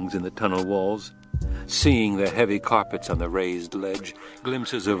openings in the tunnel walls, seeing the heavy carpets on the raised ledge,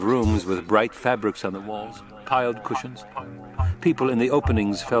 glimpses of rooms with bright fabrics on the walls, piled cushions. People in the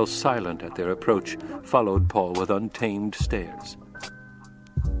openings fell silent at their approach, followed Paul with untamed stares.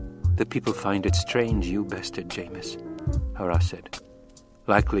 "The people find it strange you bested Jameis," Hurrah said.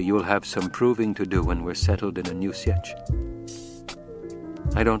 "Likely you'll have some proving to do when we're settled in a new sietch."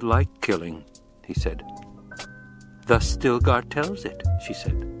 "I don't like killing," he said. "Thus Stilgar tells it," she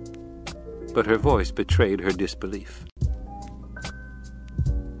said. But her voice betrayed her disbelief.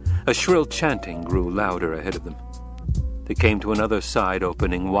 A shrill chanting grew louder ahead of them. They came to another side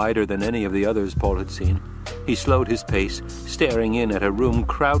opening, wider than any of the others Paul had seen. He slowed his pace, staring in at a room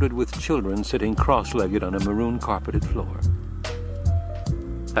crowded with children sitting cross-legged on a maroon-carpeted floor.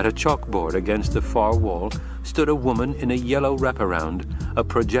 At a chalkboard against the far wall stood a woman in a yellow wraparound, a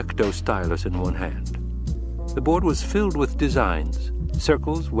projecto stylus in one hand. The board was filled with designs,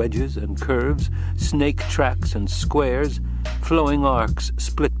 circles, wedges, and curves, snake tracks and squares, flowing arcs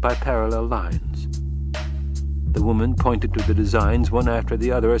split by parallel lines. The woman pointed to the designs one after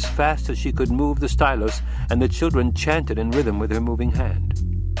the other as fast as she could move the stylus, and the children chanted in rhythm with her moving hand.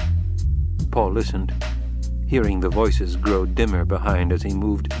 Paul listened, hearing the voices grow dimmer behind as he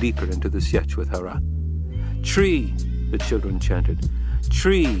moved deeper into the sietch with Hurrah. "Tree," the children chanted.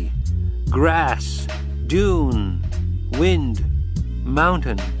 "Tree, grass, dune, wind,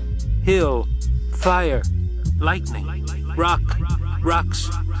 mountain, hill, fire, lightning, rock, rocks,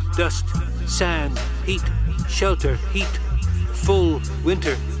 dust, sand, heat, shelter, heat, full,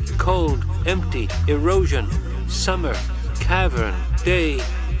 winter, cold, empty, erosion, summer, cavern, day,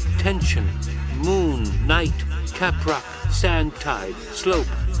 tension, moon, night, caprock, sand tide, slope,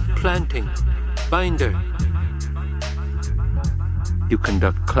 planting, binder." You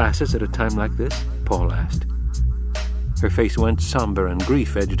conduct classes at a time like this? Paul asked. Her face went somber and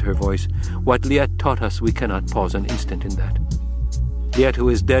grief edged her voice. What Liet taught us, we cannot pause an instant in that. Liet who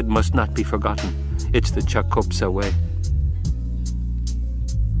is dead must not be forgotten. It's the Chakopsa way.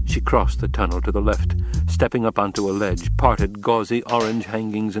 She crossed the tunnel to the left, stepping up onto a ledge, parted gauzy orange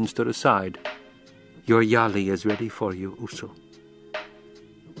hangings and stood aside. Your Yali is ready for you, Usul.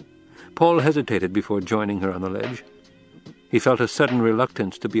 Paul hesitated before joining her on the ledge. He felt a sudden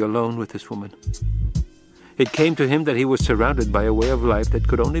reluctance to be alone with this woman. It came to him that he was surrounded by a way of life that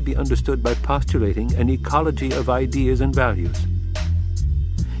could only be understood by postulating an ecology of ideas and values.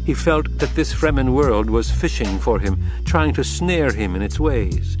 He felt that this Fremen world was fishing for him, trying to snare him in its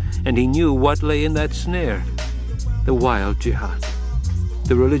ways, and he knew what lay in that snare. The wild jihad.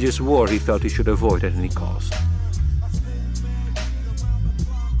 The religious war he felt he should avoid at any cost.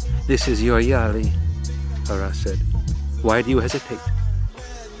 This is your Yali, Hara said. Why do you hesitate?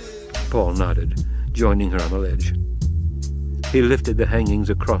 Paul nodded, joining her on the ledge. He lifted the hangings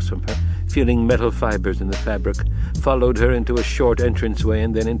across from her, feeling metal fibers in the fabric, followed her into a short entranceway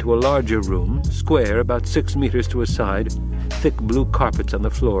and then into a larger room, square, about 6 meters to a side, thick blue carpets on the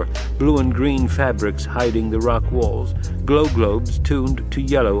floor, blue and green fabrics hiding the rock walls, glow globes tuned to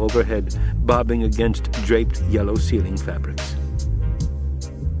yellow overhead, bobbing against draped yellow ceiling fabrics.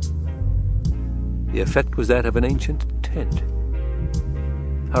 The effect was that of an ancient tent.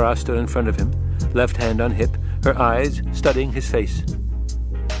 Hara stood in front of him, left hand on hip, her eyes studying his face.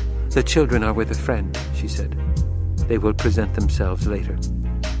 The children are with a friend, she said. They will present themselves later.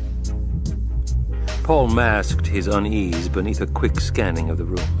 Paul masked his unease beneath a quick scanning of the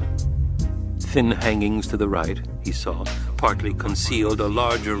room. Thin hangings to the right, he saw, partly concealed a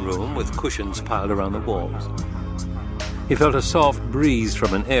larger room with cushions piled around the walls. He felt a soft breeze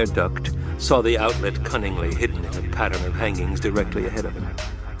from an air duct, saw the outlet cunningly hidden in a pattern of hangings directly ahead of him.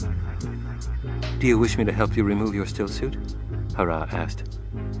 Do you wish me to help you remove your stillsuit? Hara asked.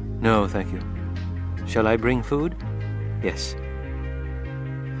 No, thank you. Shall I bring food? Yes.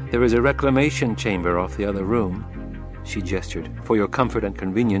 There is a reclamation chamber off the other room, she gestured, for your comfort and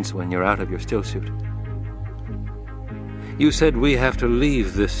convenience when you're out of your stillsuit. You said we have to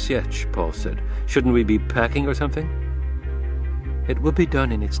leave this sietch, Paul said. Shouldn't we be packing or something? It will be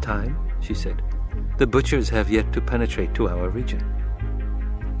done in its time, she said. The butchers have yet to penetrate to our region.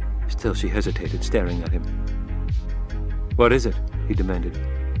 Still she hesitated, staring at him. What is it? He demanded.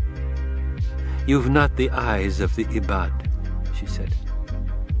 You've not the eyes of the Ibad, she said.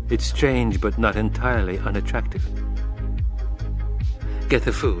 It's strange, but not entirely unattractive. Get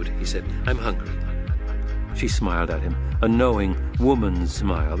the food, he said. I'm hungry. She smiled at him, a knowing woman's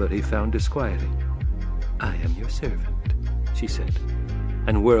smile that he found disquieting. I am your servant, she said,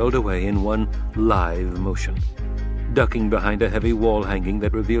 and whirled away in one lithe motion, ducking behind a heavy wall hanging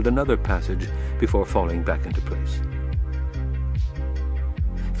that revealed another passage before falling back into place.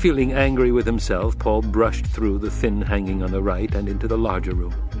 Feeling angry with himself, Paul brushed through the thin hanging on the right and into the larger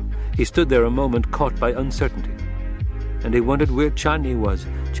room. He stood there a moment caught by uncertainty, and he wondered where Chani was,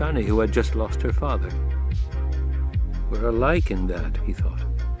 Chani who had just lost her father. We're alike in that, he thought.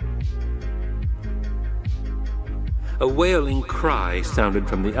 A wailing cry sounded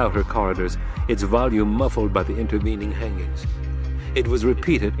from the outer corridors, its volume muffled by the intervening hangings. It was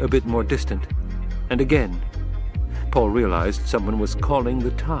repeated, a bit more distant, and again. Paul realized someone was calling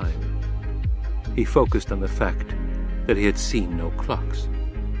the time. He focused on the fact that he had seen no clocks.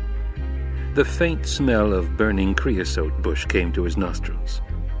 The faint smell of burning creosote bush came to his nostrils,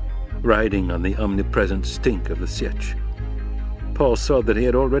 riding on the omnipresent stink of the sietch. Paul saw that he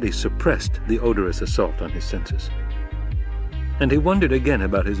had already suppressed the odorous assault on his senses. And he wondered again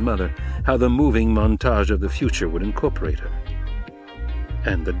about his mother, how the moving montage of the future would incorporate her,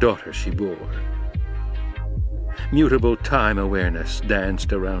 and the daughter she bore. Mutable time awareness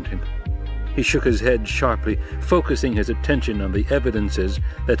danced around him. He shook his head sharply, focusing his attention on the evidences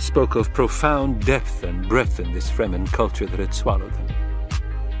that spoke of profound depth and breadth in this Fremen culture that had swallowed them,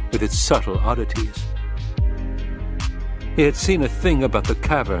 with its subtle oddities. He had seen a thing about the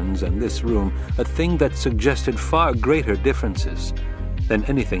caverns and this room, a thing that suggested far greater differences than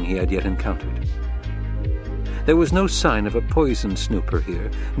anything he had yet encountered. There was no sign of a poison snooper here,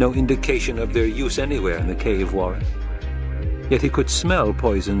 no indication of their use anywhere in the cave warren. Yet he could smell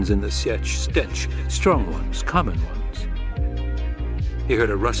poisons in the sietch stench, strong ones, common ones. He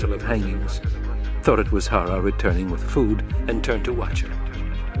heard a rustle of hangings, thought it was Hara returning with food, and turned to watch her.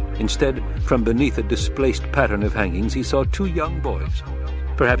 Instead, from beneath a displaced pattern of hangings, he saw 2 young boys,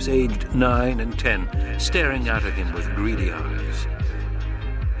 perhaps aged 9 and 10, staring out at him with greedy eyes.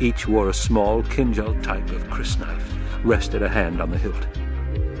 Each wore a small Kinjal type of crysknife, rested a hand on the hilt.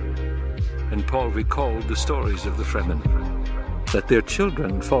 And Paul recalled the stories of the Fremen, that their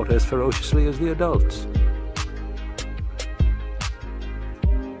children fought as ferociously as the adults.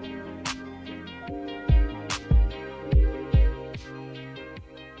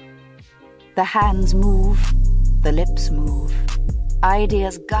 The hands move, the lips move.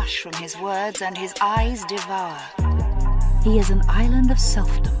 Ideas gush from his words and his eyes devour. He is an island of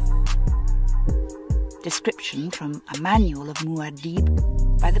selfdom. Description from a manual of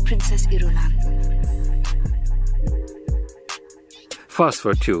Muad'Dib by the Princess Irulan.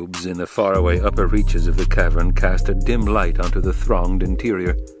 Phosphor tubes in the faraway upper reaches of the cavern cast a dim light onto the thronged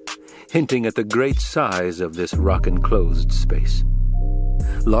interior, hinting at the great size of this rock-enclosed space.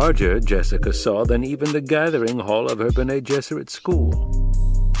 Larger, Jessica saw, than even the gathering hall of her Bene Gesserit school.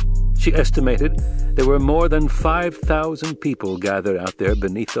 She estimated there were more than 5,000 people gathered out there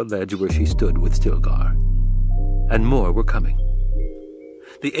beneath the ledge where she stood with Stilgar. And more were coming.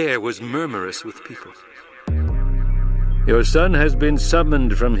 The air was murmurous with people. "Your son has been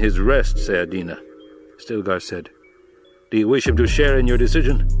summoned from his rest, Seadina," Stilgar said. "Do you wish him to share in your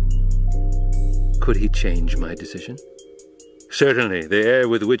decision?" Could he change my decision? "Certainly, the air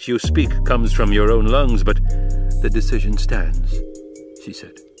with which you speak comes from your own lungs, but the decision stands," she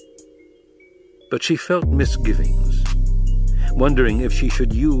said. But she felt misgivings, wondering if she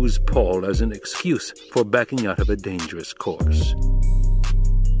should use Paul as an excuse for backing out of a dangerous course.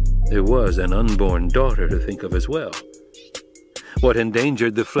 There was an unborn daughter to think of as well. What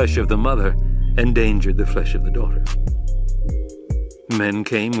endangered the flesh of the mother endangered the flesh of the daughter. Men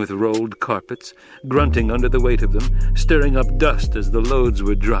came with rolled carpets, grunting under the weight of them, stirring up dust as the loads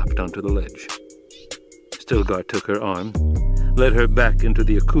were dropped onto the ledge. Stilgar took her arm, led her back into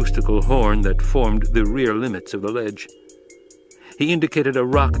the acoustical horn that formed the rear limits of the ledge. He indicated a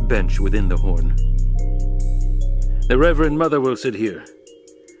rock bench within the horn. "The Reverend Mother will sit here,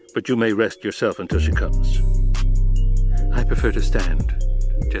 but you may rest yourself until she comes." "I prefer to stand,"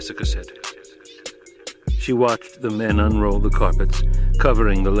 Jessica said. She watched the men unroll the carpets,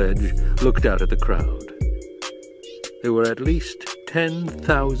 covering the ledge, looked out at the crowd. There were at least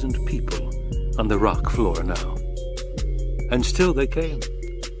 10,000 people on the rock floor now. And still they came.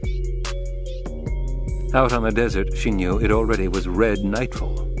 Out on the desert, she knew it already was red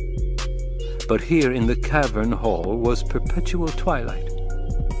nightfall. But here in the cavern hall was perpetual twilight,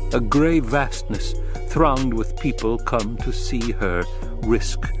 a gray vastness thronged with people come to see her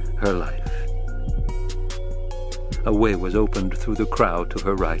risk her life. A way was opened through the crowd to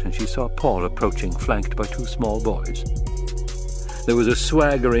her right, and she saw Paul approaching, flanked by two small boys. There was a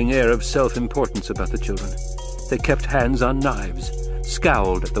swaggering air of self-importance about the children. They kept hands on knives,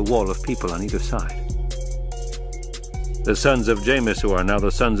 scowled at the wall of people on either side. "The sons of Jameis who are now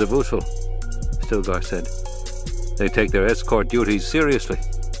the sons of Usul," Stilgar said. "They take their escort duties seriously."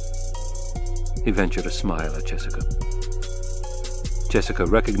 He ventured a smile at Jessica. Jessica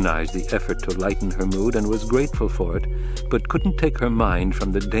recognized the effort to lighten her mood and was grateful for it, but couldn't take her mind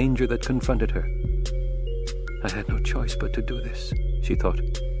from the danger that confronted her. "I had no choice but to do this," she thought.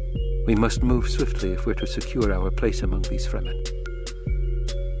 "We must move swiftly if we're to secure our place among these Fremen."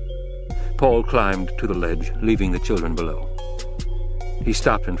 Paul climbed to the ledge, leaving the children below. He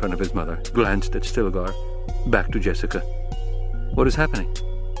stopped in front of his mother, glanced at Stilgar, back to Jessica. "What is happening?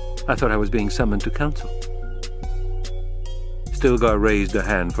 I thought I was being summoned to council." Stilgar raised a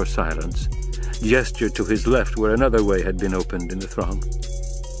hand for silence, gestured to his left where another way had been opened in the throng.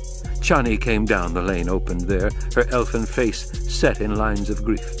 Chani came down the lane opened there, her elfin face set in lines of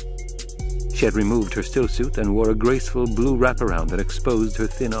grief. She had removed her stillsuit and wore a graceful blue wraparound that exposed her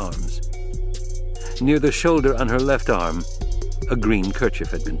thin arms. Near the shoulder on her left arm, a green kerchief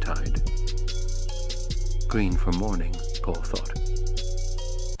had been tied. Green for mourning, Paul thought.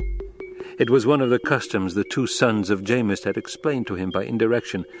 It was one of the customs the two sons of Jameis had explained to him by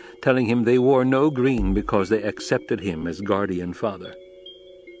indirection, telling him they wore no green because they accepted him as guardian father.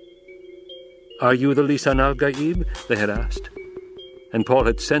 "Are you the Lisan al-Gaib?" they had asked. And Paul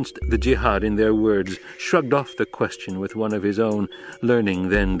had sensed the jihad in their words, shrugged off the question with one of his own, learning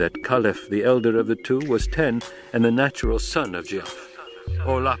then that Caliph, the elder of the two, was 10 and the natural son of Jiaf.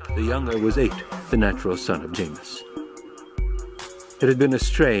 Orlap, the younger, was 8, the natural son of Jameis. It had been a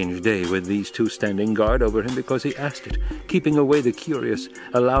strange day with these two standing guard over him because he asked it, keeping away the curious,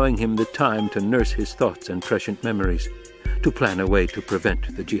 allowing him the time to nurse his thoughts and prescient memories, to plan a way to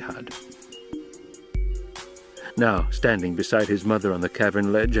prevent the jihad. Now, standing beside his mother on the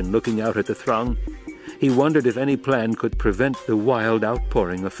cavern ledge and looking out at the throng, he wondered if any plan could prevent the wild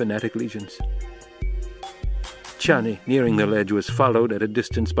outpouring of fanatic legions. Chani, nearing the ledge, was followed at a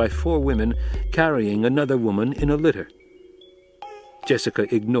distance by 4 women carrying another woman in a litter.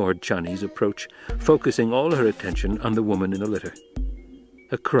 Jessica ignored Chani's approach, focusing all her attention on the woman in the litter.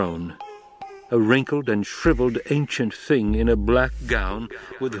 A crone, a wrinkled and shriveled ancient thing in a black gown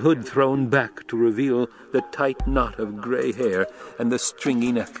with hood thrown back to reveal the tight knot of gray hair and the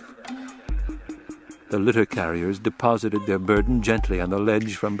stringy neck. The litter carriers deposited their burden gently on the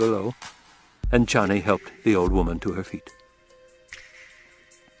ledge from below, and Chani helped the old woman to her feet.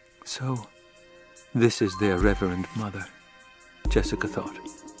 So, this is their reverend mother, Jessica thought.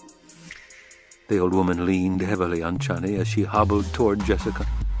 The old woman leaned heavily on Chani as she hobbled toward Jessica,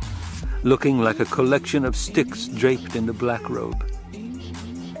 looking like a collection of sticks draped in the black robe.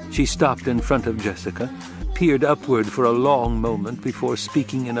 She stopped in front of Jessica, peered upward for a long moment before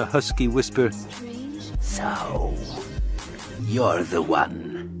speaking in a husky whisper. So, you're the one.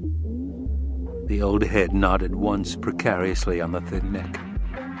 The old head nodded once precariously on the thin neck.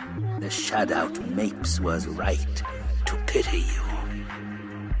 The Shadout Mapes was right to pity you.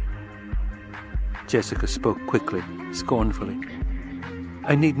 Jessica spoke quickly, scornfully.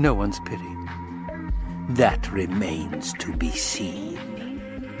 I need no one's pity. That remains to be seen,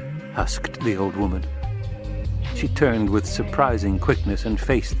 husked the old woman. She turned with surprising quickness and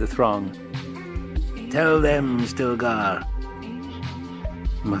faced the throng. Tell them, Stilgar.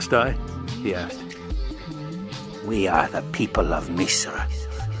 Must I? He asked. We are the people of Misr,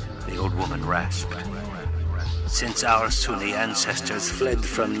 the old woman rasped. Since our Sunni ancestors fled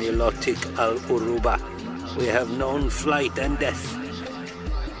from Nilotic al-Uruba, we have known flight and death.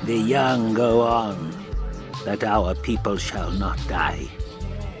 The young go on, that our people shall not die.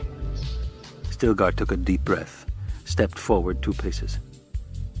 Stilgar took a deep breath, stepped forward 2 paces.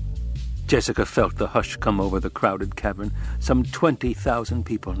 Jessica felt the hush come over the crowded cavern, some 20,000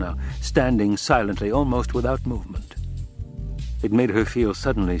 people now, standing silently, almost without movement. It made her feel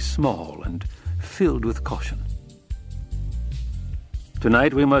suddenly small and filled with caution.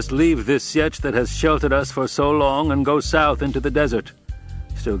 Tonight we must leave this sietch that has sheltered us for so long and go south into the desert,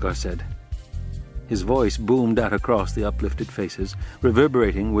 Stilgar said. His voice boomed out across the uplifted faces,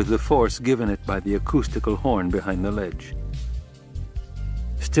 reverberating with the force given it by the acoustical horn behind the ledge.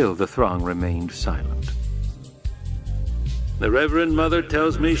 Still the throng remained silent. The Reverend Mother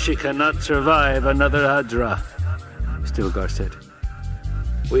tells me she cannot survive another Hajra, Stilgar said.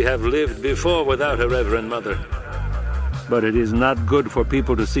 We have lived before without a Reverend Mother, but it is not good for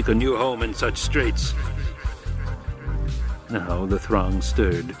people to seek a new home in such straits. Now the throng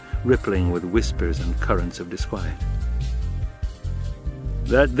stirred, rippling with whispers and currents of disquiet.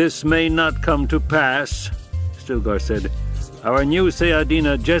 That this may not come to pass, Stilgar said, our new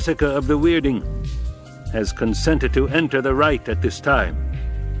Sayadina, Jessica of the Weirding, has consented to enter the rite at this time.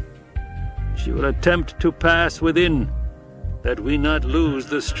 She will attempt to pass within, that we not lose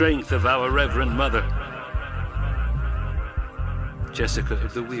the strength of our Reverend Mother. Jessica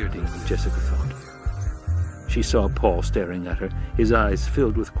of the Weirding, Jessica thought. She saw Paul staring at her, his eyes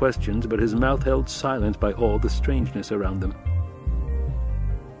filled with questions, but his mouth held silent by all the strangeness around them.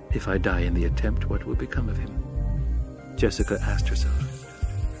 If I die in the attempt, what will become of him? Jessica asked herself.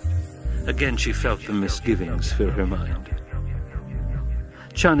 Again she felt the misgivings fill her mind.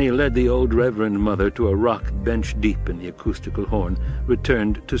 Chani led the old Reverend Mother to a rock bench deep in the acoustical horn,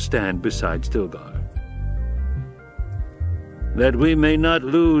 returned to stand beside Stilgar. That we may not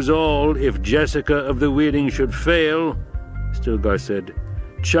lose all if Jessica of the Weirding should fail, Stilgar said,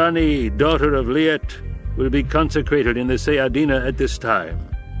 Chani, daughter of Liet, will be consecrated in the Sayadina at this time.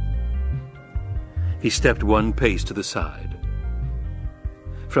 He stepped 1 pace to the side.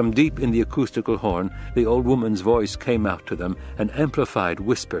 From deep in the acoustical horn, the old woman's voice came out to them, an amplified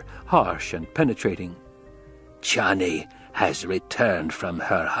whisper, harsh and penetrating. Chani has returned from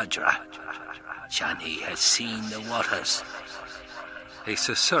her Hajra. Chani has seen the waters. A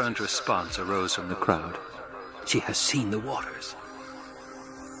susurrant response arose from the crowd. She has seen the waters.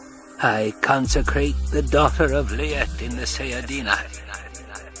 I consecrate the daughter of Liet in the Sayadina,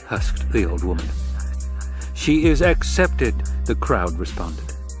 husked the old woman. She is accepted, the crowd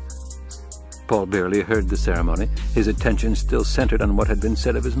responded. Paul barely heard the ceremony, his attention still centered on what had been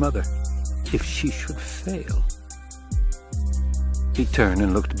said of his mother. If she should fail. He turned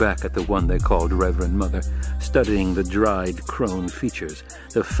and looked back at the one they called Reverend Mother, studying the dried crone features,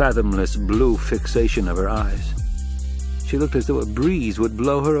 the fathomless blue fixation of her eyes. She looked as though a breeze would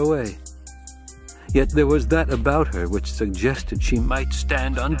blow her away. Yet there was that about her which suggested she might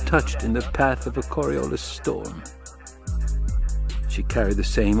stand untouched in the path of a Coriolis storm. She carried the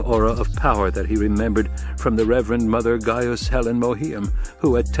same aura of power that he remembered from the Reverend Mother Gaius Helen Mohiam,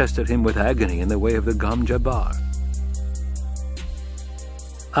 who had tested him with agony in the way of the Gom Jabbar.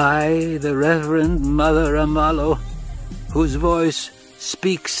 I, the Reverend Mother Amalo, whose voice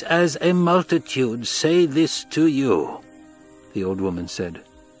speaks as a multitude, say this to you, the old woman said.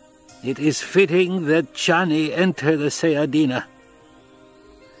 It is fitting that Chani enter the Sayadina.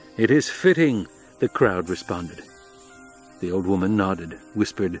 It is fitting, the crowd responded. The old woman nodded,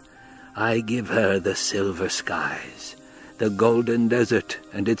 whispered, I give her the silver skies, the golden desert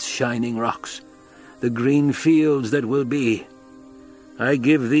and its shining rocks, the green fields that will be. I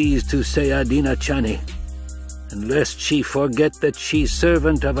give these to Sayadina Chani, and lest she forget that she's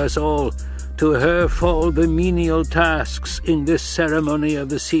servant of us all, to her fall the menial tasks in this ceremony of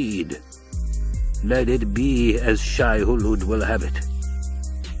the seed. Let it be as Shai-Hulud will have it.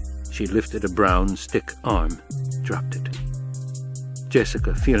 She lifted a brown stick arm, dropped it.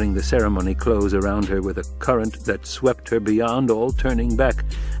 Jessica, feeling the ceremony close around her with a current that swept her beyond all turning back,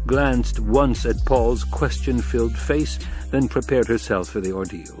 glanced once at Paul's question-filled face, then prepared herself for the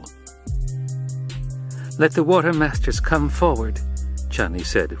ordeal. Let the Water Masters come forward, Chani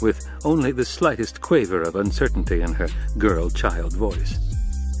said, with only the slightest quaver of uncertainty in her girl-child voice.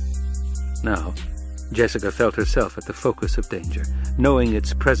 Now, Jessica felt herself at the focus of danger, knowing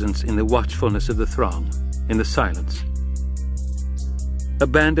its presence in the watchfulness of the throng, in the silence. A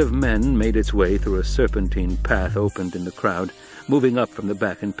band of men made its way through a serpentine path opened in the crowd, moving up from the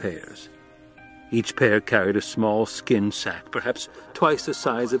back in pairs. Each pair carried a small skin sack, perhaps twice the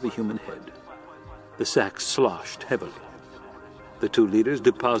size of a human head. The sack sloshed heavily. The two leaders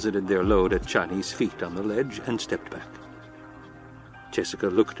deposited their load at Chani's feet on the ledge and stepped back. Jessica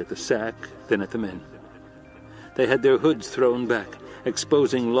looked at the sack, then at the men. They had their hoods thrown back,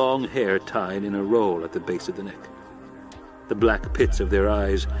 exposing long hair tied in a roll at the base of the neck. The black pits of their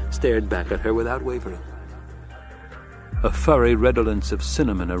eyes stared back at her without wavering. A furry redolence of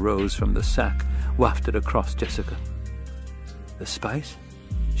cinnamon arose from the sack, wafted across Jessica. The spice?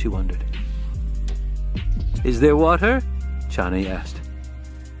 She wondered. Is there water? Chani asked.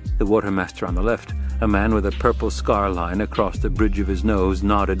 The watermaster on the left, a man with a purple scar line across the bridge of his nose,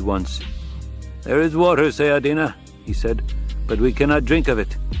 nodded once. There is water, Sayadina, he said, but we cannot drink of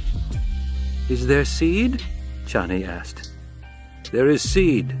it. Is there seed? Chani asked. There is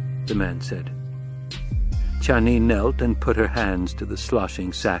seed, the man said. Chani knelt and put her hands to the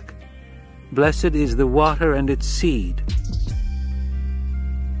sloshing sack. Blessed is the water and its seed.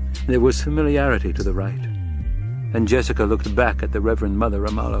 There was familiarity to the right, and Jessica looked back at the Reverend Mother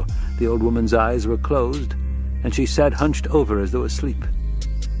Amalo. The old woman's eyes were closed, and she sat hunched over as though asleep.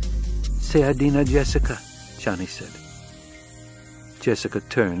 Sayadina Jessica, Chani said. Jessica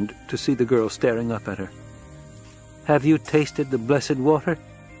turned to see the girl staring up at her. Have you tasted the blessed water?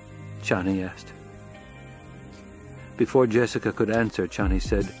 Chani asked. Before Jessica could answer, Chani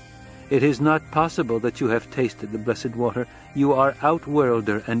said, It is not possible that you have tasted the blessed water. You are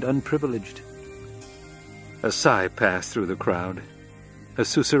outworlder and unprivileged. A sigh passed through the crowd, a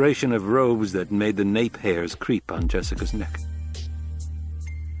susurration of robes that made the nape hairs creep on Jessica's neck.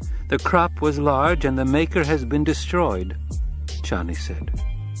 The crop was large and the maker has been destroyed, Chani said.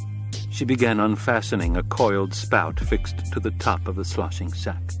 She began unfastening a coiled spout fixed to the top of the sloshing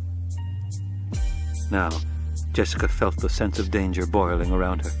sack. Now, Jessica felt the sense of danger boiling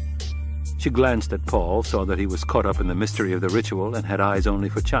around her. She glanced at Paul, saw that he was caught up in the mystery of the ritual, and had eyes only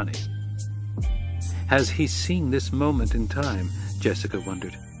for Chani. Has he seen this moment in time? Jessica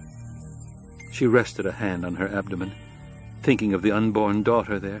wondered. She rested a hand on her abdomen, thinking of the unborn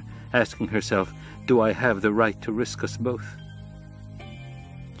daughter there, asking herself, do I have the right to risk us both?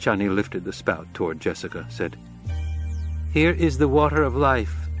 Chani lifted the spout toward Jessica, said, Here is the water of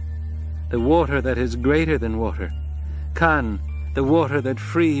life, the water that is greater than water. Khan, the water that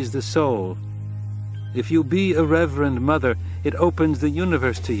frees the soul. If you be a reverend mother, it opens the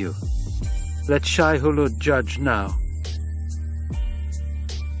universe to you. Let Shai-Hulud judge now.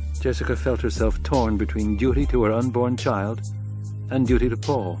 Jessica felt herself torn between duty to her unborn child and duty to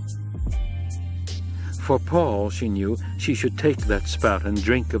Paul. For Paul, she knew, she should take that spout and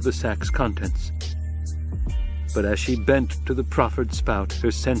drink of the sack's contents. But as she bent to the proffered spout,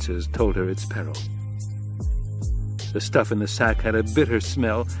 her senses told her its peril. The stuff in the sack had a bitter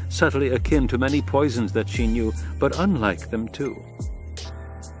smell, subtly akin to many poisons that she knew, but unlike them too.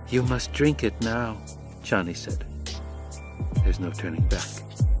 You must drink it now, Chani said. There's no turning back,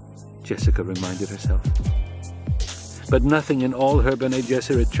 Jessica reminded herself. But nothing in all her Bene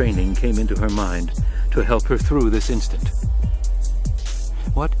Gesserit training came into her mind to help her through this instant.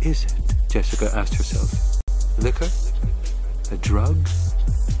 What is it? Jessica asked herself. Liquor? A drug?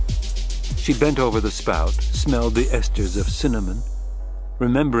 She bent over the spout, smelled the esters of cinnamon,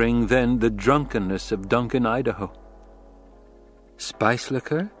 remembering then the drunkenness of Duncan, Idaho. Spice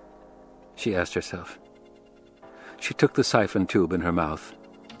liquor? She asked herself. She took the siphon tube in her mouth,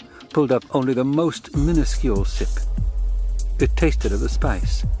 pulled up only the most minuscule sip. It tasted of the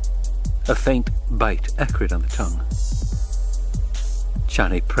spice, a faint bite acrid on the tongue.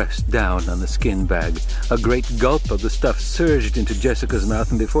 Chani pressed down on the skin bag. A great gulp of the stuff surged into Jessica's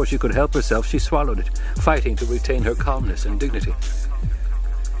mouth, and before she could help herself, she swallowed it, fighting to retain her calmness and dignity.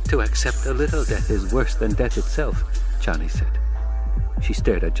 To accept a little death is worse than death itself, Chani said. She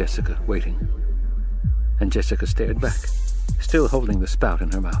stared at Jessica, waiting. And Jessica stared back, still holding the spout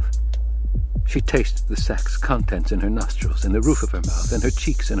in her mouth. She tasted the sack's contents in her nostrils, in the roof of her mouth, in her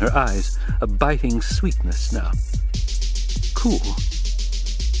cheeks, in her eyes, a biting sweetness now. Cool.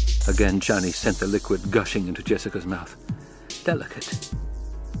 Again, Chani sent the liquid gushing into Jessica's mouth. Delicate.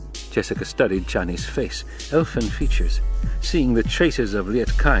 Jessica studied Chani's face, elfin features, seeing the traces of Liet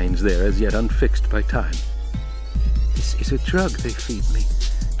Kynes there as yet unfixed by time. This is a drug they feed me,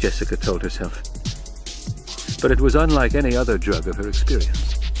 Jessica told herself. But it was unlike any other drug of her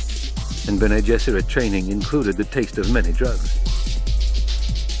experience. And Bene Gesserit training included the taste of many drugs.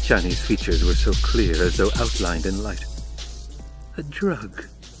 Chani's features were so clear as though outlined in light. A drug.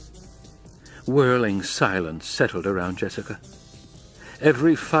 Whirling silence settled around Jessica.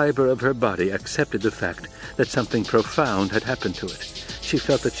 Every fiber of her body accepted the fact that something profound had happened to it. She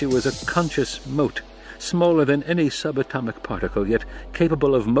felt that she was a conscious mote, smaller than any subatomic particle, yet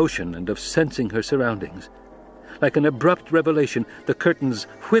capable of motion and of sensing her surroundings. Like an abrupt revelation, the curtains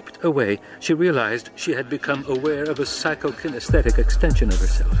whipped away. She realized she had become aware of a psychokinesthetic extension of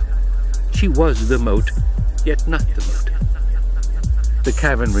herself. She was the mote, yet not the mote. The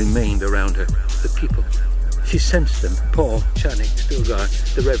cavern remained around her, the people. She sensed them, Paul, Chani, Stilgar,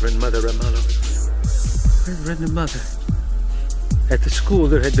 the Reverend Mother Amalo. Reverend Mother. At the school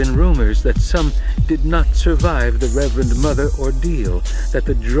there had been rumors that some did not survive the Reverend Mother ordeal, that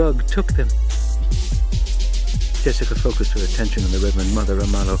the drug took them. Jessica focused her attention on the Reverend Mother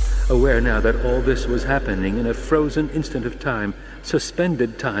Amalo, aware now that all this was happening in a frozen instant of time,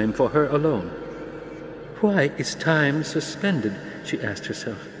 suspended time for her alone. Why is time suspended? She asked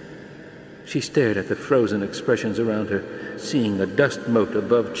herself. She stared at the frozen expressions around her, seeing a dust mote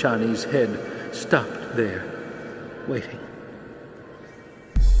above Chani's head, stopped there, waiting.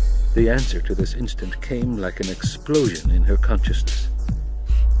 The answer to this instant came like an explosion in her consciousness.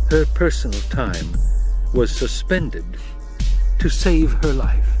 Her personal time was suspended to save her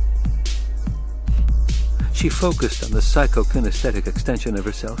life. She focused on the psychokinesthetic extension of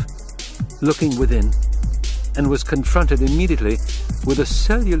herself, looking within, and was confronted immediately with a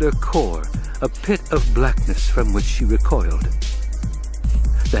cellular core, a pit of blackness from which she recoiled.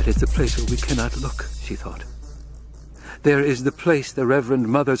 That is the place where we cannot look, she thought. There is the place the Reverend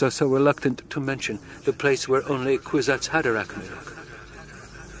Mothers are so reluctant to mention, the place where only Kwisatz Haderach may look.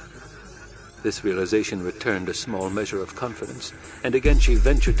 This realization returned a small measure of confidence, and again she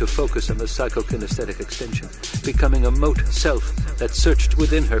ventured to focus on the psychokinesthetic extension, becoming a mote self that searched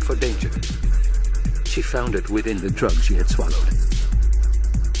within her for danger. She found it within the drug she had swallowed.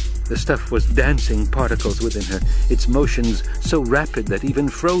 The stuff was dancing particles within her, its motions so rapid that even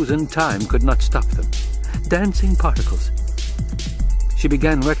frozen time could not stop them. Dancing particles. She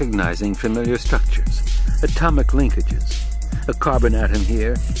began recognizing familiar structures, atomic linkages. A carbon atom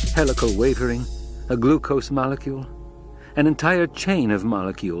here, helical wavering, a glucose molecule. An entire chain of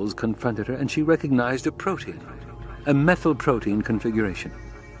molecules confronted her, and she recognized a protein, a methyl protein configuration.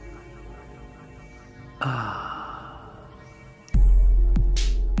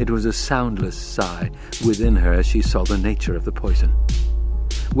 It was a soundless sigh within her as she saw the nature of the poison.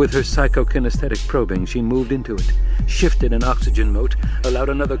 With her psychokinesthetic probing, she moved into it, shifted an oxygen mote, allowed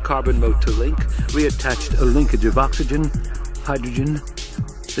another carbon mote to link, reattached a linkage of oxygen, hydrogen.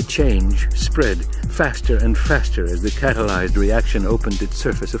 The change spread faster and faster as the catalyzed reaction opened its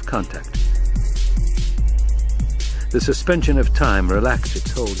surface of contact. The suspension of time relaxed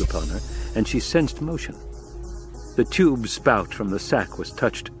its hold upon her, and she sensed motion. The tube spout from the sack was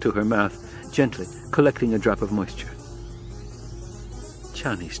touched to her mouth, gently, collecting a drop of moisture.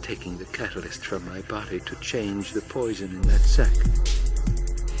 Chani's taking the catalyst from my body to change the poison in that sack,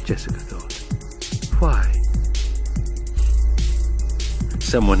 Jessica thought. Why?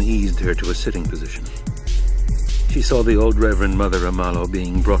 Someone eased her to a sitting position. She saw the old Reverend Mother Amalo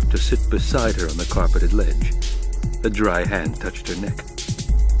being brought to sit beside her on the carpeted ledge. A dry hand touched her neck.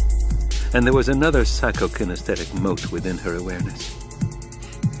 And there was another psychokinesthetic mote within her awareness.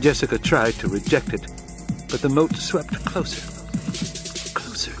 Jessica tried to reject it, but the mote swept closer.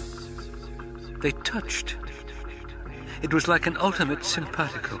 Closer. They touched. It was like an ultimate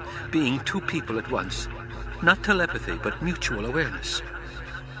simpatico, being two people at once. Not telepathy, but mutual awareness.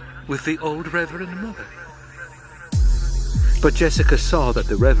 With the old Reverend Mother. But Jessica saw that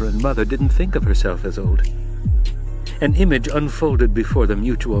the Reverend Mother didn't think of herself as old. An image unfolded before the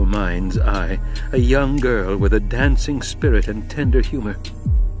mutual mind's eye, a young girl with a dancing spirit and tender humor.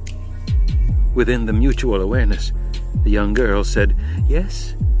 Within the mutual awareness, the young girl said,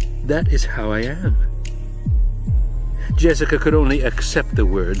 "Yes, that is how I am." Jessica could only accept the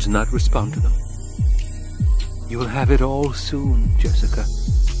words, not respond to them. "You will have it all soon, Jessica,"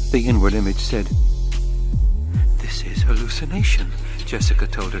 the inward image said. "This is hallucination," Jessica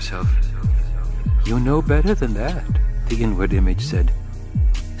told herself. "You know better than that," the inward image said.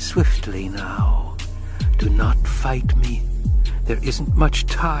 "Swiftly now. Do not fight me. There isn't much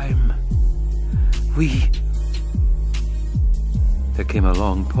time. There came a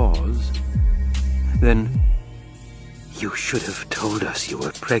long pause. Then, "You should have told us you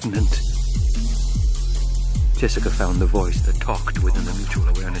were pregnant." Jessica found the voice that talked within the mutual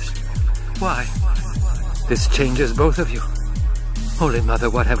awareness. "Why? This changes both of you. Holy Mother,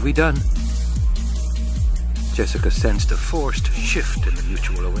 what have we done?" Jessica sensed a forced shift in the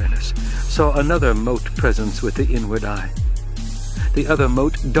mutual awareness, saw another mote presence with the inward eye. The other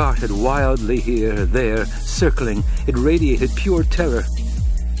mote darted wildly here, there, circling. It radiated pure terror.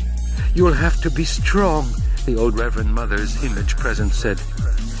 "You'll have to be strong," the old Reverend Mother's image presence said.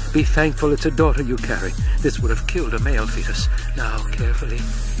 "Be thankful it's a daughter you carry. This would have killed a male fetus. Now, carefully,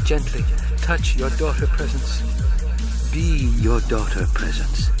 gently, touch your daughter presence. Be your daughter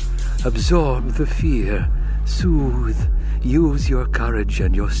presence. Absorb the fear. Soothe. Use your courage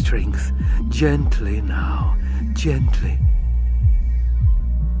and your strength. Gently now, gently."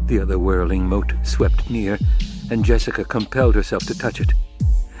 The other whirling mote swept near, and Jessica compelled herself to touch it.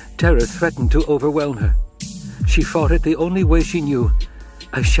 Terror threatened to overwhelm her. She fought it the only way she knew.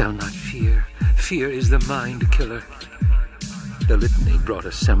 "I shall not fear. Fear is the mind killer." The litany brought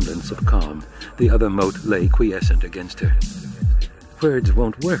a semblance of calm. The other mote lay quiescent against her. Words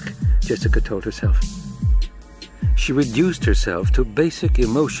won't work, Jessica told herself. She reduced herself to basic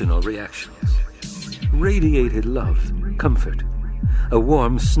emotional reactions. Radiated love, comfort, a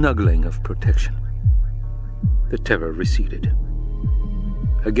warm snuggling of protection. The terror receded.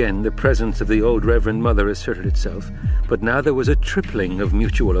 Again, the presence of the old Reverend Mother asserted itself, but now there was a tripling of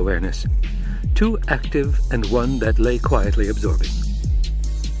mutual awareness. Two active and one that lay quietly absorbing.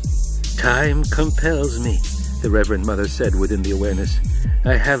 "Time compels me," the Reverend Mother said within the awareness.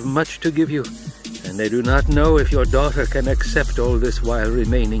 "I have much to give you, and I do not know if your daughter can accept all this while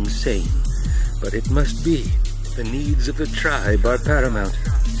remaining sane. But it must be. The needs of the tribe are paramount.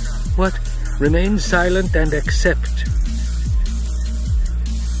 What? Remain silent and accept."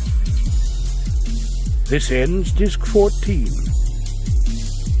 This ends Disc 14.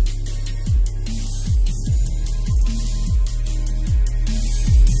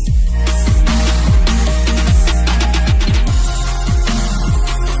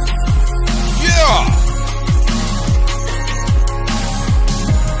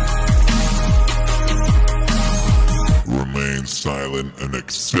 Silent and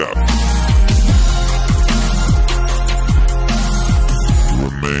accept.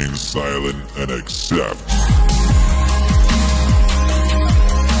 Remain silent and accept.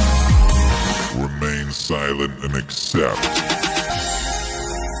 Remain silent and accept.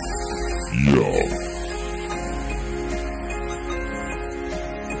 Yo.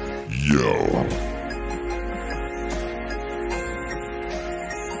 Yo.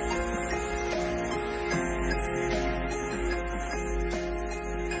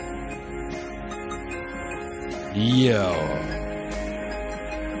 Yo.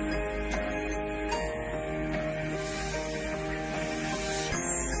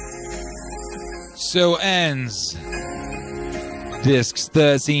 So ends discs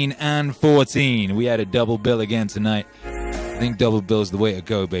 13 and 14. We had a double bill again tonight. I think double bill's the way to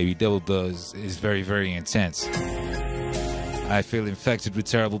go, baby. Double bill is very, very intense. I feel infected with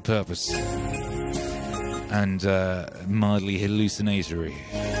terrible purpose and mildly hallucinatory.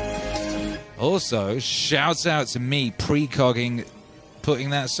 Also, shouts out to me precogging putting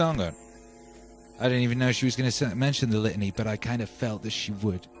that song on. I didn't even know she was going to mention the litany, but I kind of felt that she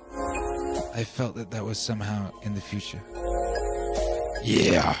would. I felt that that was somehow in the future.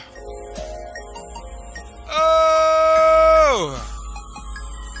 Yeah. Oh!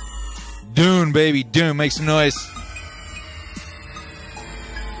 Dune, baby, Dune. Make some noise.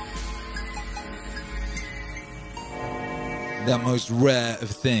 That most rare of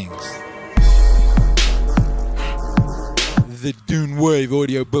things. The Meaningwave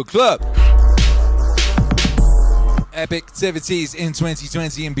Audio Book Club. Epic activities in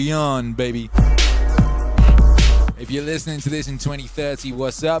 2020 and beyond, baby. If you're listening to this in 2030,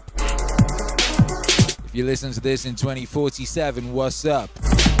 what's up? If you're listening to this in 2047, what's up?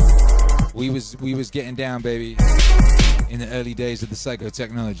 We was getting down, baby, in the early days of the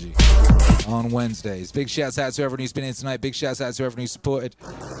psychotechnology on Wednesdays. Big shouts out to everyone who's been in tonight. Big shouts out to everyone who supported.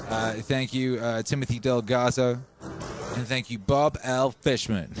 Thank you, Timothy Delgado. And thank you, Bob L.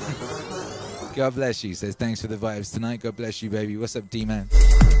 Fishman. God bless you. Says thanks for the vibes tonight. God bless you, baby. What's up, D-Man?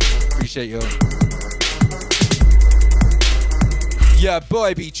 Appreciate you all. Yeah,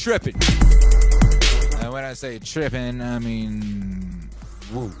 boy, be tripping. When I say tripping, I mean,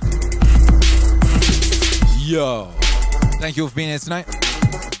 woo. Yo. Thank you all for being here tonight.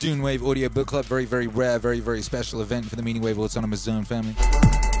 Dune Wave Audio Book Club. Very, very rare, very, very special event for the Meaningwave Autonomous Zone family.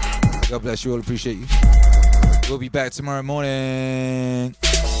 God bless you all. Appreciate you. We'll be back tomorrow morning.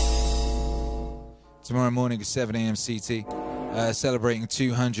 Tomorrow morning at 7 a.m. CT. Celebrating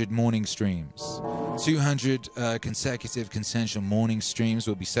 200 morning streams. 200 consecutive consensual morning streams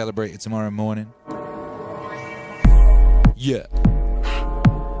will be celebrated tomorrow morning. Yeah.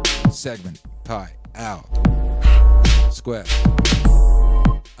 Segment, pi, ow. Square.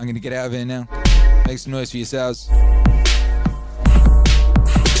 I'm gonna get out of here now. Make some noise for yourselves.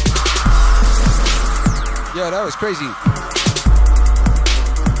 Yo, that was crazy.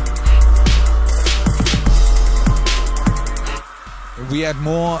 We had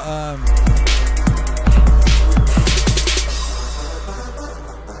more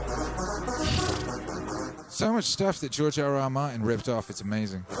so much stuff that George R.R. Martin ripped off. It's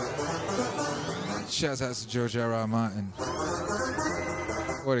amazing. Shouts out to George R.R. Martin.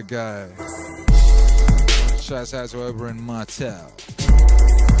 What a guy. Shouts out to Oberyn Martell.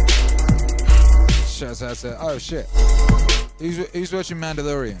 Shouts out to... Oh, shit. Who's watching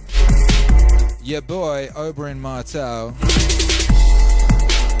Mandalorian? Your boy, Oberyn Martell,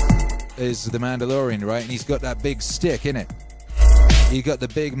 is the Mandalorian, right? And he's got that big stick, innit? He got the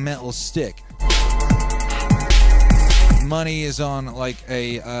big metal stick. Money is on like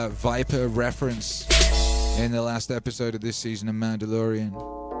a Viper reference in the last episode of this season of Mandalorian.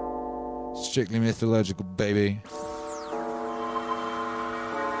 Strictly mythological, baby.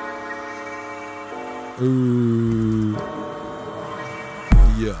 Ooh.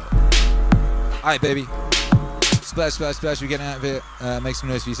 Yo. Alright, baby. Splash, splash, splash. We're getting out of here. Make some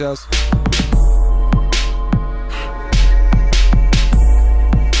noise for yourselves.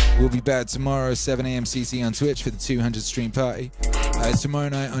 We'll be back tomorrow, 7 a.m. CT on Twitch for the 200 stream party. Tomorrow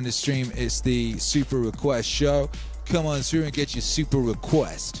night on the stream, it's the Super Request show. Come on through and get your super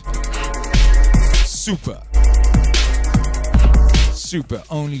request. Super. Super.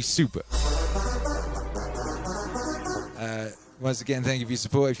 Only super. Once again, thank you for your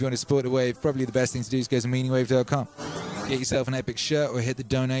support. If you want to support the wave, probably the best thing to do is go to meaningwave.com. Get yourself an epic shirt or hit the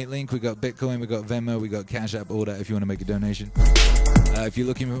donate link. We got Bitcoin, we got Venmo, we got Cash App, all that if you want to make a donation. If you're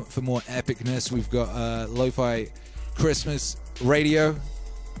looking for more epicness, we've got Lo-Fi Christmas Radio.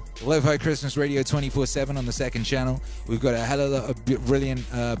 Lo-Fi Christmas Radio 24/7 on the second channel. We've got a hell of a brilliant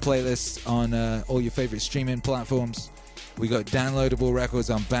playlists on all your favorite streaming platforms. We got downloadable records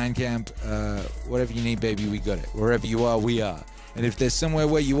on Bandcamp. Whatever you need, baby, we got it. Wherever you are, we are. And if there's somewhere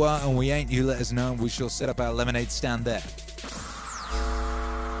where you are and we ain't, you let us know and we shall set up our lemonade stand there.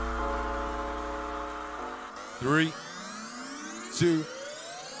 3, 2,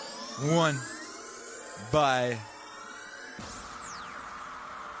 1. Bye.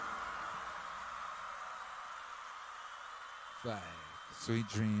 Five. Sweet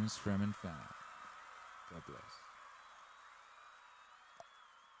dreams from and found. God bless.